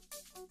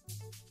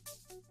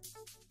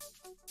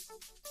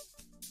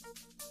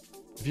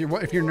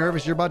 If you're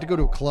nervous, you're about to go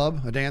to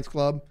a dance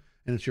club,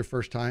 and it's your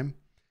first time,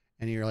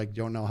 and you're like,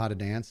 don't know how to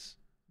dance,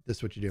 this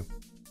is what you do.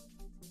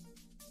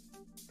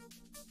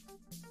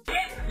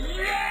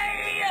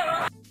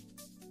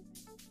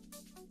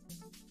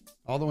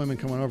 All the women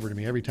coming over to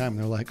me every time,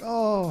 they're like,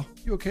 oh,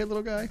 you okay,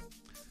 little guy?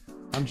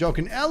 I'm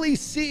joking.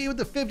 LEC with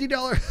the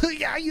 $50.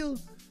 Yeah, you.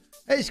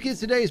 Hey, Skizz,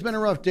 today has been a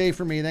rough day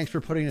for me. Thanks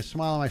for putting a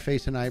smile on my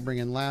face tonight,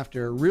 bringing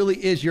laughter. It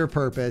really is your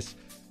purpose.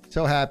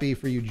 So happy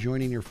for you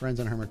joining your friends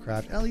on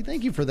HermitCraft. Ellie,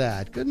 thank you for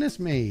that. Goodness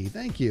me.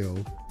 Thank you.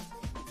 Look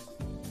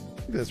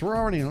at this. We're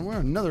on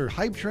another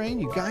hype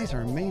train. You guys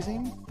are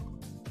amazing.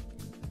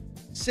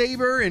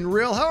 Saber and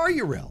Rill. How are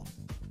you, Rill?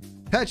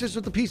 Patches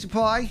with the piece of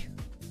pie.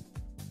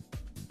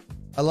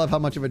 I love how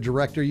much of a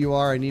director you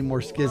are. I need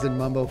more Skizz and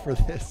Mumbo for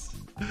this.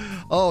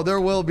 Oh, there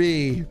will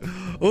be.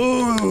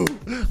 Ooh,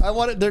 I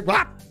want it there.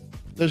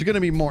 There's going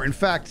to be more. In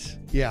fact,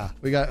 yeah,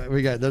 we got,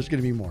 there's going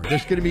to be more.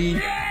 There's going to be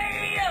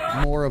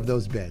more of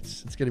those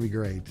bits. It's going to be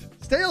great.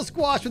 Stale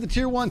Squash with the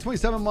tier 1,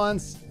 27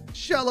 months.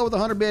 Shello with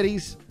 100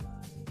 biddies.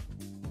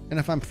 And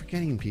if I'm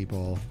forgetting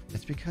people,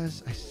 it's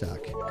because I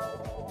suck.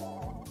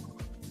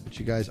 But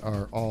you guys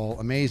are all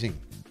amazing.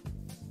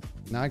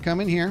 Now I come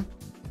in here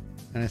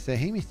and I say,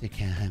 hey, Mr.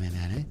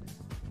 Kahamamani,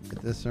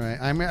 get this all right.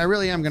 I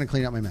really am going to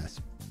clean up my mess.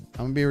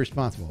 I'm going to be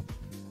responsible.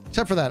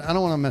 Except for that. I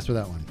don't want to mess with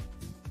that one.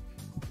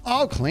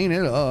 I'll clean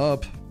it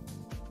up.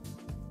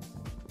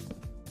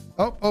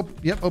 Oh,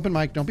 yep, open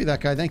mic. Don't be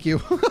that guy. Thank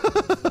you.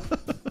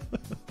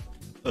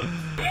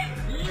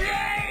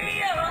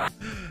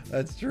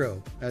 That's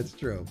true. That's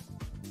true.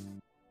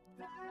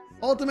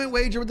 Ultimate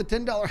wager with the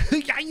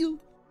 $10.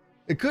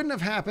 It couldn't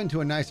have happened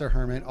to a nicer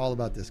hermit. All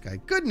about this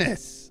guy.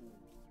 Goodness.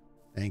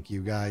 Thank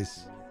you,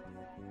 guys.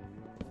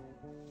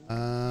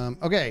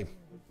 Okay.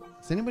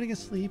 Is anybody gonna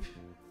sleep?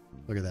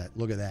 Look at that.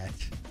 Look at that.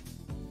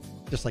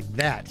 Just like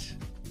that.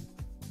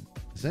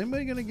 Is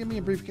anybody going to give me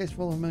a briefcase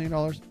full of $1 million?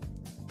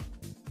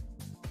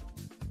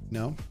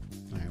 No? All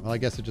right. Well, I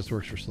guess it just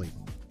works for sleep.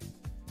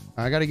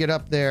 I got to get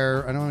up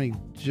there. I don't have any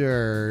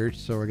dirt,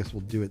 so I guess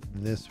we'll do it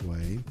this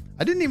way.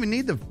 I didn't even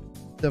need the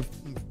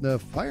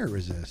fire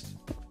resist.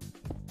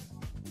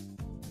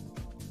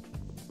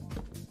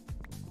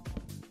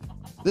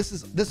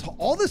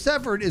 All this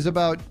effort is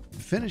about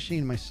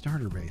finishing my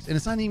starter base, and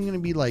it's not even going to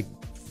be like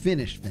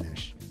finish. You know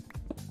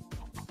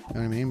what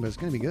I mean? But it's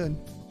going to be good.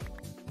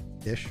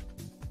 Ish.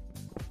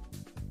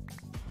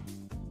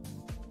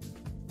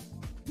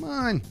 Come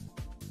on.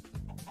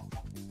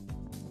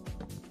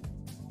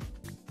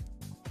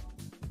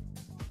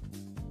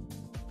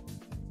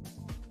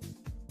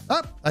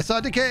 Oh, I saw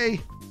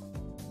decay.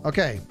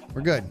 Okay,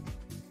 we're good.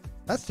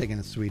 That's taking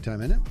its sweet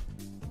time, isn't it?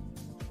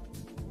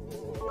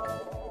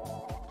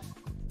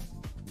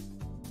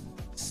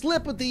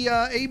 Slip with the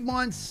 8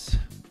 months.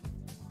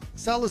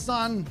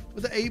 Salazan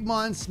with the 8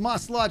 months.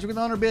 Moss Logic with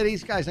 100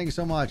 biddies. Guys, thank you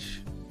so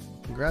much.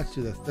 Congrats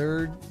to the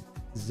 3rd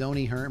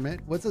Zony Hermit.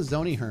 What's a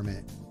Zony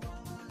Hermit?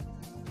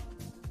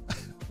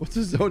 What's a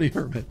Zony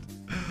Hermit?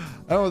 I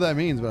don't know what that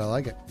means, but I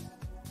like it.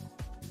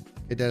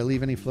 Okay, did I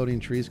leave any floating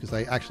trees? Because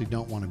I actually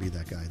don't want to be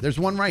that guy. There's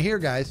one right here,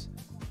 guys.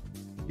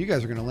 You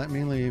guys are going to let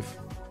me leave.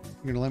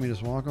 You're going to let me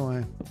just walk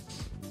away.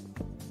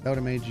 That would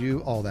have made you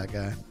all that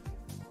guy.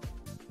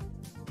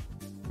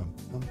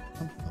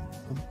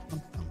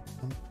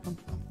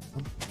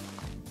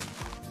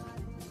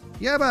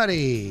 Yeah,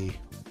 buddy.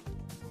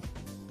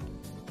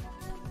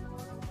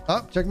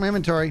 Oh, check my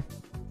inventory.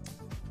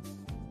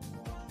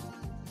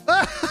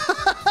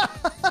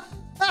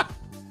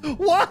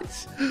 What?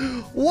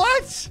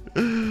 What?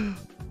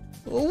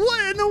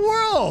 What in the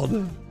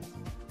world?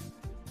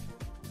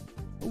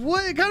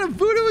 What kind of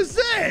voodoo is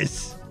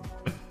this?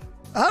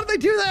 How did they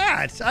do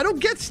that? I don't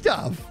get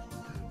stuff.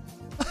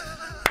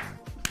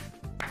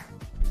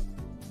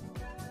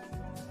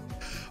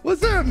 Was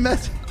there a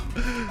mess?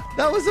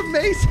 That was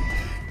amazing.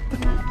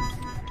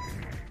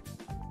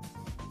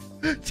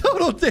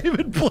 Total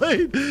David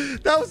Blade.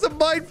 That was a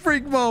mind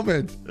freak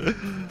moment.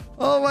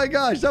 Oh my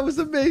gosh, that was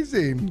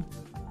amazing.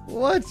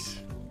 What?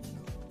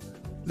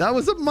 That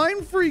was a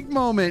mind freak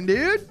moment,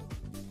 dude.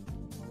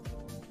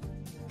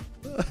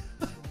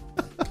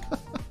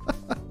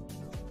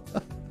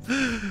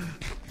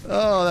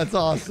 Oh, that's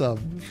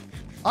awesome.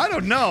 I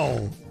don't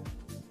know.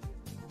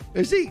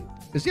 Is he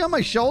on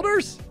my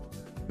shoulders?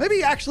 Maybe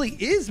he actually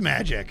is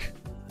magic.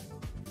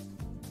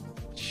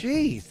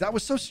 Jeez, that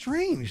was so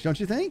strange, don't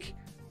you think?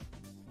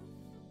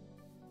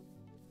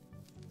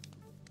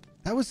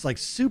 That was like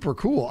super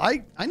cool.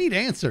 I need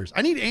answers.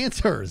 I need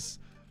answers.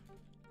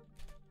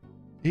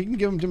 You can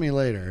give them to me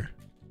later.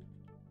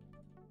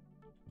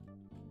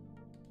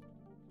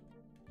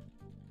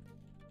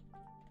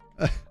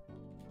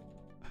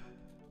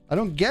 I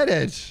don't get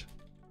it.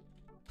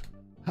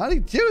 How did he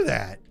do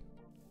that?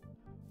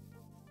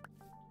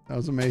 That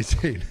was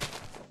amazing.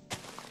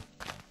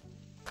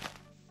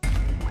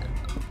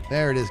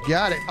 There it is.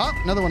 Got it. Oh,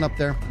 another one up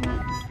there.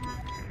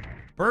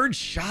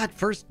 Birdshot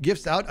first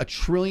gifts out 1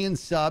 trillion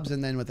subs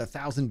and then with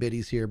 1,000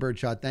 biddies here.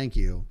 Birdshot, thank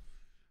you.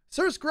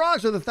 Sir's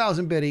Garage with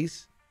 1,000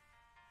 biddies.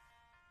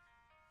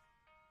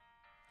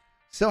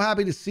 So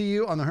happy to see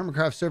you on the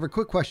HermitCraft server.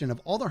 Quick question. Of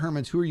all the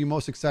hermits, who are you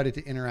most excited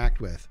to interact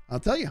with? I'll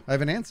tell you. I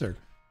have an answer.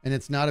 And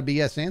it's not a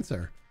BS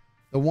answer.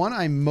 The one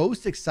I'm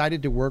most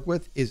excited to work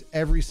with is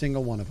every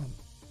single one of them.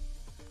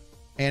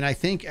 And I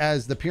think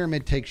as the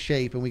pyramid takes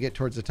shape and we get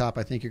towards the top,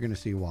 I think you're going to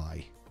see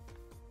why.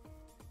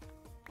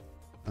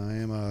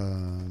 I'm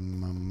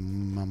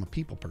a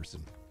people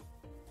person.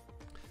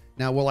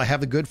 Now, will I have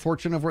the good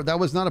fortune of work? That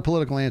was not a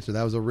political answer.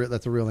 That was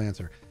that's a real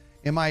answer.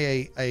 Am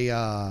I a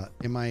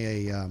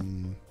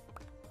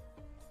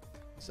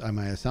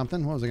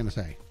something? What was I going to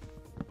say?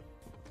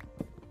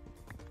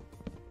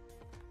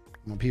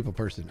 I'm a people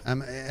person.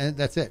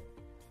 That's it.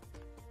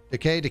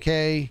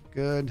 Decay,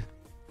 good.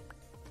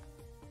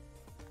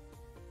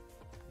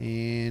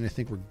 And I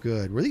think we're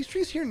good. Were these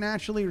trees here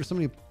naturally or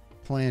somebody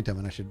plant them?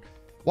 And I should...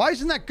 Why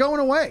isn't that going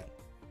away?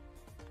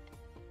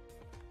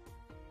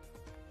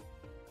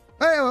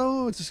 Hey,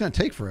 oh, it's just going to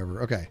take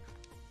forever. Okay.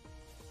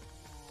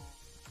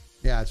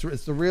 Yeah,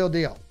 it's the real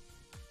deal.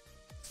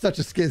 Such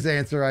a Skizz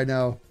answer, I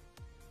know.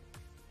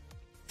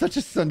 Such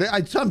a Sunday.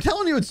 I'm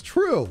telling you, it's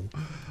true.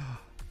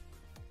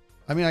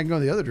 I mean, I can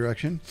go the other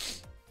direction.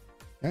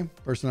 Okay.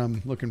 Person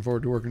I'm looking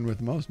forward to working with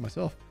the most,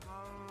 myself.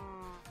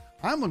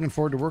 I'm looking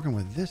forward to working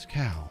with this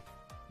cow.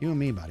 You and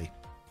me, buddy.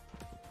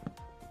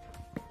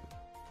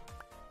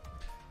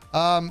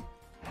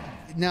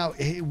 Now,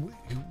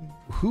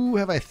 who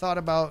have I thought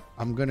about?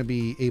 I'm going to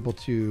be able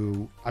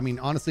to, I mean,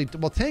 honestly,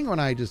 well, Tango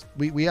and I just,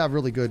 we have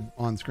really good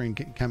on-screen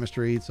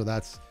chemistry. So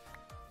that's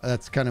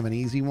kind of an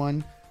easy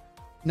one.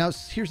 Now,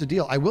 here's the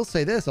deal. I will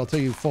say this. I'll tell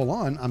you full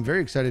on. I'm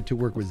very excited to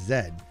work with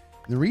Zed.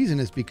 And the reason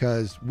is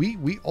because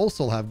we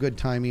also have good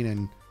timing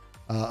and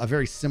a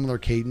very similar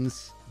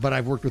cadence, but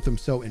I've worked with him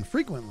so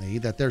infrequently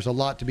that there's a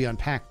lot to be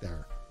unpacked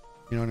there.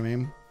 You know what I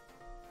mean?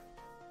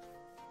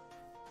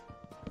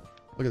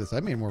 Look at this. I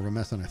made more of a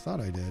mess than I thought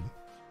I did.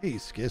 Hey,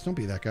 Skizz, don't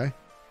be that guy.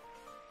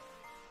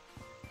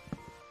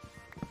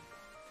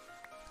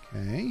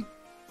 Okay.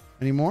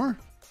 Any more?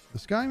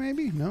 This guy,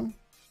 maybe? No?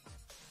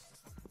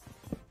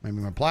 Maybe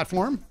my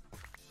platform?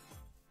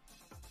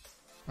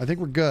 I think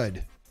we're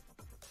good.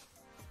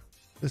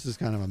 This is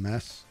kind of a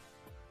mess.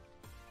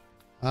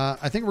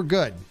 I think we're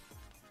good.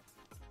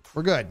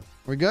 We're good.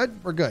 We're good?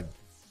 We're good.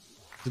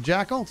 It's a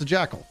jackal? It's a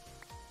jackal.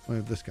 Look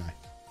at this guy.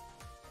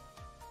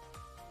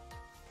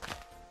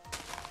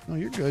 Oh,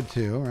 you're good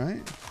too, right?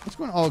 What's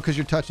going on? Oh, because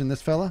you're touching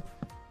this fella?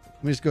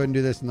 Let me just go ahead and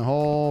do this, and the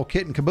whole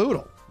kit and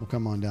caboodle will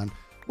come on down.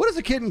 What is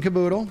a kit and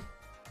caboodle?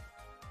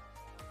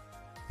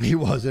 He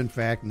was, in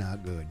fact,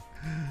 not good.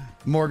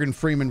 Morgan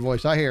Freeman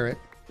voice. I hear it.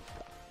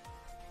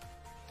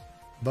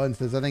 Bun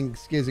says, I think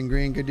Skizz and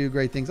Green could do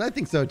great things. I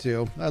think so,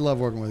 too. I love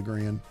working with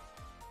Green.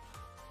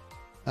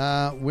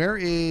 Where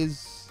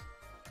is...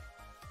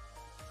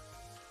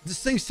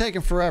 This thing's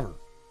taking forever.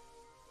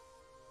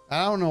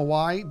 I don't know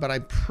why, but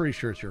I'm pretty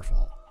sure it's your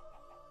fault.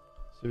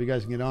 So if you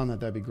guys can get on that,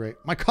 that'd be great.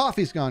 My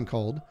coffee's gone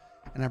cold,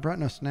 and I brought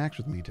no snacks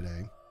with me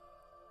today.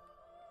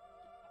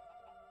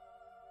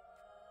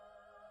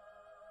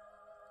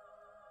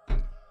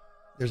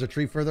 There's a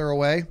tree further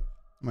away.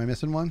 Am I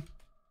missing one?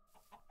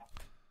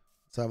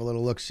 Let's have a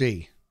little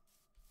look-see.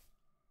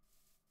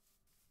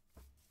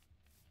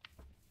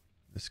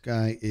 This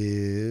guy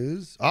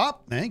is... Oh,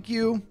 thank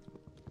you.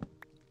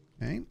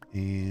 Okay,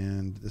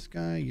 and this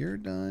guy, you're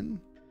done.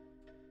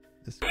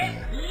 This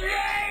guy...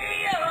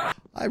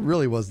 I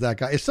really was that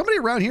guy. Is somebody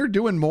around here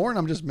doing more and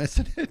I'm just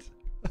missing it?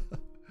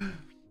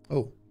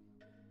 Oh.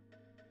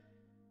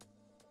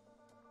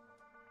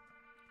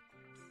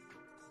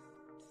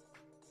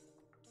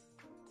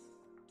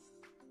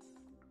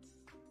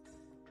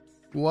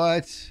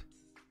 What?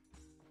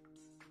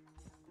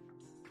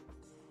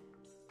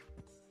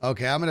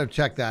 Okay, I'm going to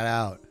check that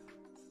out.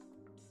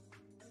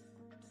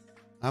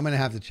 I'm going to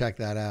have to check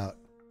that out.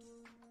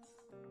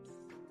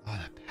 Oh,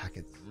 that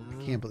packet. I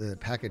can't believe the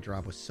packet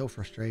drop was so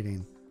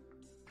frustrating.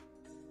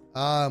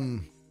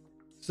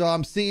 So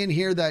I'm seeing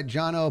here that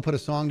Jono put a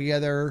song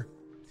together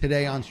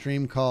today on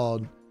stream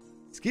called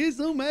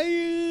Skizz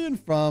Man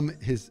from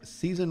his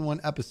season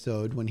 1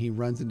 episode when he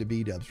runs into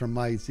B-dubs from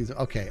my season.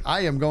 Okay,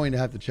 I am going to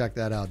have to check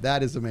that out.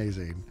 That is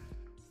amazing.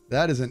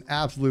 That is an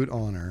absolute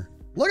honor.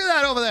 Look at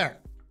that over there.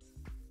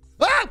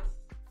 Ah!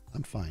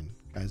 I'm fine,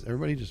 guys.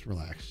 Everybody just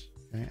relax.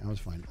 Okay, I was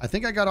fine. I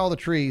think I got all the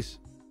trees.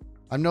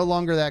 I'm no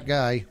longer that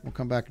guy. We'll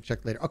come back and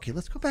check later. Okay,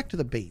 let's go back to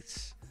the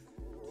base.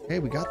 Okay,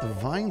 we got the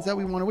vines that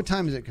we wanted. What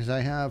time is it? Because I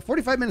have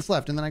 45 minutes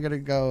left, and then I got to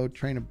go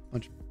train a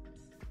bunch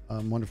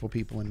of wonderful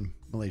people in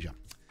Malaysia.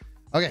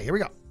 Okay, here we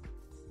go.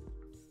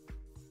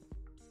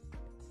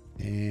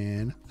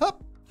 And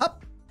hop,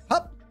 hop,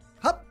 hop,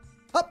 hop,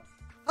 hop,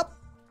 hop.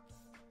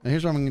 Now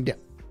here's what I'm going to do.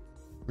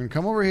 We're going to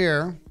come over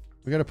here.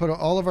 We got to put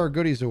all of our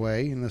goodies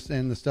away and the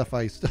stuff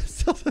I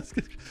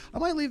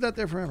might leave that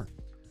there forever.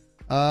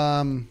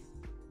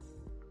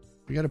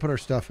 We got to put our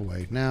stuff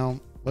away. Now,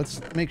 let's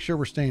make sure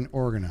we're staying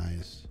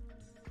organized.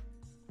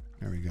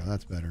 There we go.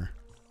 That's better.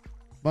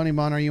 Bunny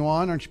Bun, are you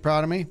on? Aren't you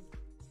proud of me?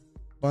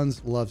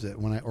 Buns loves it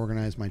when I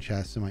organize my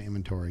chests and my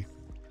inventory.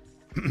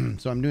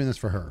 So I'm doing this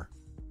for her.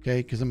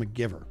 Okay? Because I'm a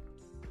giver.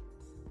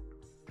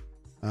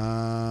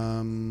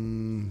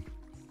 I'm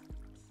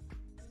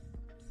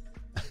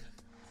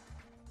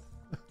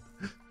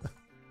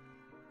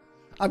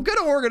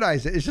gonna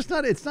organize it. It's just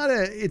not. It's not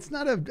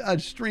a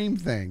stream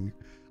thing.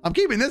 I'm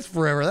keeping this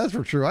forever. That's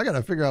for true. I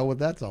gotta figure out what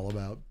that's all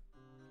about.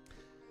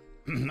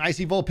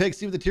 Icy Vol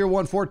Pixie with the tier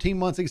 1, 14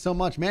 months. Thanks so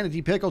much.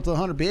 Manatee Pickle to the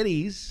 100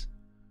 biddies.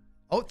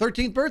 Oh,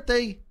 13th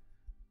birthday.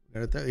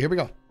 Here we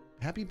go.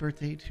 Happy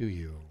birthday to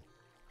you.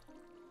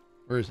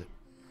 Where is it?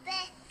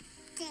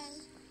 Birthday.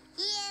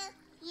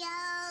 Yo.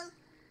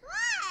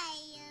 Why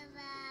your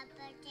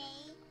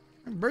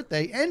birthday?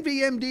 Birthday.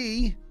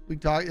 NVMD. We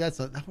talk.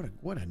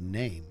 What a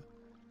name.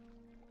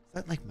 Is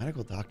that like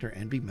medical doctor?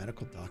 NV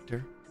medical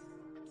doctor?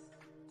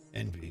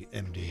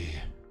 NVMD.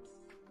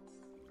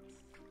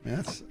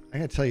 That's, I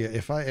gotta tell you,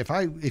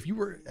 if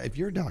you're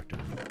a doctor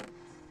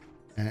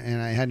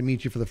and I had to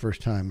meet you for the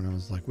first time and I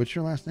was like, what's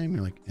your last name?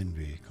 You're like,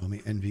 NV, call me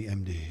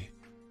NVMD.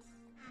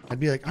 I'd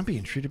be like, I'm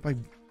being treated by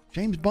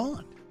James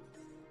Bond.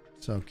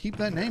 So keep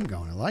that name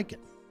going. I like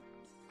it.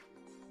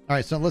 All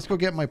right, so let's go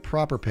get my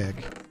proper pick.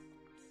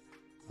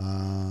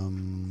 I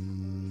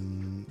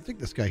think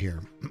this guy here.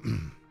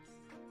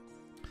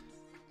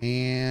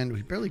 And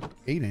we barely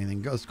ate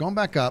anything. It's going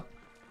back up.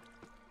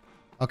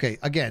 Okay,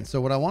 again,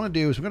 so what I want to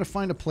do is we're going to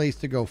find a place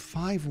to go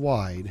 5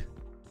 wide.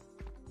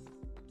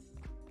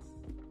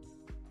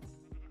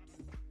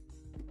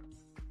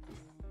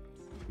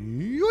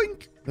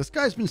 Yoink! This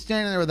guy's been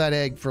standing there with that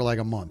egg for like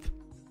a month.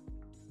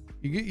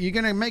 You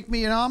going to make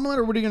me an omelet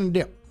or what are you going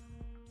to do?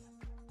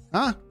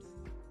 Huh?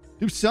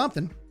 Do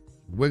something.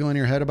 Wiggling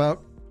your head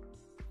about.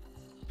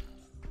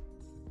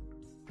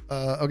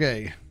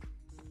 Okay.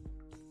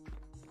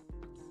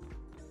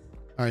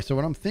 All right, so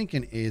what I'm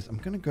thinking is I'm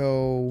going to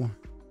go...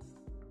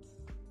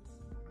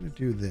 I'm going to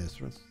do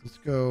this. Let's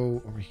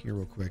go over here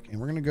real quick. And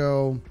we're going to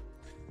go...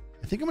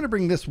 I think I'm going to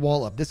bring this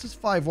wall up. This is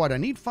 5 wide. I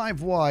need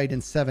 5 wide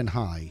and 7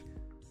 high.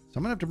 So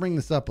I'm going to have to bring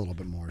this up a little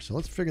bit more. So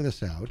let's figure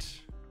this out.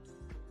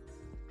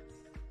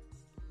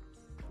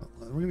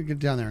 We're going to get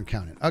down there and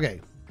count it. Okay.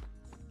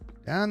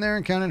 Down there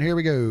and count it. Here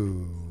we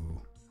go.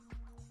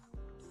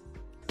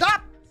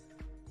 Stop!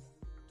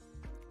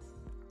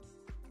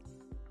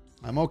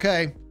 I'm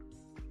okay.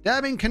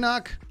 Dabbing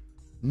Canuck.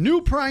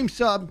 New Prime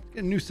sub.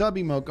 Get a new sub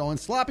emote going.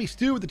 Sloppy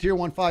Stew with the tier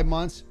 1, 5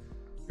 months.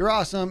 You're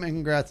awesome. And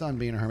congrats on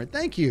being a hermit.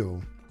 Thank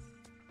you.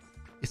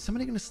 Is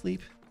somebody going to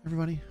sleep,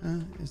 everybody?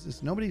 Is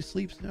this nobody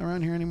sleeps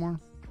around here anymore?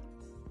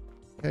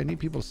 Okay, I need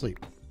people to sleep.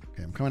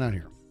 Okay, I'm coming out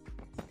here.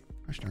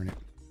 Gosh darn it.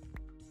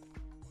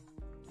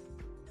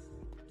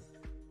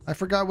 I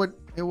forgot what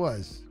it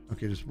was.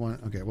 Okay, just one.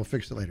 Okay, we'll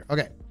fix it later.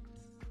 Okay.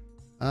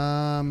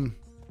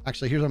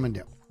 Actually, here's what I'm going to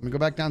do. I'm going to go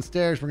back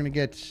downstairs. We're going to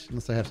get,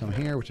 unless I have some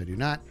here, which I do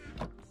not.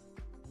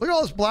 Look at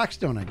all this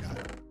blackstone I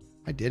got.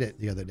 I did it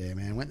the other day,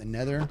 man. Went in the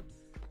nether.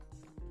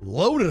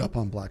 Loaded up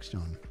on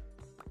blackstone.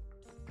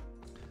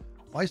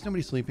 Why is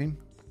nobody sleeping?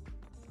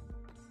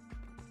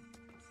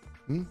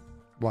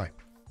 Why?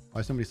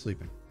 Why is somebody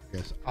sleeping?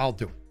 Yes, I'll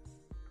do it.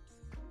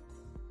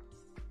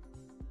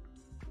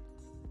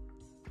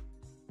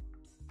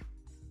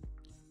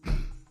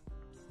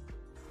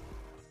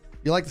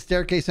 You like the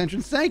staircase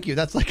entrance? Thank you.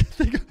 That's like,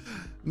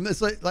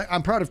 it's like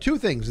I'm proud of two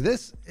things.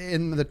 This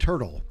and the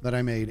turtle that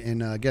I made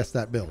in Guess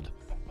That Build.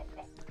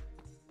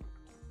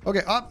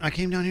 Okay, I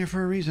came down here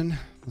for a reason.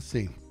 Let's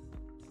see.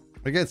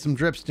 I get some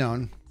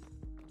dripstone.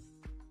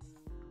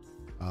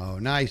 Oh,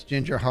 nice,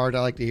 Ginger Heart. I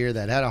like to hear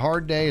that. Had a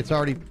hard day. It's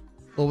already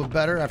a little bit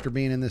better after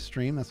being in this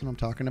stream. That's what I'm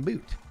talking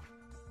about.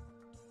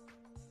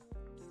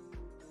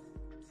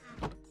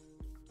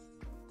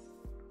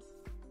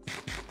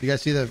 You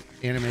guys see the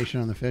animation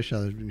on the fish?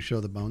 How they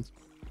show the bones?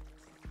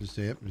 Just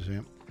see it. Just see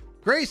it.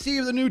 Gracie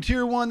of the new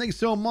tier 1. Thanks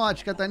so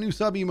much. Got that new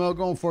sub emo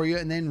going for you.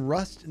 And then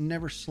Rust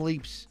Never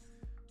Sleeps.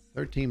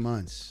 13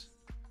 months.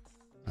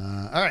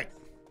 All right.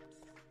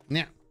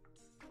 Now,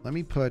 let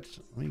me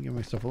give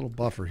myself a little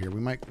buffer here.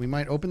 We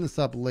might open this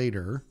up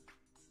later.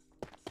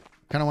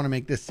 Kind of want to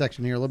make this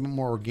section here a little bit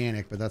more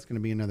organic, but that's going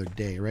to be another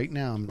day. Right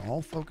now, I'm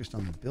all focused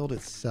on the build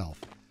itself.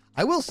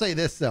 I will say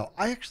this though.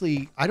 I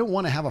don't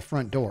want to have a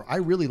front door. I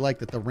really like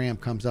that the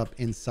ramp comes up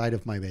inside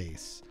of my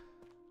base.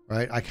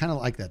 Right? I kind of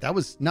like that. That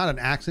was not an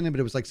accident, but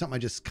it was like something I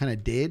just kind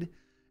of did.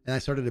 And I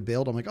started to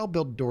build. I'm like, I'll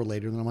build a door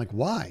later. And then I'm like,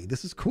 why?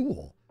 This is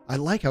cool. I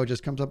like how it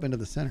just comes up into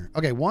the center.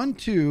 Okay, 1,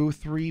 2,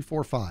 3,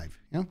 4, 5.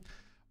 Yeah,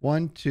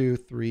 1, 2,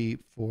 3,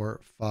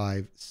 4,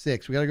 5,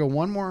 6. We got to go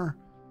one more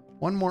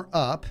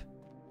up,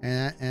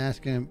 and that's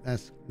gonna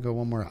go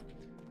one more up.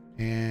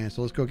 And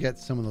so let's go get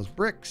some of those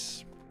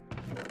bricks.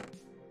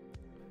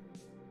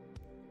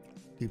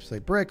 Deep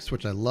slate bricks,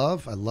 which I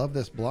love. I love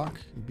this block.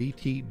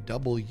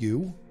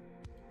 BTW.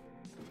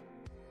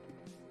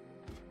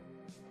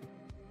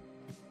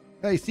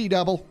 Hey, C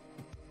double.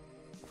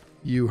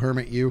 You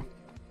hermit, you.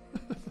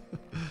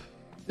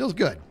 Feels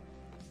good.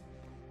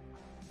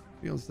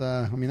 Feels,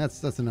 I mean,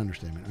 that's an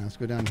understatement. Let's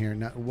go down here.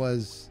 Now, it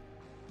was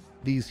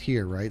these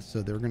here, right?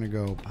 So they're going to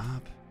go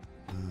bop,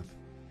 bop,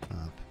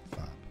 bop,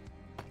 bop,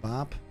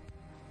 bop.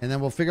 And then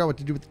we'll figure out what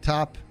to do with the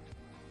top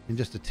in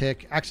just a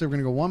tick. Actually, we're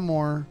going to go one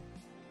more.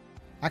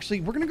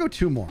 Actually, we're going to go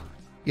two more.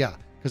 Yeah,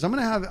 because I'm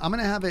going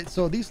to have it.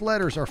 So these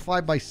letters are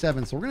 5 by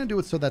 7. So we're going to do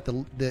it so that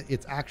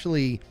it's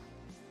actually,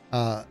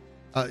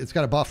 it's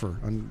got a buffer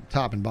on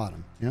top and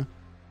bottom. Yeah.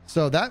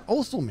 So that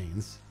also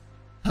means,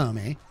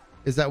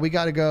 is that we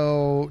got to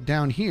go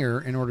down here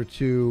in order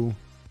to,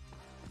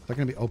 is that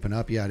going to be open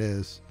up? Yeah, it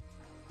is.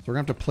 So we're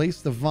going to have to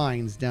place the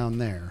vines down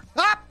there.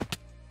 Ah!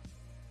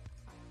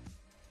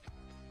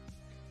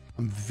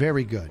 I'm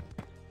very good.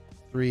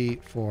 3,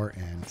 4,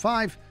 and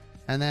 5.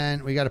 And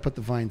then we got to put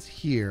the vines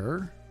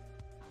here,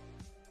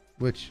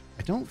 which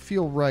I don't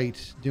feel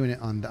right doing it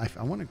on the,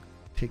 I want to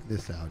take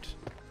this out.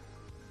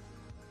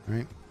 All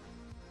right.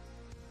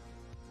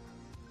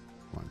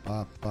 Come on,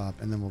 pop,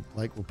 pop, and then we'll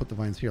put the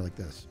vines here like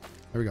this.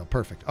 There we go.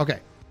 Perfect. Okay.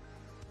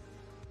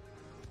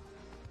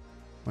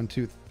 1,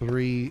 2,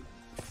 3,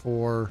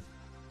 4,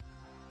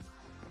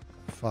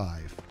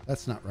 5.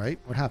 That's not right.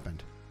 What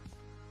happened?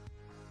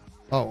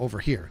 Oh, over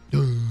here.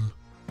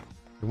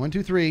 1,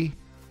 2, 3.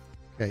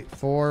 Okay,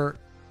 4,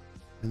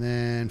 and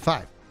then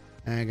 5.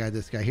 And I got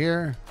this guy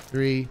here.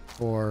 3,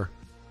 4,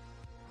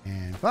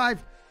 and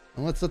 5.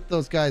 And let's let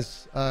those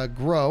guys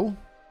grow.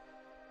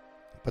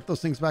 Put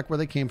those things back where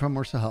they came from,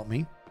 or so help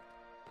me.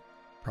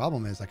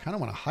 Problem is, I kind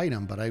of want to hide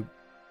them, but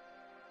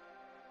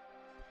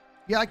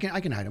yeah, I can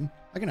hide them.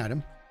 I can hide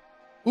them.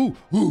 Ooh.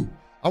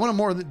 I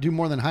want to do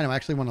more than hide them. I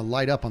actually want to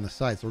light up on the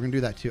side, so we're gonna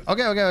do that too.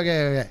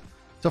 Okay.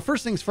 So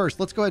first things first,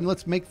 let's go ahead and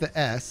let's make the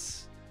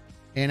S.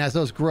 And as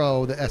those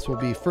grow, the S will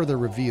be further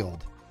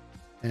revealed,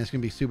 and it's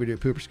gonna be super duper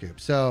pooper scoop.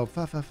 So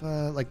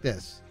like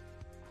this.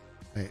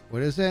 Wait,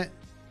 what is it?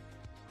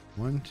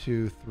 1,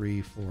 2,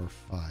 3, 4,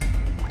 5.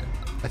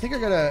 I think I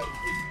gotta.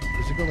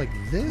 Does it go like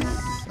this?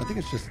 I think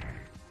it's just.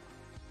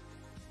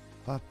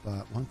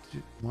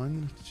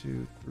 1,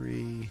 2,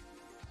 3.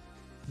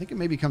 I think it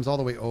maybe comes all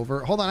the way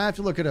over. Hold on, I have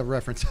to look at a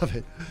reference of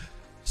it.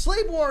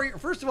 Slave Warrior.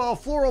 First of all,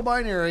 Floral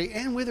Binary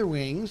and Wither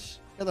Wings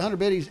got the 100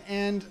 biddies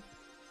and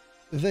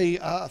the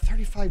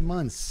 35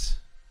 months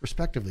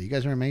respectively. You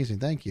guys are amazing.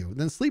 Thank you.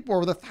 Then Sleep War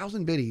with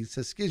 1,000 biddies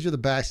says, Skizz, you're the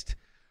best.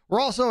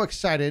 We're also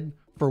excited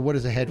for what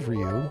is ahead for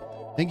you.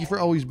 Thank you for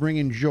always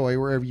bringing joy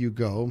wherever you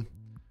go.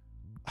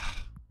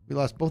 We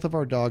lost both of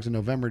our dogs in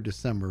November,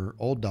 December,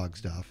 old dog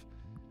stuff.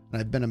 And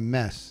I've been a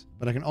mess,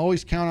 but I can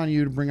always count on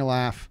you to bring a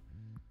laugh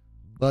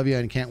Love you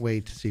and can't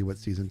wait to see what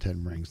season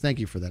 10 brings. Thank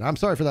you for that. I'm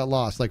sorry for that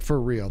loss. Like, for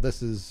real.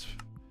 This is,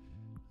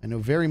 I know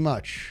very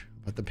much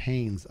about the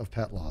pains of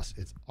pet loss.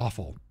 It's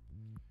awful.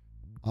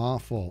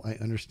 Awful. I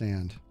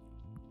understand.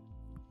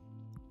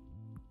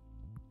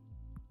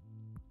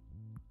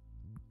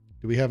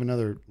 Do we have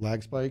another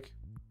lag spike?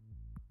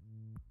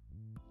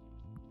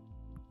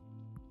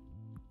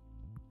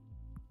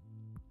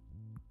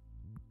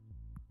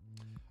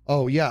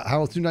 Oh, yeah.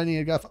 How soon do I need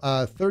to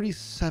go?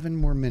 37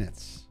 more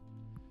minutes.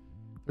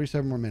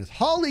 37 more minutes.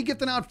 Holly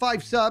gifting out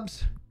 5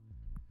 subs.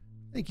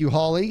 Thank you,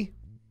 Holly.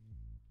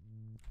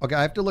 Okay,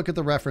 I have to look at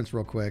the reference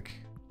real quick.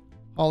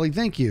 Holly,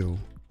 thank you.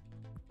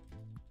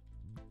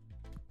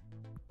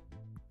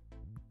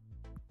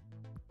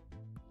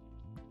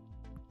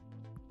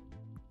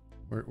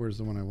 Where's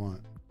the one I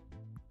want?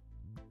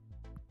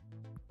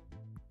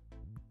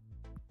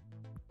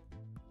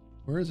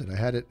 Where is it? I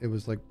had it. It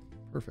was like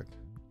perfect.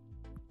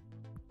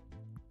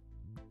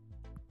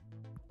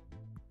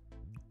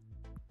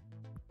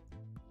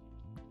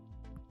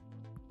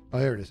 Oh,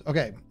 here it is.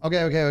 Okay. I'm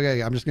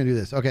just going to do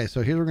this. Okay,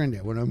 so here's what we're going to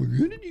do. What I'm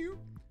going to do.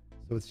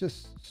 So it's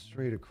just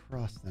straight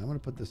across now. I'm going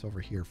to put this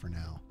over here for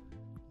now.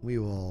 We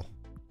will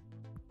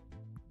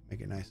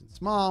make it nice and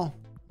small.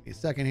 Give me a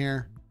second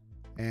here.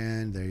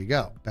 And there you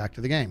go. Back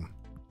to the game.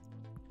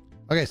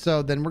 Okay,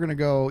 so then we're going to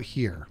go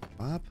here.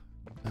 Bop,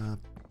 bop,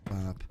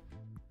 bop.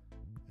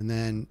 And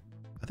then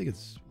I think it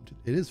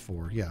is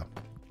 4. Yeah.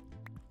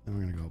 Then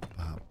we're going to go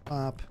bop,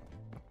 bop,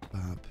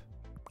 bop.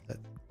 That's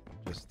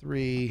just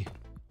 3.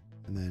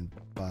 And then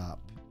bop.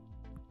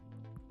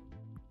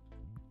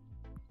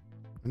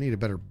 I need a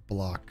better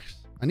block.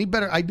 I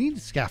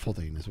need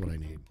scaffolding is what I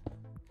need.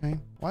 Okay.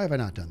 Why have I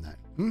not done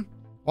that?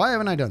 Why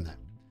haven't I done that?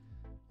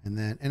 And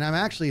then, and I'm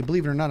actually,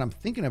 believe it or not, I'm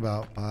thinking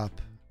about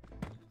bop.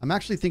 I'm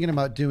actually thinking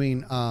about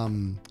doing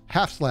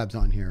half slabs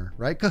on here,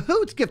 right?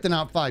 Kahoot's gifting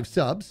out 5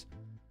 subs.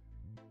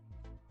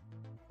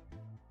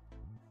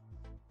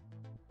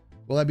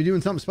 Will I be doing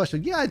something special?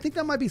 Yeah, I think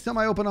that might be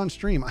something I open on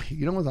stream.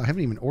 You know what? I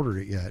haven't even ordered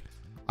it yet.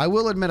 I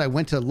will admit I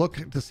went to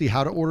look to see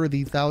how to order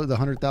the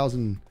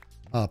 100,000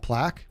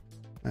 plaque,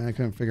 and I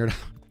couldn't figure it out.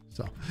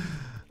 So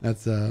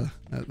that's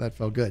that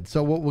felt good.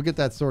 So we'll get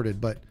that sorted.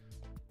 But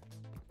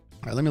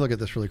all right, let me look at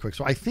this really quick.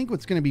 So I think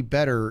what's going to be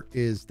better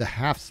is the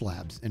half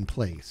slabs in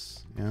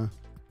place. Yeah,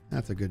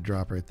 that's a good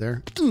drop right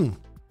there. I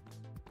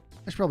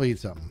should probably eat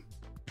something.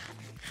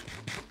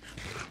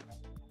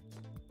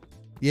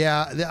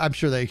 Yeah, I'm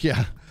sure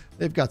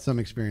they've got some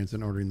experience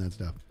in ordering that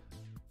stuff.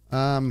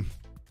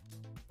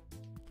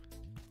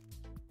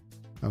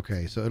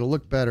 Okay, so it'll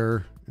look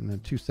better in the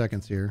 2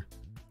 seconds here.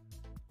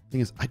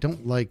 Thing is, I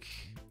don't like...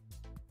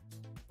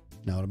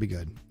 No, it'll be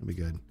good. It'll be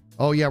good.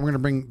 Oh, yeah, we're going to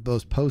bring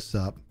those posts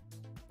up.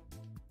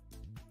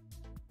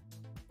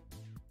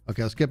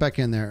 Okay, let's get back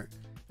in there.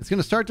 It's going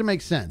to start to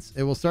make sense.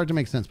 It will start to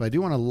make sense, but I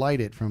do want to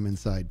light it from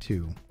inside,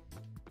 too.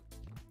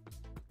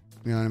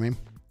 You know what I mean?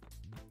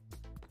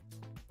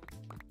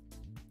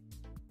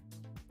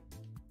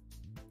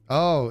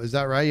 Oh, is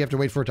that right? You have to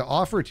wait for it to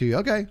offer it to you.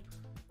 Okay.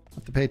 I'll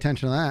have to pay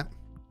attention to that.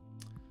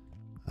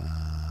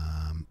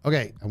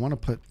 Okay, I want to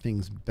put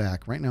things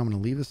back. Right now, I'm going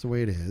to leave this the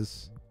way it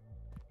is.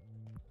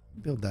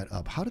 Build that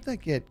up. How did that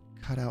get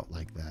cut out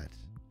like that?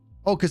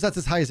 Oh, because that's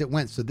as high as it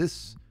went. So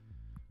this...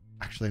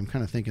 Actually, I'm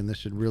kind of thinking this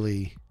should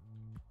really...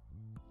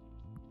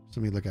 So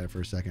let me look at it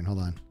for a second. Hold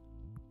on.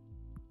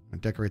 I'll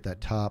decorate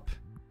that top.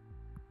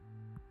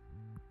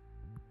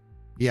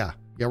 Yeah,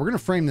 we're going to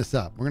frame this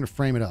up. We're going to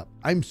frame it up.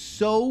 I'm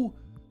so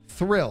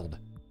thrilled.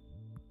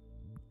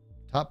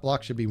 Top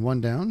block should be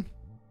 1 down.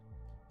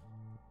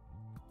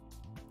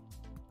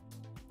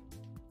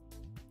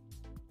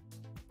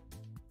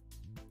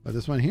 Oh,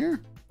 this one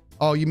here?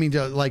 Oh, you mean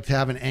to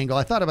have an angle?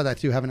 I thought about that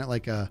too, having it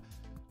like a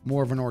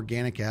more of an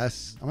organic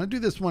S. I'm going to do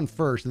this one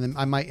first, and then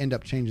I might end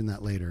up changing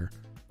that later.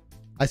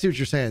 I see what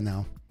you're saying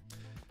now.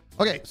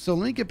 Okay, so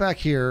let me get back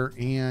here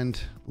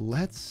and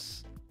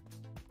let's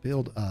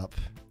build up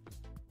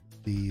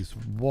these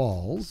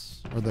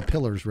walls, or the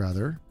pillars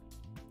rather,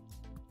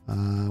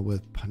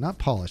 with not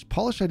polish.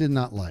 Polish I did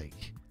not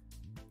like.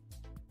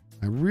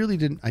 I really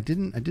didn't. I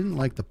didn't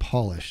like the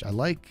polish. I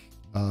like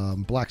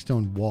black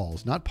stone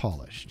walls, not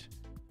polished.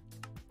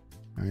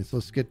 All right, so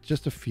let's get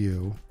just a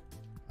few.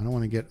 I don't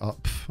want to get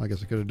up. I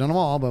guess I could have done them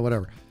all, but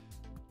whatever.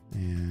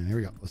 And here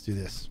we go. Let's do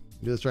this.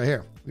 Do this right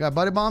here. We got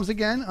Buddy Bombs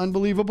again.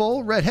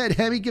 Unbelievable. Redhead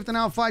Heavy gifting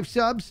out 5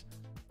 subs.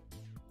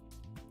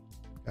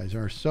 You guys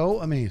are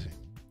so amazing.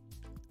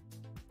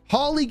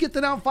 Holly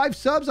gifting out 5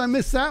 subs. I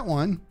missed that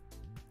one.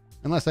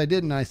 Unless I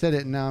didn't. I said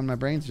it, and now my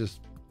brain's just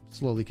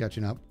slowly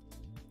catching up.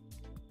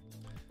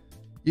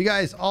 You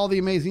guys, all the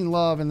amazing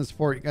love and the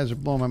support. You guys are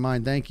blowing my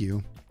mind. Thank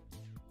you.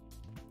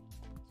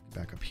 Let's get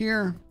back up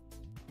here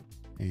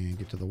and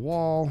get to the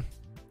wall.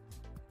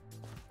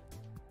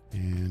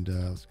 And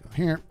let's go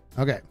here.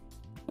 Okay.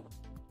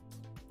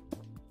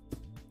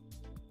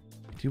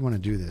 I do want to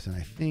do this, and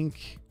I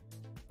think...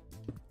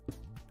 I'm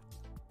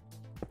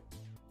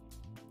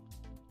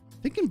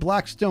thinking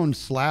black stone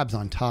slabs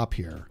on top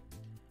here.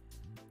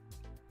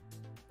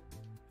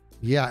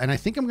 Yeah, and I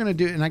think I'm going to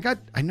do, and I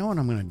know what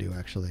I'm going to do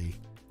actually.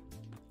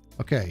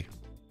 Okay.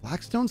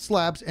 Blackstone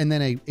slabs and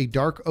then a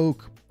dark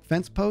oak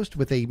fence post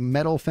with a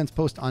metal fence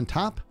post on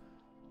top.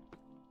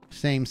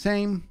 Same.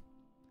 And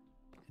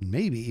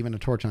maybe even a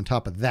torch on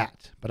top of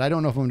that. But I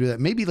don't know if I'm going to do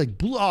that. Maybe like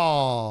blue.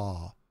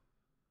 Oh,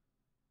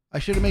 I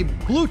should have made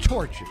blue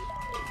torches.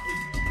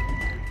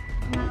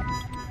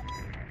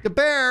 The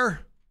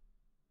bear.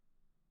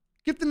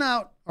 Gifting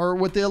out, or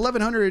with the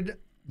 1100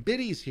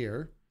 biddies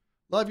here.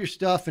 Love your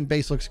stuff and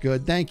base looks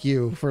good. Thank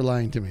you for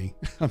lying to me.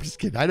 I'm just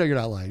kidding. I know you're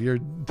not lying. You're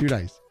too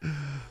nice.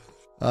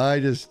 I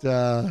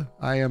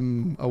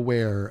am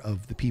aware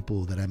of the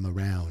people that I'm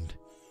around.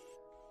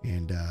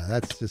 And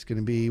that's just going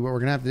to be what we're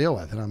going to have to deal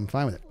with. And I'm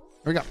fine with it.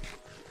 Here we go.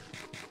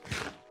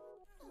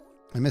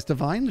 I missed a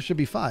vine. There should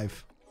be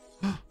 5.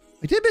 I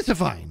did miss a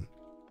vine.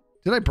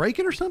 Did I break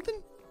it or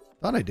something?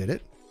 Thought I did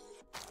it.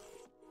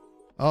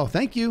 Oh,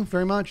 thank you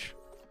very much.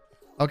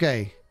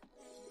 Okay.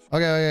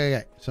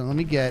 So let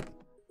me get...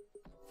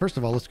 First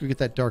of all, let's go get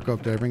that dark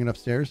oak. Did I bring it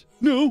upstairs?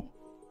 No.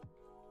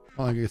 Oh,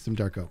 I'm going to get some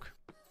dark oak.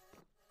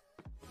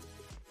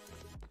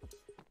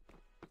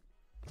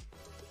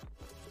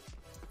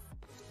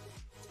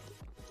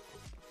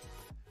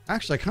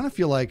 Actually, I kind of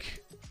feel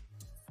like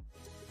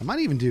I might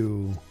even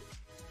do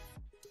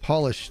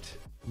polished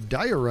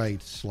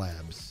diorite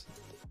slabs.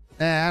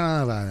 I don't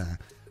know about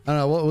that. I don't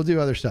know. We'll do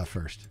other stuff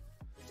first.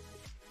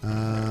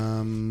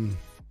 I'm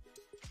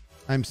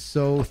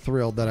so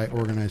thrilled that I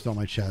organized all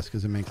my chests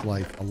because it makes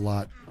life a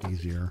lot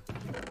easier.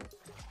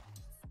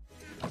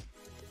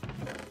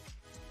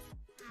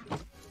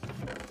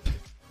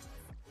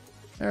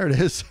 There it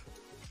is.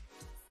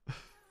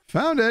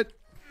 Found it.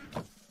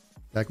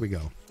 Back we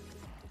go.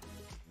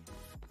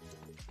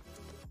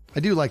 I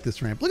do like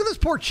this ramp. Look at this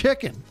poor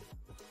chicken.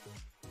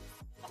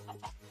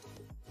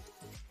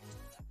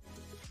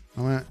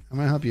 I'm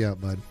gonna help you out,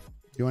 bud.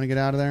 You want to get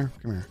out of there?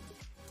 Come here.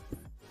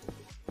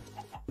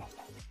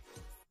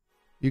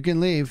 You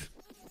can leave.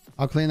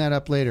 I'll clean that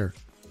up later.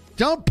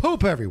 Don't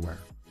poop everywhere.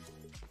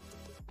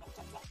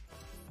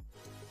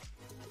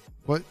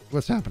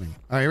 What's happening?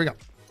 All right, here we go.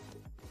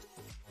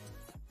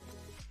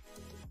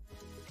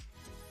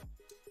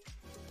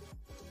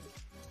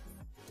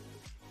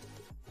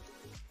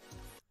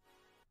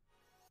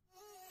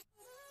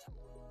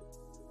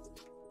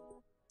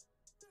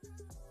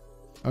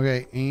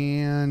 Okay,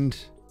 and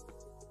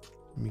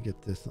let me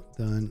get this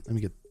done. Let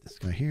me get this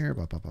guy here.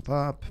 Bop, bop, bop,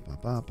 bop,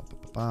 bop, bop, bop,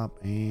 bop,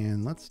 bop.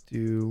 And let's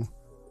do...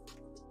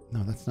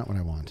 No, that's not what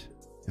I want.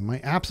 Am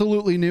I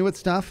absolutely new at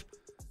stuff?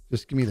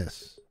 Just give me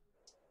this.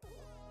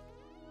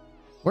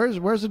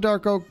 Where's the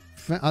dark oak?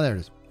 Oh, there it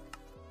is.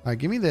 All right,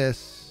 give me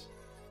this.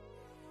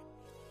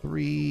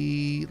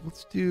 3.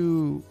 Let's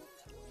do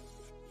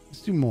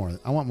more.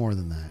 I want more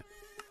than that.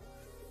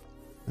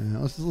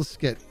 Let's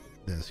get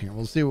this here.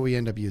 We'll see what we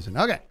end up using.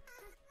 Okay.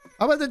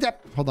 How about the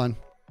depth? Hold on.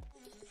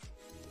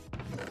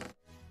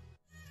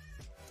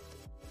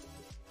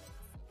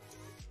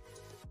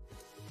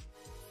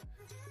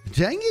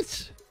 Dang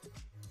it.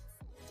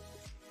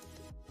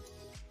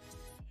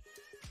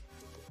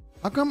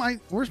 How come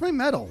where's my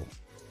metal?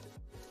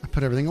 I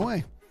put everything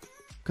away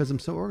because I'm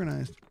so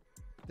organized.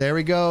 There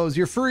he goes.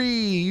 You're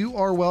free. You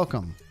are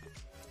welcome.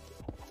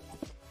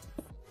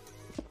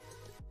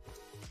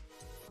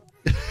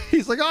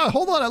 He's like, oh,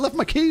 hold on. I left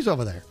my keys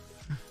over there.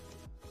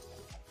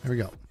 There we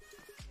go.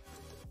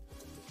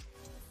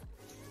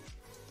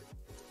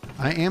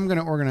 I am going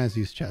to organize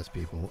these chests,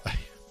 people.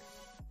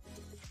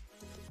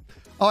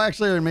 Oh,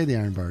 actually, I already made the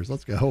iron bars.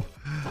 Let's go.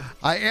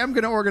 I am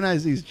going to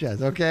organize these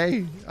chests,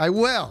 okay? I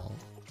will.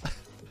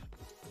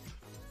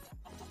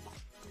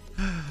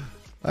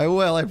 I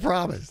will, I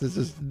promise. This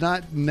is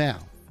not now.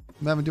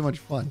 I'm having too much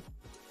fun.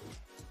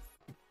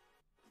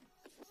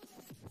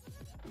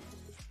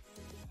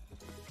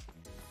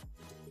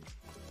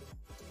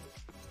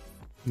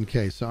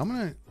 Okay, so I'm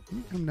gonna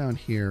come down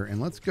here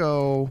and let's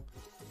go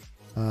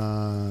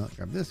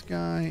grab this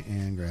guy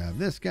and grab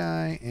this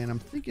guy, and I'm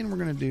thinking we're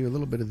gonna do a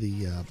little bit of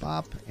the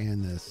bop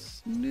and the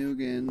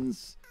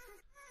snoogans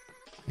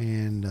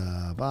and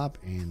bop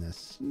and the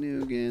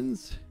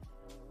snoogans.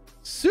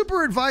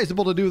 Super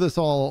advisable to do this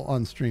all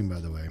on stream, by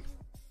the way.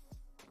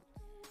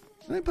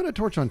 Can I put a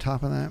torch on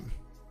top of that?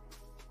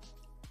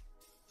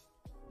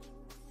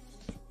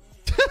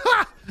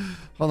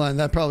 Hold on,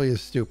 that probably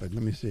is stupid.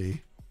 Let me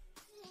see.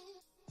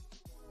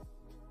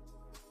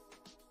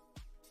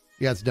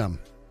 Yeah, it's dumb.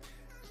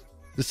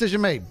 Decision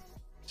made.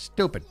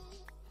 Stupid.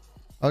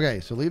 Okay,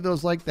 so leave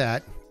those like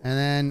that. And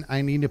then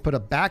I need to put a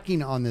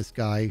backing on this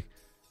guy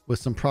with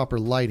some proper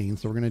lighting.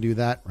 So we're going to do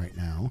that right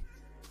now.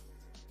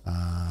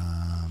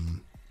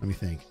 Let me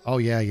think. Oh,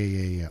 yeah.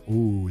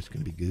 Ooh, it's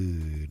going to be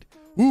good.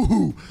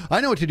 Ooh, I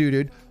know what to do,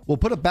 dude. We'll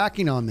put a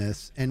backing on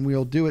this and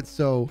we'll do it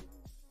so...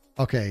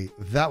 Okay,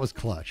 that was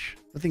clutch.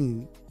 The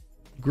thing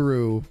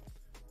grew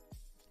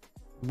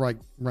right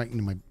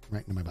into my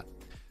butt.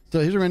 So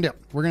here's what we're going to do.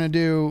 We're going to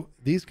do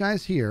these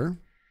guys here.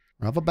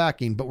 We'll have a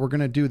backing, but we're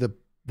going to do the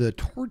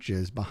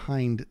torches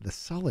behind the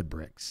solid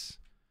bricks.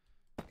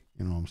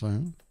 You know what I'm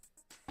saying?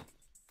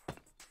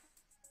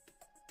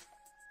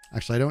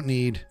 Actually, I don't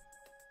need...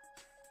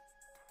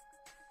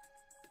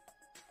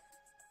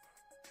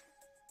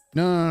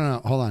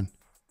 No. Hold on.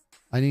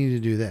 I need to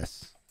do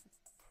this.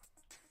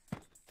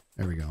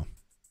 There we go.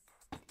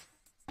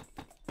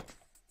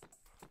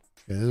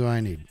 Okay, this is what I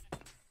need.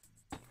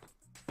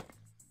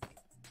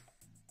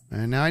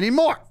 And now I need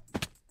more.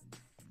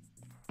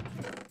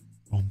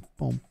 Boom,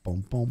 boom,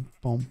 boom, boom,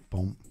 boom,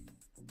 boom.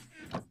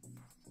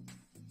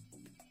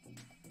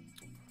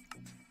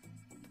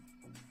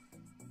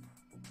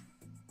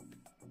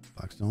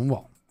 Blackstone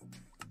wall.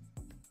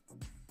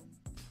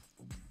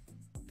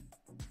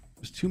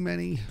 There's too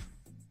many.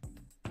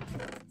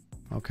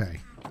 Okay.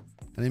 I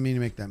didn't mean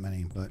to make that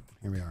many, but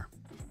here we are.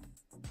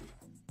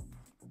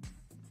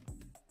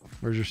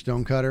 Where's your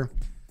stone cutter?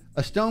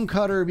 A stone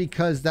cutter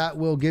because that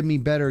will give me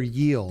better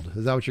yield.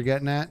 Is that what you're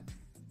getting at?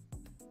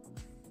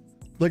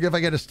 Look, if I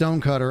get a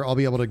stone cutter, I'll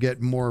be able to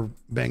get more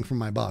bang from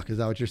my buck. Is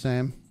that what you're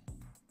saying?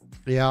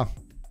 Yeah.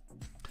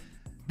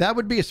 That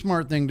would be a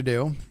smart thing to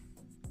do.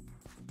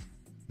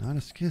 Not a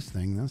Skizz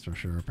thing, that's for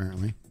sure,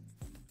 apparently.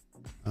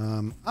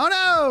 Oh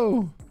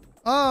no!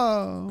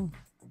 Oh.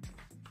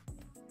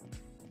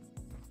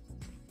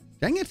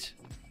 Dang it.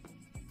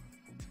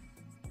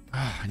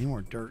 I need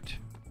more dirt.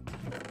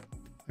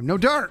 I have no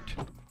dirt.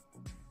 Okay,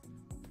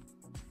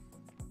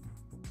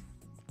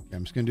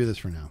 I'm just going to do this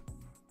for now.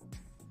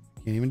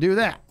 Can't even do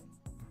that.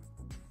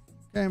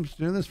 Okay, I'm just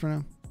doing this for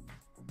now.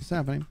 What's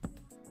happening?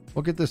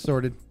 We'll get this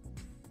sorted.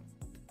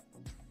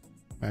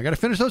 I got to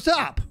finish those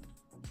up.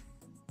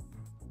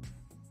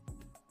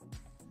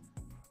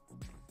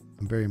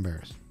 I'm very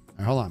embarrassed. All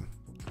right, hold on.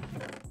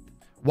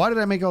 Why did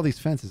I make all these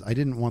fences? I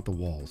didn't want the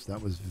walls.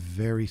 That was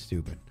very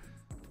stupid.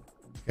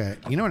 Okay,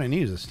 you know what I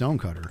need is a stone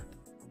cutter.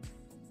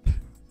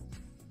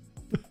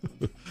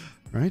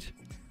 Right?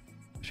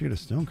 I should get a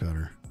stone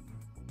cutter.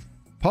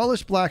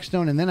 Polish black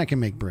stone, and then I can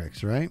make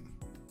bricks, right?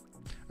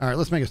 All right,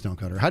 let's make a stone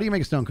cutter. How do you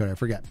make a stone cutter? I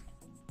forget.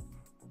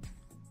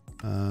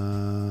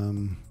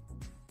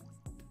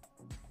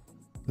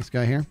 This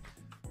guy here.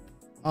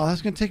 Oh,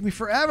 that's going to take me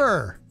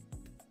forever.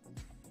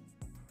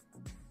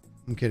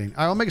 I'm kidding.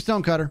 All right, I'll make a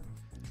stone cutter.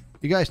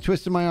 You guys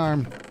twisted my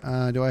arm.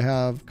 Do I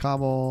have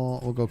cobble?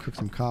 We'll go cook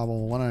some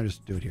cobble. Why don't I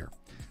just do it here?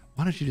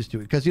 Why don't you just do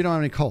it? Because you don't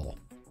have any coal.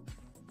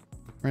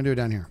 We're going to do it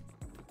down here.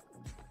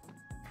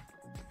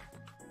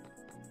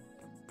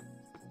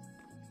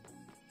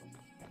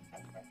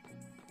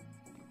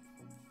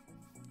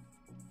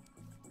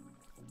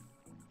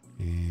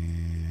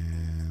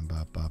 And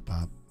bop, bop,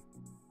 bop.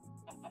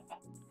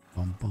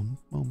 Bum, bum,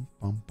 bum,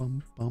 bum,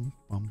 bum, bum,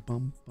 bum,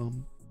 bum,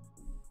 bum.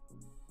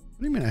 What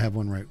do you mean I have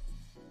one right?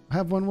 I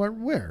have one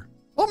where?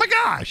 Oh my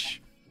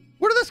gosh!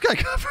 Where did this guy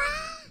come from?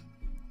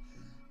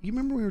 You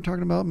remember we were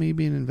talking about me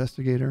being an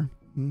investigator?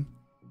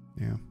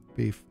 Yeah,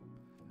 beef.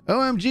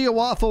 OMG, a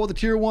waffle with a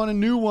tier 1 and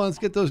new ones.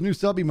 Get those new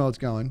sub emotes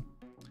going.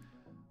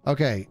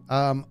 Okay,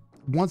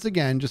 once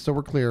again, just so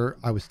we're clear,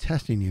 I was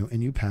testing you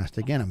and you passed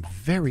again. I'm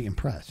very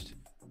impressed.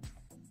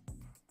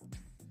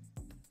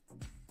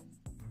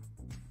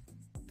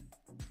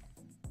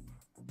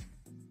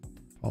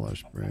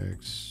 Polished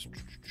bricks.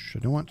 I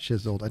don't want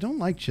chiseled. I don't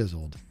like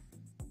chiseled.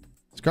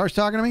 Scar's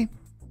talking to me?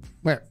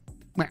 Where?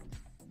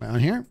 Around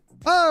here?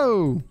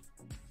 Oh!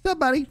 What's up,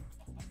 buddy?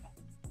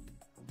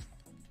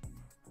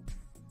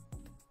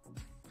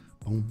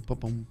 Boom, boom,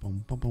 boom,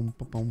 boom, boom, boom,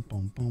 boom,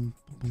 boom, boom,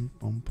 boom,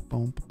 boom,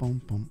 boom,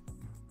 boom, boom.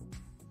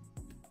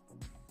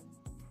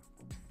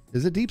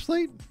 Is it deep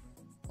slate?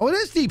 Oh, it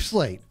is deep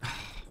slate.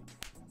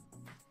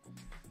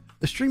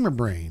 The streamer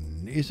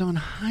brain is on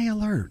high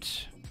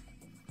alert.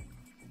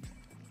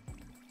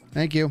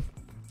 Thank you.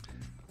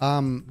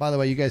 By the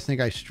way, you guys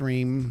think I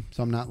stream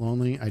so I'm not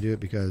lonely? I do it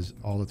because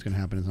all that's going to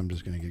happen is I'm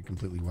just going to get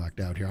completely whacked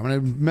out here. I'm going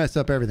to mess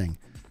up everything.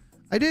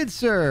 I did,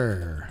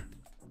 sir.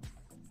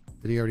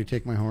 Did he already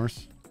take my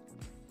horse?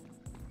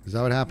 Is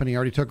that what happened? He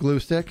already took Glue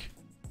Stick?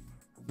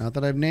 Not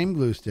that I've named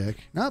Glue Stick.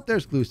 Nope,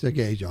 there's Glue Stick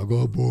Age. I'll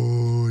go,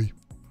 boy.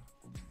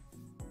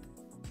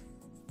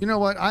 You know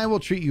what? I will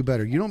treat you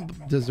better. You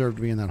don't deserve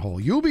to be in that hole.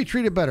 You'll be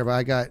treated better, but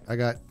I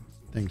got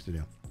things to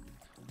do.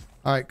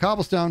 All right,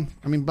 cobblestone.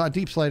 I mean,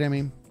 deep slate, I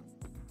mean.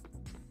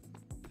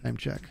 Time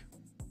check.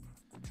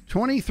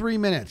 23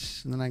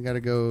 minutes. And then I got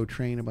to go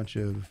train a bunch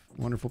of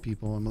wonderful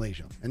people in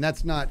Malaysia. And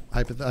that's not,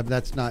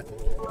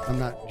 I'm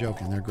not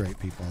joking. They're great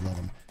people. I love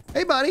them.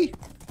 Hey, buddy.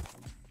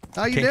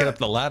 How you doing? Can't get up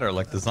the ladder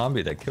like the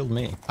zombie that killed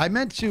me. I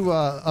meant to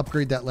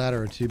upgrade that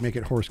ladder to make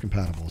it horse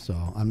compatible, so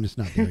I'm just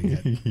not there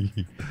yet.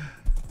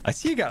 I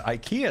see you got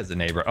IKEA as a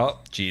neighbor. Oh,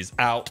 geez.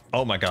 Ow.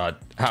 Oh, my God.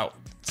 Ow.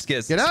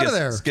 Skizz. Get out of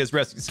there. Skizz,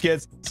 rest.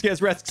 Skizz.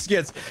 Skizz, rest.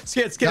 Skizz.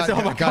 Skizz. Skizz.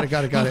 Oh, my God.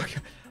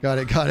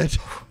 Got it.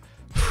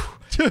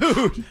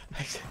 Dude,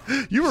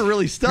 you were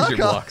really stuck.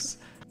 Blocks.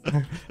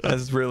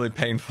 That's really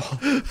painful.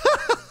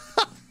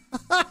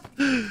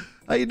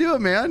 How you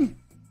doing, man?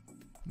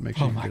 Make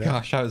sure oh my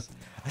gosh, I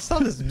saw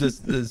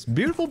this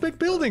beautiful big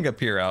building up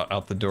here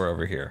out the door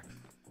over here.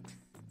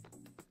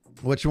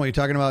 Which one are you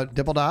talking about?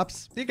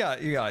 Dippledops? You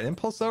got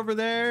Impulse over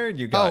there.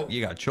 You got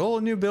Joel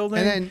a new building.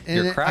 And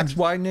your cracks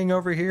widening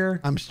over here.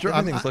 I'm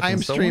streaming,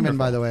 wonderful.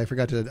 by the way. I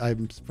forgot to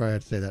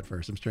say that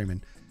first. I'm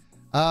streaming.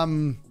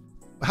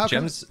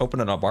 Gem's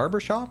opening a barber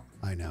shop.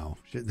 I know.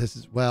 This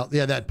is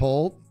that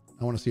pole.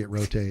 I want to see it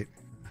rotate.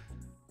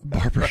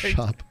 Barber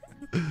shop.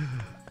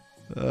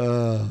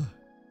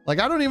 Like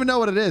I don't even know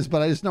what it is,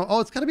 but I just know. Oh,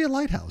 it's got to be a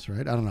lighthouse,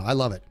 right? I don't know. I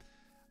love it.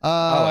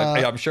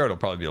 I'm sure it'll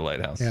probably be a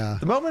lighthouse. Yeah.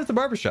 The moment at the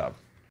barber shop.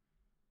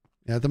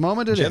 Yeah, at the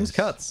moment it Gem's is.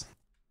 Cuts.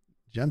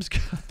 Gem's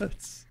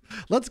Cuts.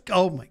 Let's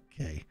go.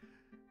 Okay.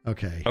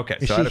 Okay.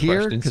 Is So I she had a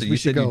here? question. So you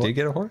said you did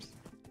get a horse?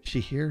 Is she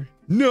here?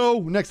 No.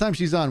 Next time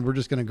she's on, we're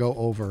just gonna go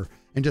over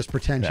and just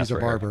pretend she's a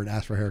barber and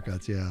ask for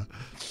haircuts.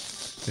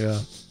 Yeah.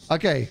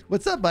 Okay.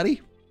 What's up,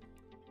 buddy?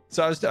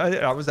 So I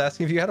was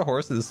asking if you had a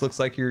horse. This looks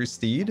like your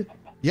steed.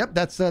 Yep.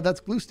 That's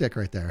Glue Stick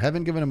right there.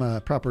 Haven't given him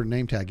a proper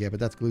name tag yet, but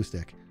that's Glue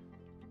Stick.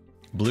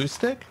 Blue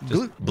stick?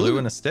 Just blue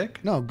and a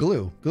stick? No,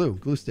 glue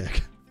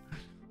stick.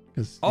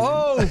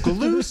 Oh,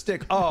 Glue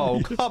Stick.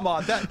 Oh, come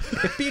on.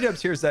 If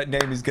B-Dubs hears that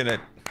name, he's gonna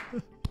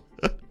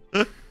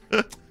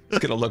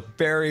look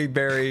very,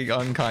 very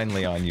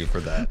unkindly on you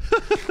for that.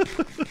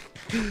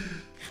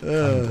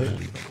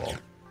 Unbelievable.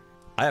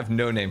 I have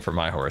no name for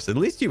my horse. At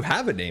least you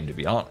have a name, to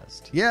be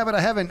honest. Yeah, but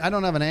I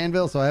don't have an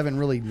anvil, so I haven't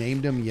really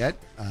named him yet.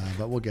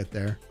 But we'll get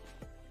there.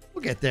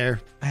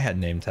 I had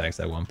name tags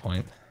at one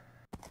point.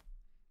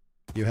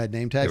 You had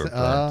name tags?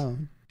 Do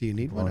you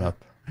need one?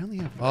 Up. I only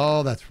have.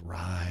 Oh, that's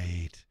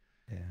right.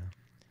 Yeah.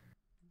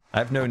 I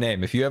have no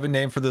name. If you have a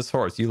name for this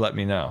horse, you let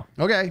me know.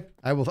 Okay.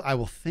 I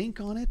will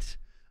think on it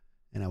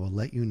and I will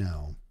let you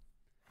know.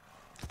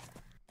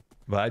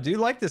 But I do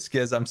like this,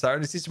 Skizz. I'm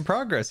starting to see some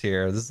progress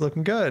here. This is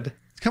looking good.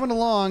 It's coming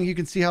along. You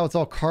can see how it's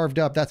all carved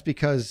up. That's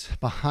because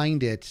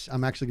behind it,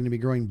 I'm actually going to be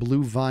growing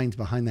blue vines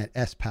behind that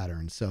S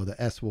pattern. So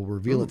the S will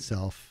reveal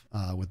itself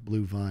with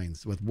blue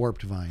vines, with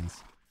warped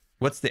vines.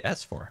 What's the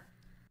S for?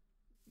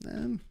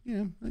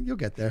 You'll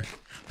get there.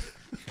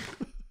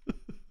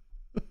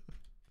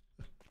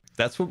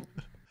 That's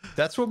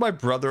what my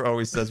brother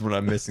always says when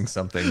I'm missing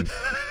something.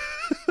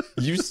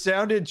 You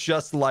sounded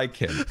just like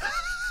him.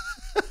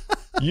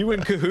 You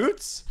in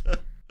cahoots?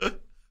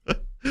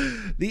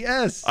 The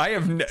S. I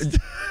have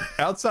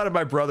outside of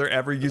my brother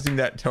ever using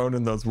that tone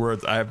in those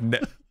words. I have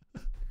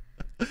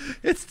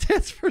It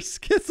stands for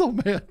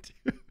Skizzle, man,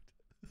 dude.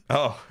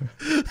 Oh.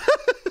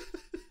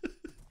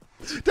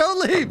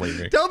 Don't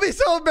leave. Don't be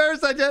so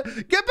embarrassed.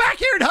 Get back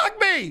here and hug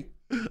me.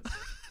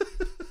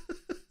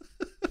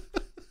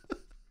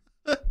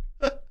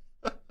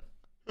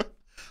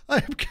 I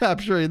am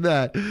capturing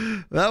that.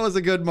 That was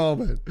a good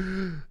moment.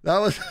 That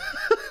was.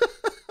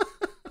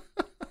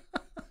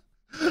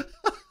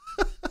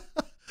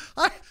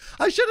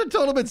 I should have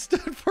told him it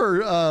stood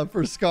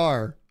for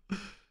Scar.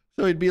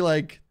 So he'd be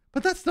like,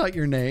 but that's not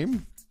your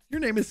name. Your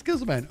name is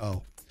Skizzleman.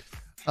 Oh.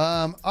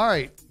 All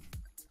right.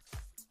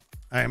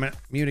 I'm going to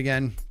mute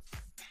again.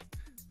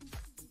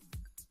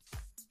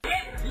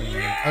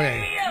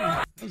 Okay.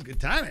 That was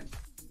good timing.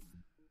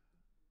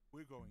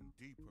 We're going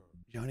deeper.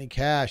 Johnny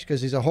Cash,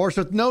 because he's a horse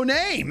with no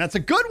name. That's a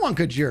good one,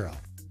 Kajiro.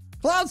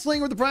 Cloud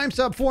Slinger with the Prime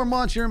sub, 4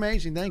 months. You're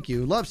amazing. Thank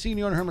you. Love seeing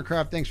you on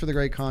HermitCraft. Thanks for the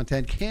great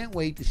content. Can't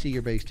wait to see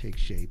your base take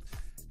shape.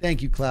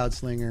 Thank you, Cloud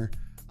Slinger.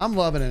 I'm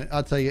loving it.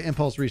 I'll tell you,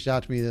 Impulse reached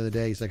out to me the other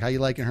day. He's like, how you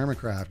liking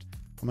HermitCraft?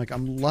 I'm like,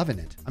 I'm loving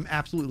it. I'm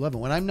absolutely loving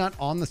it. When I'm not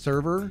on the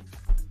server,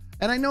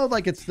 and I know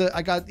like it's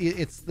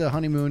the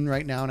honeymoon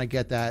right now, and I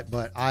get that,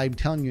 but I'm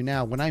telling you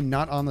now, when I'm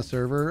not on the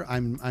server,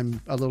 I'm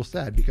a little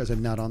sad because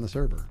I'm not on the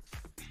server.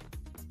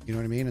 You know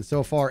what I mean? And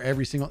so far,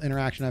 every single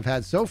interaction I've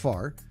had so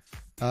far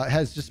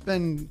has just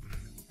been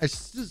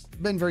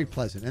very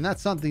pleasant. And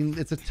that's something,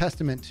 it's a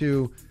testament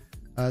to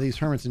these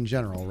hermits in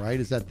general,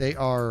 right? Is that they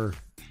are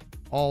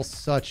all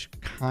such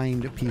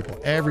kind people.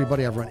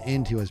 Everybody I've run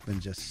into has been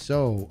just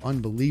so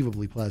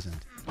unbelievably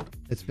pleasant.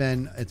 It's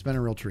been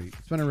a real treat.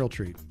 It's been a real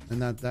treat.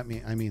 And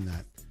I mean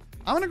that.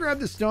 I'm going to grab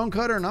this stone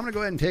cutter and I'm going to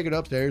go ahead and take it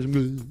upstairs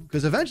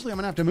because eventually I'm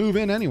going to have to move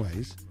in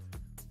anyways.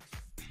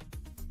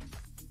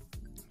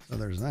 So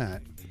there's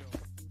that.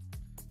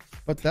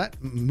 Put that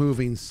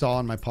moving saw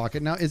in my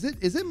pocket. Now, is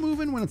it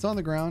moving when it's on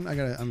the ground?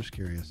 I'm just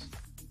curious.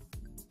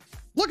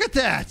 Look at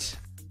that.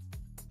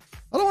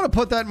 I don't want to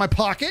put that in my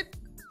pocket.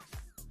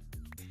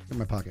 In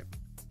my pocket.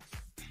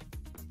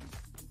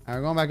 All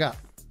right, going back up.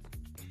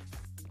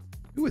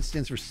 Ooh, it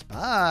stands for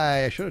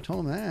spy. I should have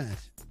told him that.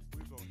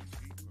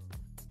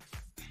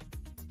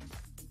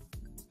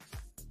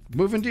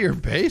 Move into your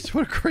base?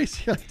 What a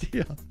crazy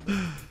idea.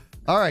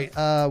 All right,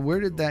 where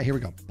did that? Here we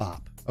go.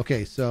 Bop.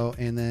 Okay, so,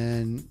 and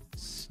then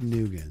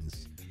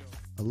Snoogans.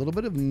 A little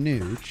bit of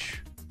Nooch.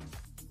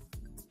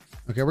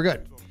 Okay, we're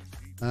good.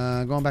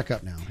 Going back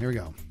up now. Here we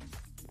go.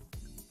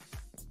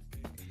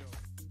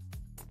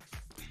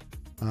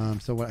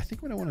 So what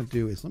I want to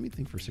do is, let me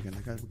think for a second.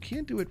 We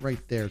can't do it right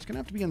there. It's going to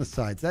have to be on the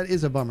sides. That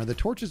is a bummer. The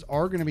torches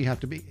are going to have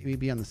to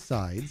be on the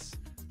sides,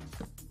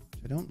 which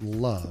I don't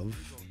love.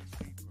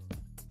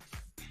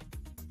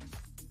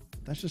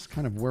 That's just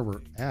kind of where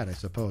we're at, I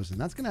suppose. And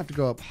that's going to have to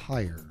go up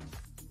higher.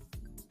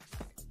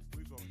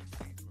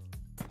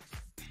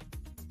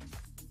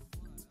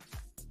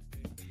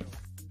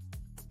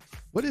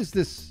 What is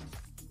this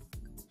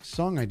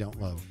song I don't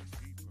love?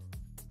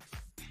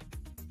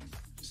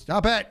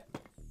 Stop it.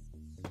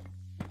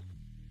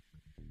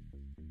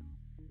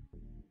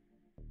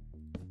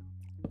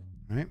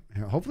 All right.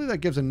 Hopefully that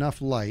gives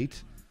enough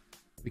light.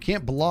 We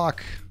can't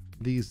block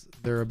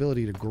their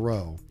ability to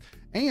grow.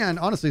 And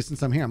honestly,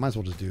 since I'm here, I might as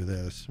well just do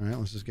this. All right,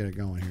 let's just get it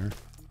going here.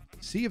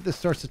 See if this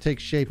starts to take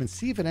shape and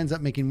see if it ends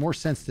up making more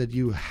sense to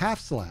do half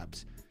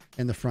slabs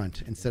in the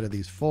front instead of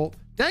these full.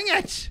 Dang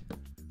it!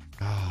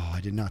 Oh, I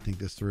did not think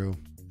this through.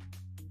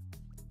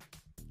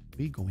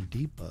 We going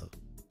deeper.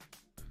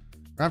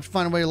 I have to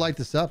find a way to light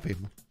this up,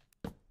 people.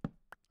 I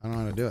don't know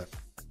how to do it.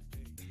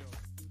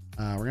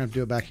 We're gonna have to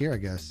do it back here, I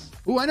guess.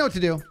 Ooh, I know what to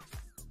do.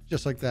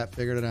 Just like that,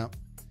 figured it out.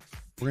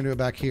 We're gonna do it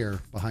back here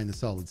behind the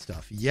solid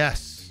stuff.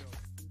 Yes.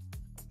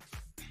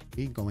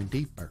 We going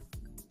deeper.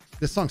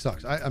 This song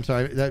sucks. I'm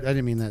sorry. I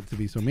didn't mean that to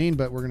be so mean,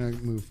 but we're gonna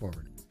move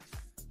forward.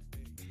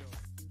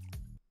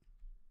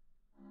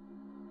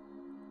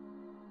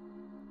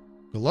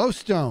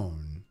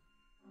 Glowstone.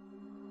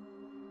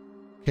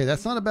 Okay,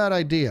 that's not a bad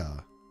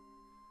idea.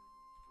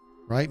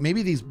 Right?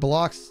 Maybe these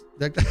blocks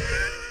that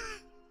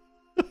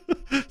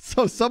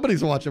so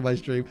somebody's watching my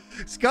stream.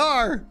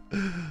 Scar!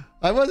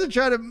 I wasn't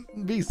trying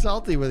to be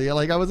salty with you.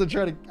 Like I wasn't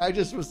trying to, I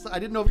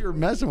didn't know if you were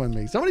messing with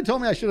me. Somebody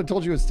told me I should have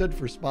told you it stood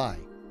for spy.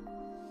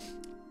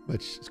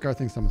 Which Scar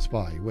thinks I'm a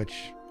spy,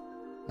 which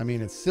I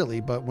mean it's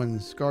silly, but when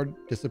Scar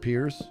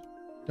disappears,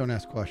 don't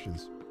ask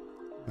questions.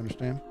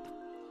 Understand?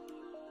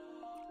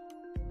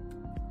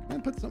 Can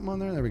I put something on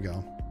there? There we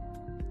go.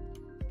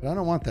 But I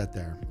don't want that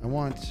there. I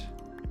want...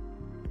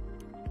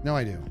 No,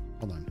 I do.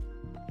 Hold on.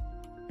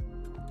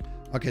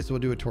 Okay, so we'll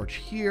do a torch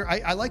here.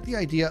 I like the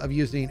idea of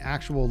using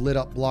actual lit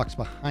up blocks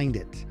behind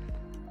it.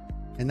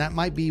 And that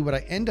might be what I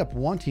end up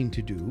wanting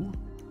to do.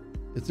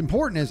 It's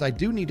important is I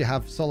do need to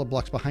have solid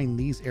blocks behind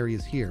these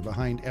areas here.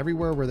 Behind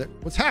everywhere where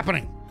what's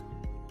happening?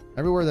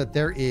 Everywhere that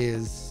there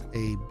is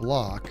a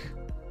block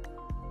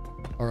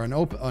or an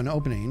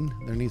opening,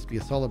 there needs to be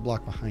a solid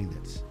block behind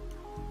it.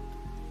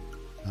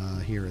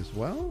 Here as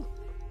well.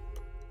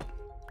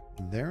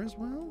 There as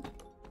well.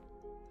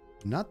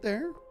 Not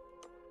there.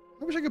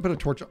 I wish I could put a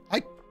torch.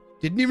 I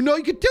didn't even know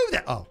you could do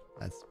that. Oh,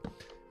 that's...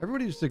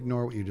 Everybody just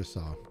ignore what you just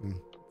saw.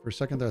 For a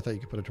second there, I thought you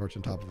could put a torch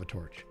on top of a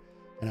torch.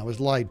 And I was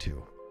lied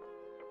to.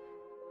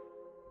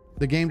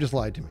 The game just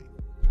lied to me.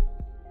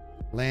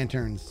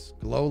 Lanterns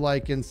glow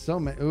like in so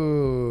many...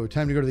 Ooh,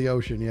 time to go to the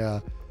ocean.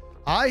 Yeah.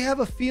 I have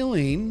a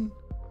feeling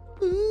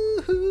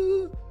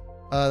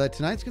that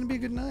tonight's going to be a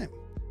good night.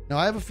 Now,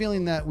 I have a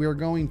feeling that we are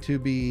going to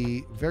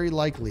be very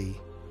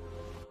likely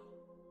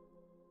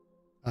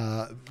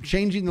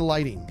changing the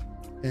lighting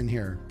in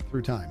here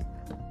through time.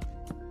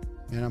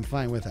 And I'm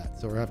fine with that.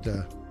 So we'll have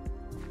to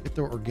get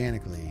there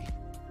organically.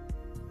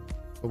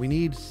 But we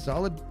need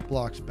solid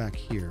blocks back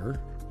here.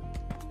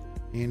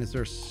 And is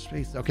there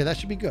space? Okay, that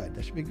should be good.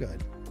 That should be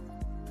good.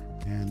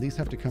 And these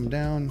have to come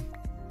down.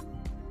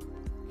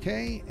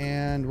 Okay,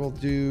 and we'll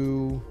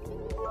do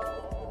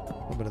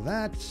a little bit of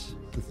that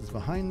since it's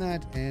behind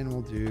that, and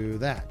we'll do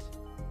that.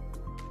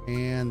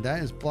 And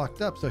that is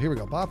blocked up. So here we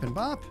go. Bop and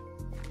bop.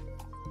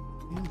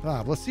 And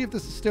bop. Let's see if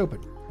this is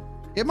stupid.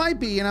 It might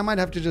be, and I might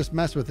have to just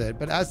mess with it.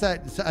 But as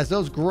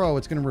those grow,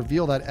 it's going to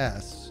reveal that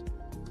S,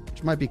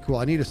 which might be cool.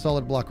 I need a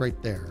solid block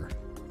right there.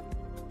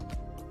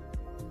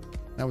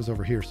 That was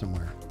over here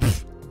somewhere.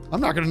 I'm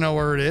not going to know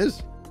where it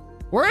is.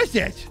 Where is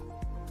it?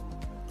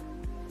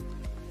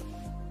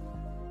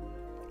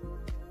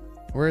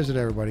 Where is it,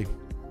 everybody?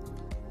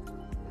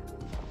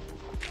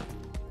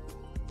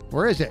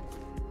 Where is it?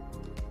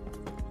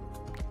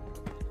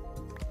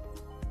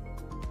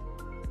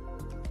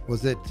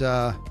 Was it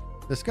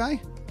this guy?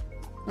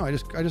 No, I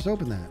just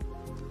opened that.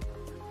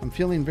 I'm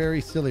feeling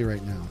very silly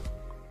right now.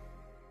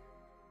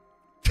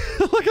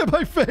 Look at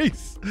my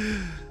face.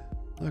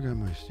 Look at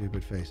my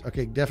stupid face.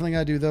 Okay, definitely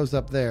gotta do those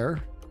up there.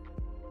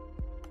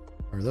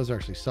 Or those are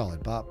actually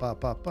solid. Bop, bop,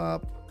 bop,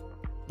 bop.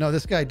 No,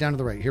 this guy down to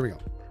the right. Here we go.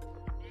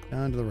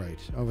 Down to the right.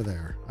 Over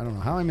there. I don't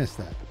know how I missed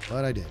that,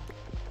 but I did.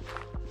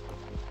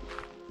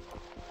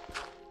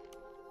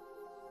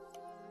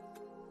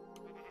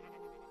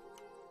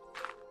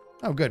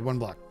 Oh, good. One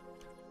block.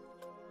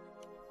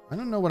 I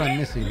don't know what I'm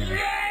missing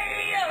here.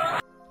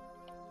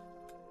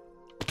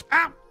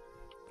 Ow!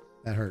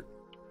 That hurt.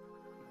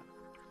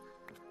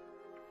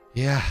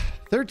 Yeah.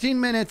 13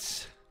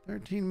 minutes.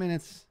 13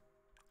 minutes.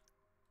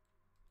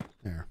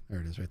 There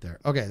it is right there.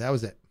 Okay, that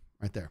was it.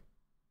 Right there.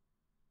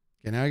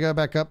 Okay, now I gotta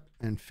back up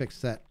and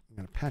fix that. I'm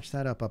gonna patch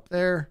that up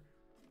there.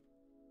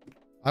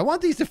 I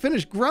want these to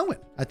finish growing.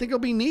 I think it'll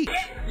be neat.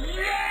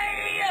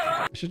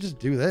 I should just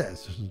do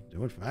this. Just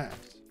do it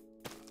fast.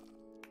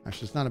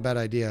 Actually, it's not a bad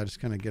idea. I just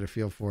kind of get a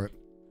feel for it.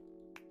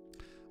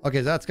 Okay,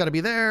 so that's got to be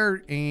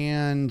there.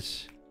 And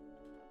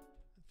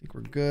I think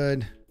we're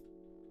good.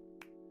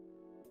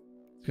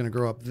 It's going to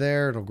grow up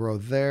there. It'll grow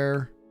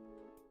there.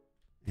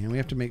 And we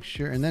have to make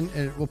sure. And then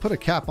we'll put a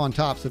cap on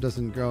top so it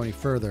doesn't grow any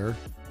further.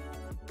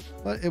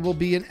 But it will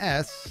be an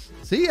S.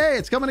 See, hey,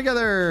 it's coming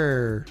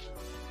together.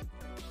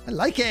 I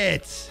like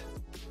it.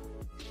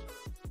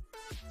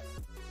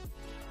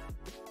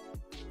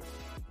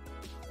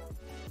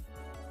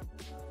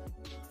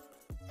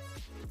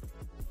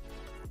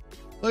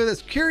 Look at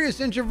this. Curious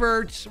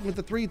Introvert with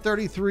the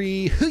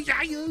 333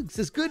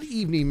 says, good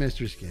evening,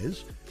 Mr.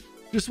 Skizz.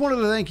 Just wanted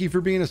to thank you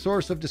for being a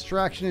source of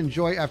distraction and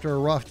joy after a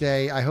rough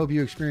day. I hope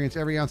you experience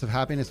every ounce of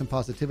happiness and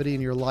positivity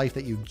in your life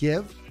that you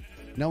give,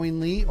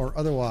 knowingly or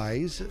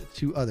otherwise,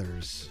 to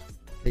others.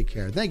 Take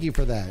care. Thank you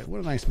for that.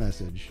 What a nice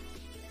message.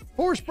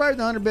 Forrest Bright,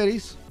 the 100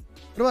 biddies.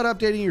 What about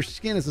updating your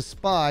skin as a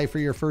spy for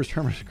your first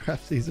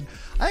HermitCraft season?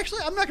 I'm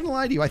not going to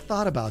lie to you. I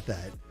thought about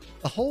that.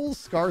 The whole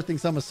Scar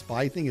thinks I'm a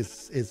spy thing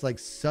is like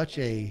such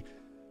a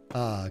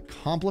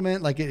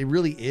compliment. Like it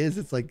really is.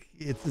 It's like,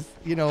 it's just,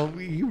 you know,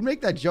 you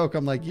make that joke.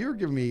 I'm like, you're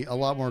giving me a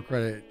lot more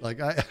credit. Like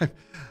I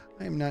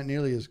am not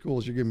nearly as cool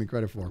as you're giving me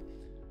credit for.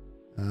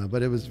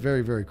 But it was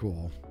very, very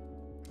cool.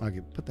 Okay,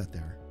 put that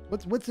there.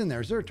 What's in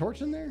there? Is there a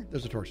torch in there?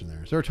 There's a torch in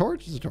there. Is there a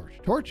torch? There's a torch.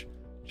 Torch?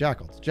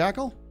 Jackal. It's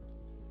Jackal?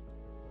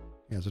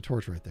 Yeah, there's a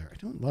torch right there. I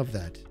don't love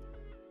that.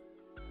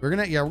 We're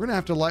gonna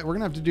have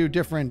to do a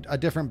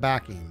different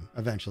backing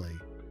eventually.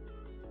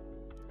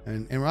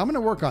 And I'm gonna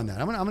work on that.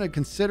 I'm gonna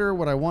consider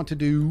what I want to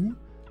do,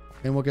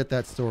 and we'll get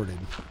that sorted.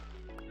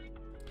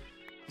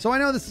 So I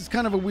know this is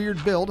kind of a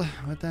weird build,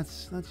 but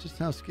that's just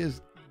how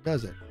Skizz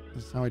does it.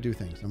 This is how I do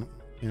things. I'm,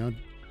 you know,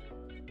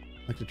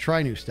 like to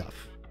try new stuff.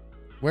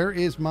 Where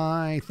is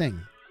my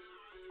thing?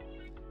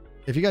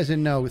 If you guys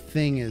didn't know,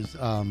 thing is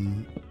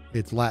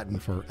it's Latin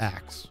for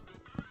axe.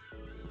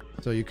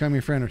 So you come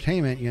here for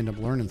entertainment, you end up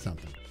learning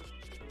something.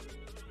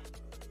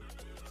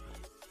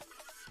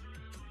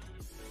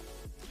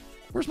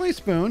 Where's my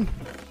spoon?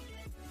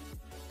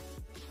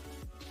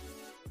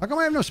 How come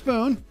I have no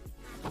spoon?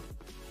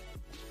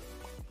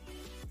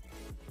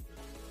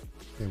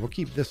 Okay, we'll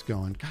keep this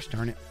going. Gosh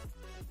darn it.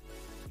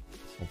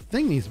 This whole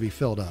thing needs to be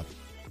filled up.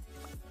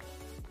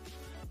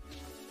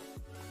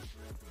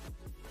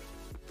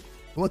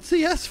 What's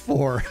the S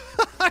for?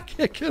 I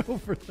can't get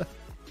over that.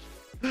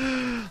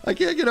 I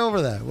can't get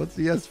over that. What's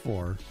the S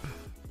for?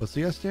 What's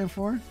the S stand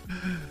for?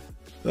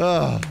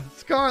 Oh,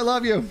 Scar, I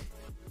love you.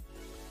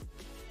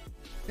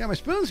 Yeah, my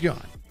spoon's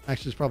gone.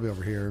 Actually, it's probably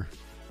over here.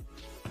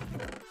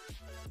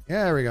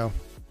 Yeah, there we go.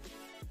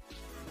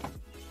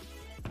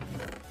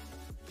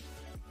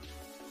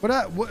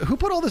 Who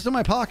put all this in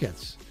my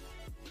pockets?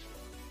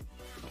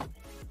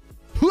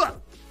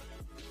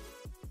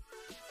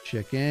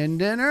 Chicken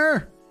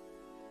dinner.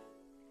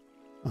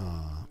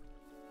 Aw.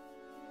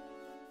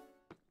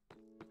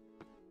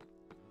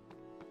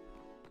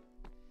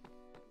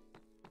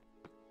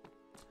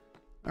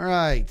 All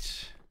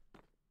right.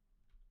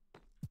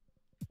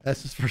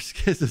 S is for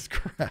Skizz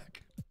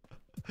crack.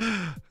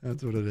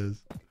 That's what it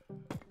is.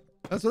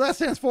 That's what that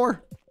stands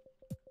for.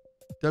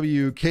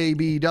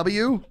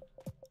 WKBW.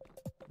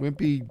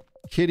 Wimpy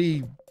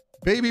kitty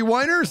baby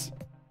whiners.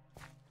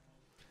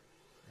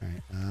 All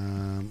right.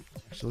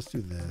 So let's do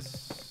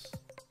this.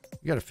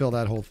 You got to fill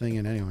that whole thing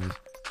in anyways.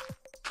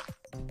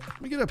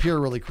 Let me get up here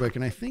really quick.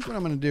 And I think what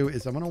I'm going to do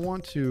is I'm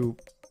going to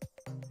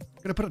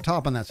put a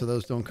top on that so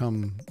those don't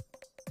come,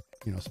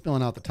 you know,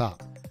 spilling out the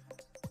top.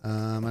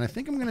 And I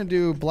think I'm going to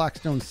do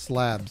blackstone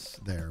slabs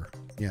there.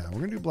 Yeah, we're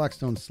going to do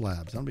blackstone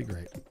slabs. That'll be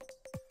great.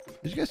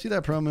 Did you guys see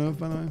that pro move,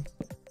 by the way?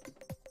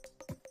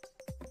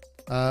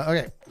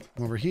 Okay,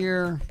 over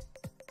here.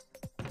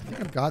 I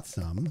think I've got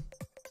some.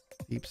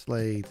 Deep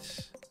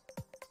slate.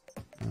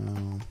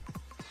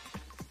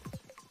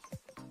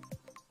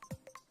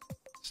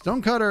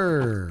 Stone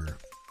cutter.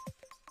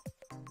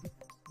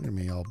 Look at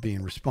me all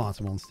being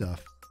responsible and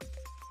stuff. I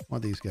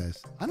want these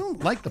guys. I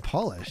don't like the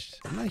polished.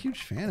 I'm not a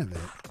huge fan of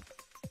it.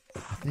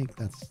 I think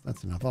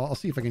that's enough. I'll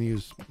see if I can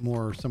use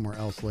more somewhere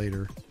else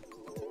later.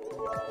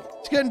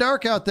 It's getting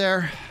dark out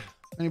there.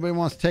 Anybody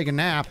wants to take a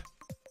nap?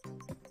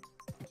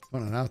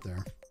 Put it out there.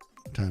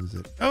 What time is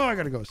it? Oh, I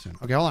gotta go soon.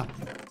 Okay, hold on.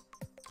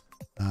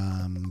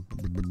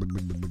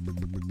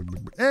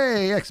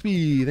 Hey,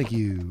 XP, thank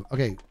you.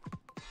 Okay.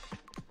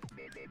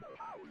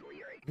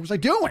 What was I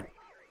doing?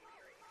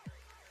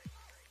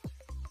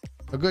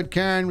 A good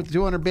Karen with the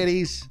 200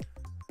 biddies.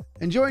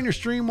 Enjoying your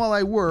stream while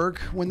I work.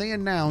 When they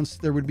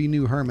announced there would be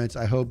new hermits,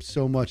 I hoped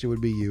so much it would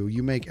be you.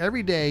 You make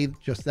every day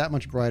just that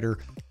much brighter.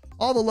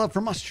 All the love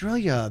from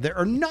Australia. There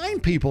are 9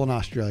 people in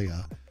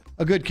Australia.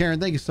 A good Karen,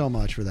 thank you so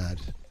much for that.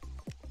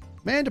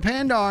 Man to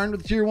Pandarn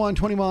with tier 1,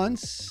 20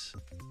 months.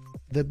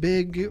 The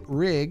Big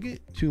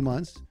Rig, 2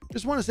 months.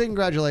 Just want to say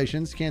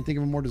congratulations. Can't think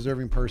of a more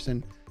deserving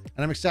person.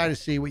 And I'm excited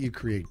to see what you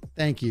create.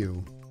 Thank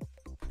you.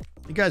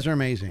 You guys are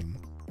amazing.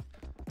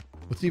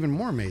 What's even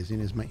more amazing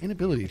is my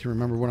inability to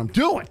remember what I'm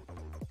doing.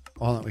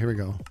 Oh, here we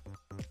go.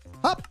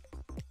 Up.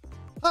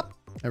 Up.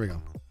 There we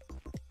go.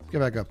 Let's get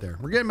back up there.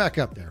 We're getting back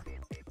up there.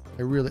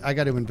 I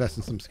got to invest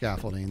in some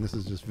scaffolding. This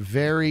is just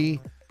very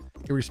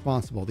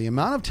irresponsible. The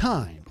amount of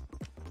time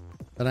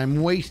that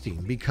I'm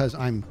wasting because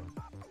I'm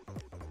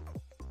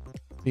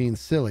being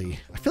silly.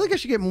 I feel like I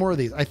should get more of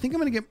these. I think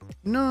I'm going to get,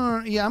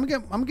 no, yeah, I'm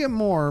going to get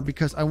more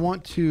because I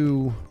want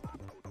to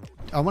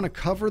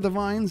cover the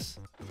vines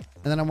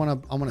and then I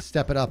want to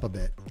step it up a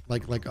bit.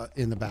 Like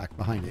in the back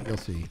behind it. You'll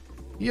see.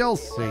 You'll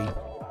see.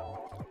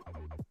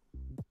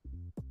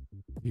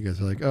 You guys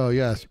are like, oh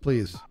yes,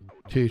 please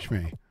teach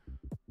me.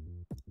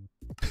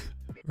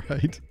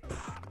 right?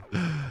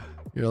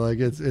 You're like,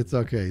 it's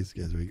okay,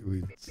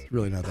 Skizz. It's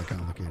really not that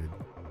complicated.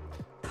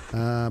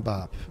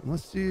 Bop.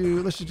 Let's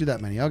just do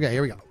that many. Okay,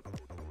 here we go.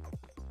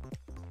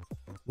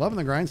 Loving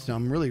the grindstone.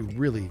 I'm really,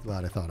 really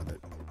glad I thought of it.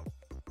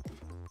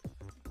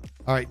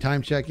 All right,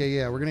 time check.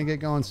 Yeah. We're going to get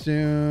going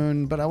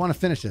soon, but I want to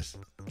finish this.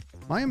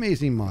 My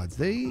amazing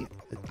mods. I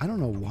don't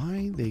know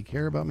why they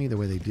care about me the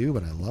way they do,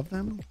 but I love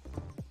them.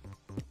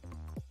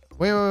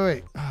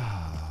 Wait.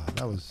 Ah,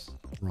 that was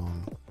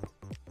wrong.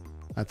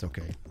 That's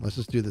okay. Let's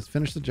just do this.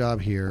 Finish the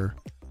job here.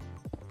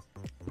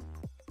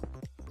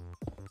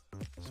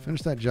 Let's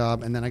finish that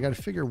job, and then I got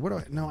to figure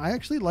No, I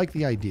actually like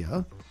the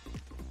idea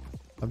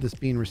of this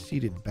being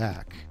receded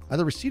back.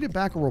 Either receded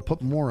back, or we'll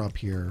put more up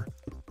here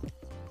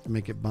to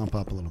make it bump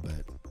up a little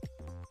bit.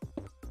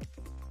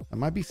 That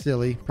might be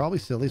silly. Probably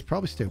silly. It's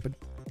probably stupid.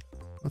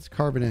 Let's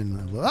carve it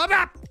in.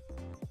 Let's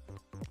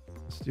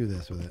do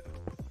this with it.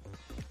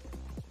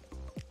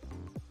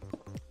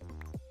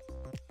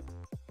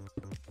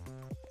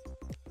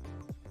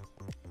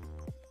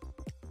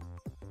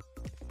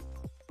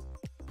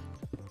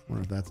 I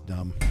wonder if that's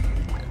dumb.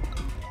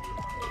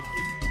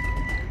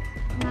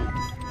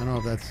 I don't know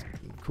if that's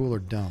cool or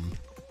dumb.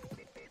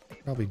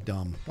 Probably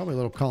dumb. Probably a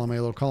little column A, a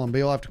little column B.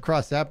 You'll have to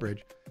cross that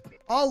bridge.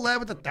 All led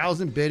with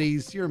 1,000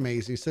 biddies. You're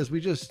amazing. He says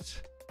we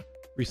just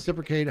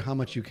reciprocate how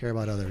much you care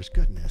about others.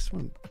 Goodness.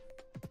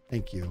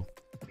 Thank you.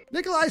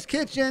 Nikolai's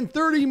Kitchen,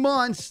 30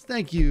 months.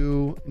 Thank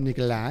you,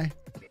 Nikolai.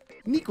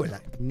 Nikolai.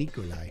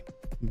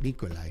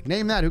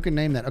 Name that. Who can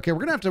name that? Okay, we're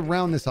going to have to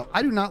round this up.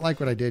 I do not like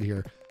what I did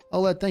here.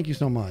 Olet, thank you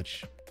so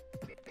much.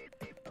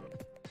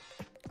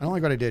 I don't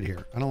like what I did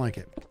here. I don't like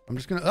it. I'm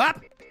just going to...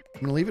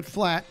 I'm going to leave it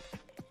flat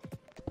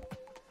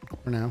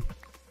for now.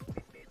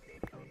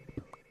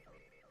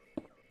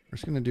 We're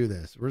just going to do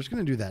this. We're just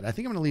going to do that. I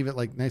think I'm going to leave it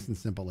like nice and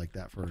simple like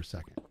that for a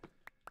second.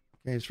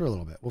 Okay, just for a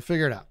little bit. We'll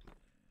figure it out.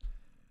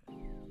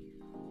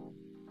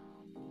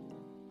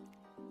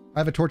 I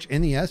have a torch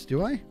in the S,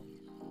 do I?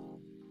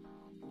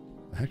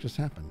 What the heck just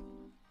happened?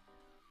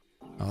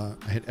 I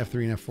hit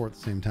F3 and F4 at the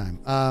same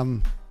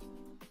time.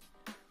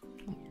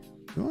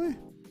 Do I?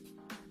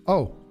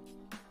 Oh,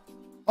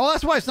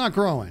 that's why it's not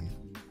growing.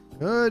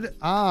 Good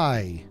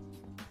eye.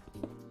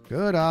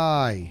 Good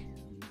eye.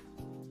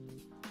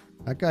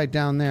 That guy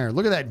down there.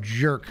 Look at that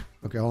jerk.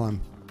 Okay, hold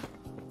on.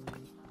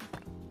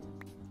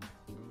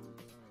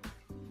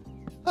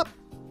 Up.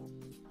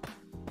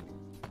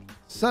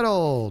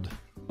 Settled.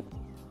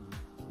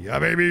 Yeah,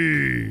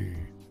 baby.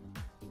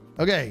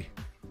 Okay.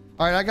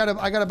 All right, I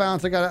gotta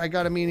bounce. I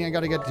got a meeting I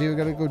gotta get to. I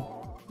gotta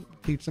go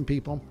teach some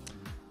people.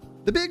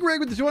 The Big Rig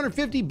with the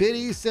 250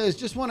 biddies says,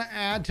 just want to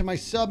add to my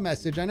sub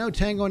message. I know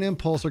Tango and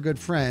Impulse are good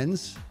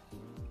friends,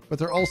 but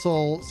they're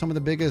also some of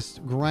the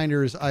biggest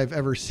grinders I've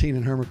ever seen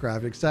in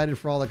HermitCraft. Excited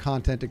for all the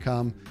content to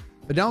come,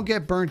 but don't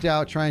get burnt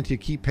out trying to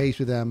keep pace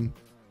with them,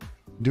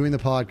 doing the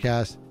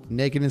podcast,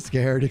 naked and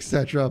scared,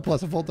 etc.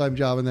 Plus a full-time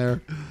job in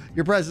there.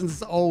 Your presence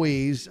is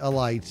always a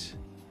light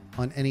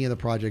on any of the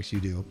projects you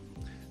do.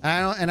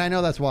 And I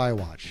know that's why I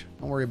watch.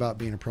 Don't worry about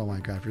being a pro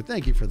Minecrafter.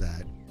 Thank you for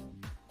that.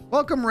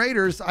 Welcome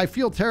Raiders. I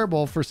feel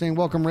terrible for saying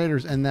welcome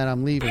Raiders and that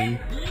I'm leaving.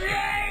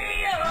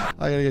 I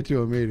gotta get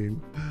to a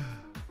meeting.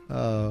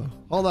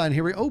 Hold on,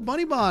 here we go. Oh,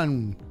 Bunny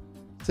Bon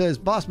says,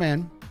 Boss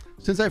Man,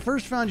 since I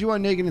first found you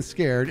on Naked and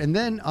Scared and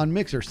then on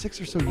Mixer 6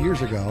 or so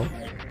years ago,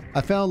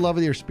 I fell in love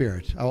with your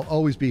spirit. I will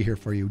always be here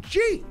for you.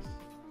 Jeez.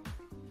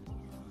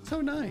 So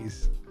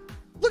nice.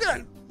 Look at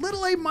that.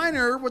 Little A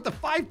Miner with the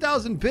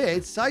 5,000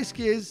 bits. Hi,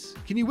 Skizz.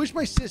 Can you wish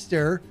my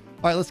sister...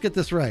 All right, let's get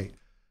this right.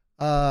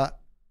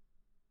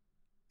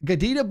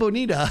 Gadita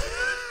Bonita.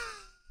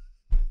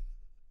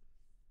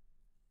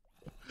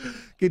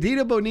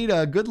 Gadita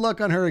Bonita, good luck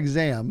on her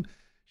exam.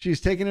 She's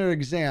taking her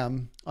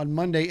exam on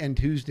Monday and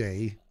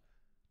Tuesday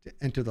to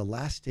enter the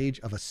last stage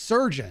of a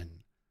surgeon.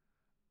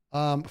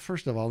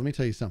 First of all, let me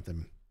tell you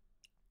something.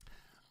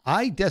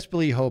 I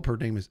desperately hope her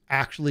name is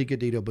actually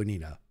Gadita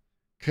Bonita,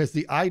 because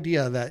the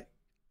idea that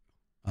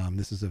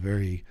this is a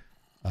very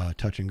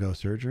touch and go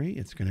surgery.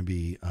 It's going to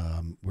be,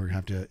 we're going to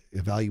have to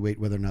evaluate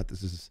whether or not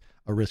this is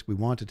a risk we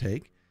want to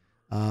take.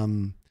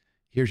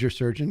 Here's your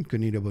surgeon,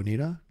 Gadita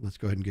Bonita. Let's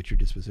go ahead and get your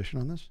disposition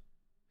on this.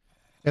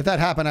 If that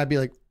happened, I'd be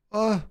like,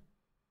 oh,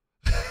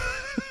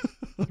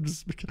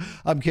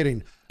 I'm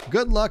kidding.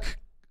 Good luck,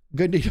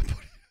 Gadita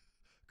Bonita.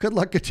 Good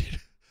luck,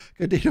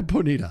 Gadita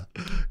Bonita.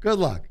 Good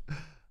luck.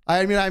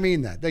 I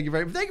mean that. Thank you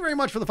very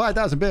much for the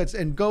 5,000 bits,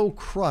 and go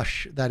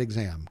crush that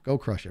exam. Go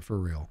crush it for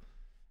real.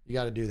 You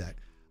got to do that.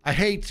 I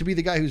hate to be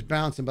the guy who's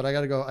bouncing, but I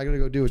gotta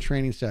go do a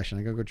training session.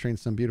 I gotta go train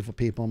some beautiful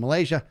people in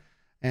Malaysia,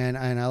 and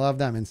I love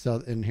them.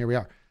 And here we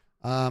are.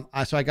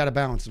 So I gotta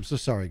bounce. I'm so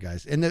sorry,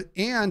 guys. And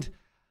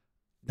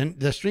then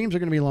the streams are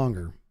gonna be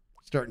longer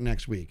starting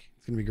next week.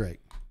 It's gonna be great.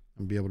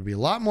 I'm gonna be able to be a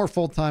lot more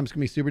full time. It's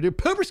gonna be super duper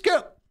pooper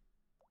scoop.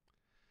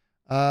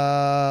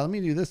 Let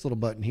me do this little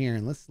button here,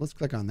 and let's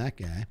click on that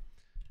guy.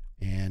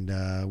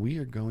 And we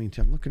are going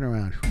to. I'm looking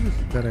around. Who is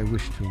it that I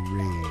wish to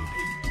raid?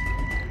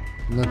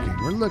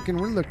 We're looking.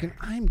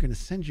 I'm going to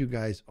send you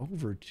guys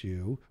over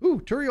to...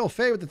 Ooh, Turiel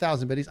Faye with the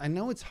 1,000 biddies. I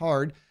know it's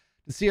hard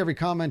see every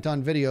comment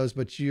on videos,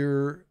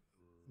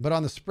 but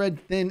on the Spread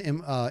Thin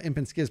Imp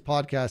and Skizz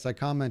podcast, I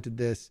commented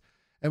this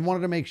and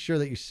wanted to make sure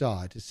that you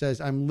saw it. It says,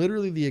 I'm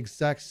literally the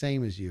exact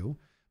same as you,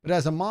 but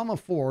as a mom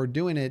of 4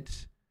 doing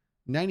it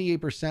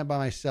 98% by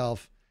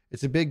myself,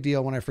 it's a big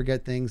deal when I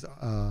forget things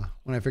on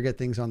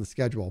the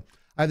schedule.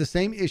 I have the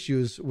same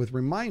issues with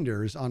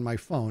reminders on my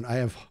phone.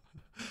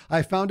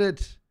 I found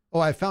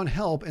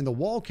help in the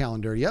wall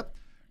calendar. Yep.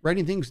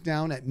 Writing things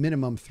down at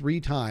minimum 3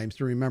 times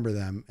to remember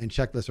them, and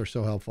checklists are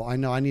so helpful. I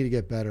know I need to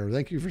get better.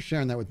 Thank you for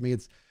sharing that with me.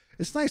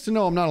 It's nice to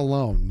know I'm not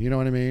alone. You know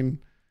what I mean?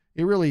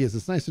 It really is.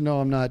 It's nice to know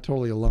I'm not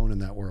totally alone in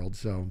that world.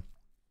 So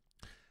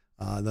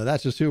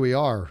that's just who we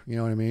are. You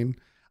know what I mean?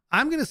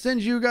 I'm going to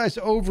send you guys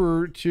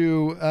over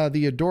to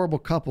the adorable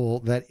couple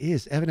that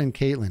is Evan and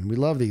Caitlin. We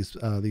love these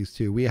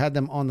two. We had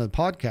them on the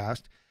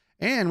podcast,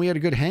 and we had a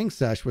good hang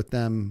sesh with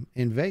them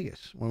in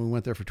Vegas when we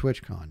went there for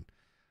TwitchCon.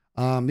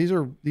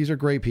 These are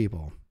great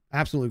people.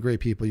 Absolutely great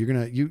people.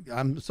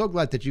 I'm so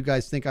glad that you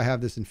guys think I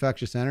have this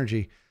infectious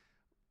energy.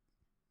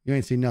 You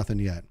ain't seen nothing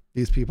yet.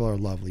 These people are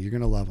lovely. You're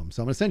going to love them.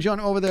 So I'm going to send you on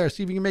over there.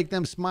 See if you can make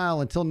them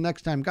smile. Until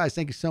next time, guys,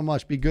 thank you so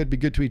much. Be good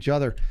to each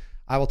other.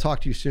 I will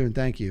talk to you soon.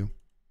 Thank you.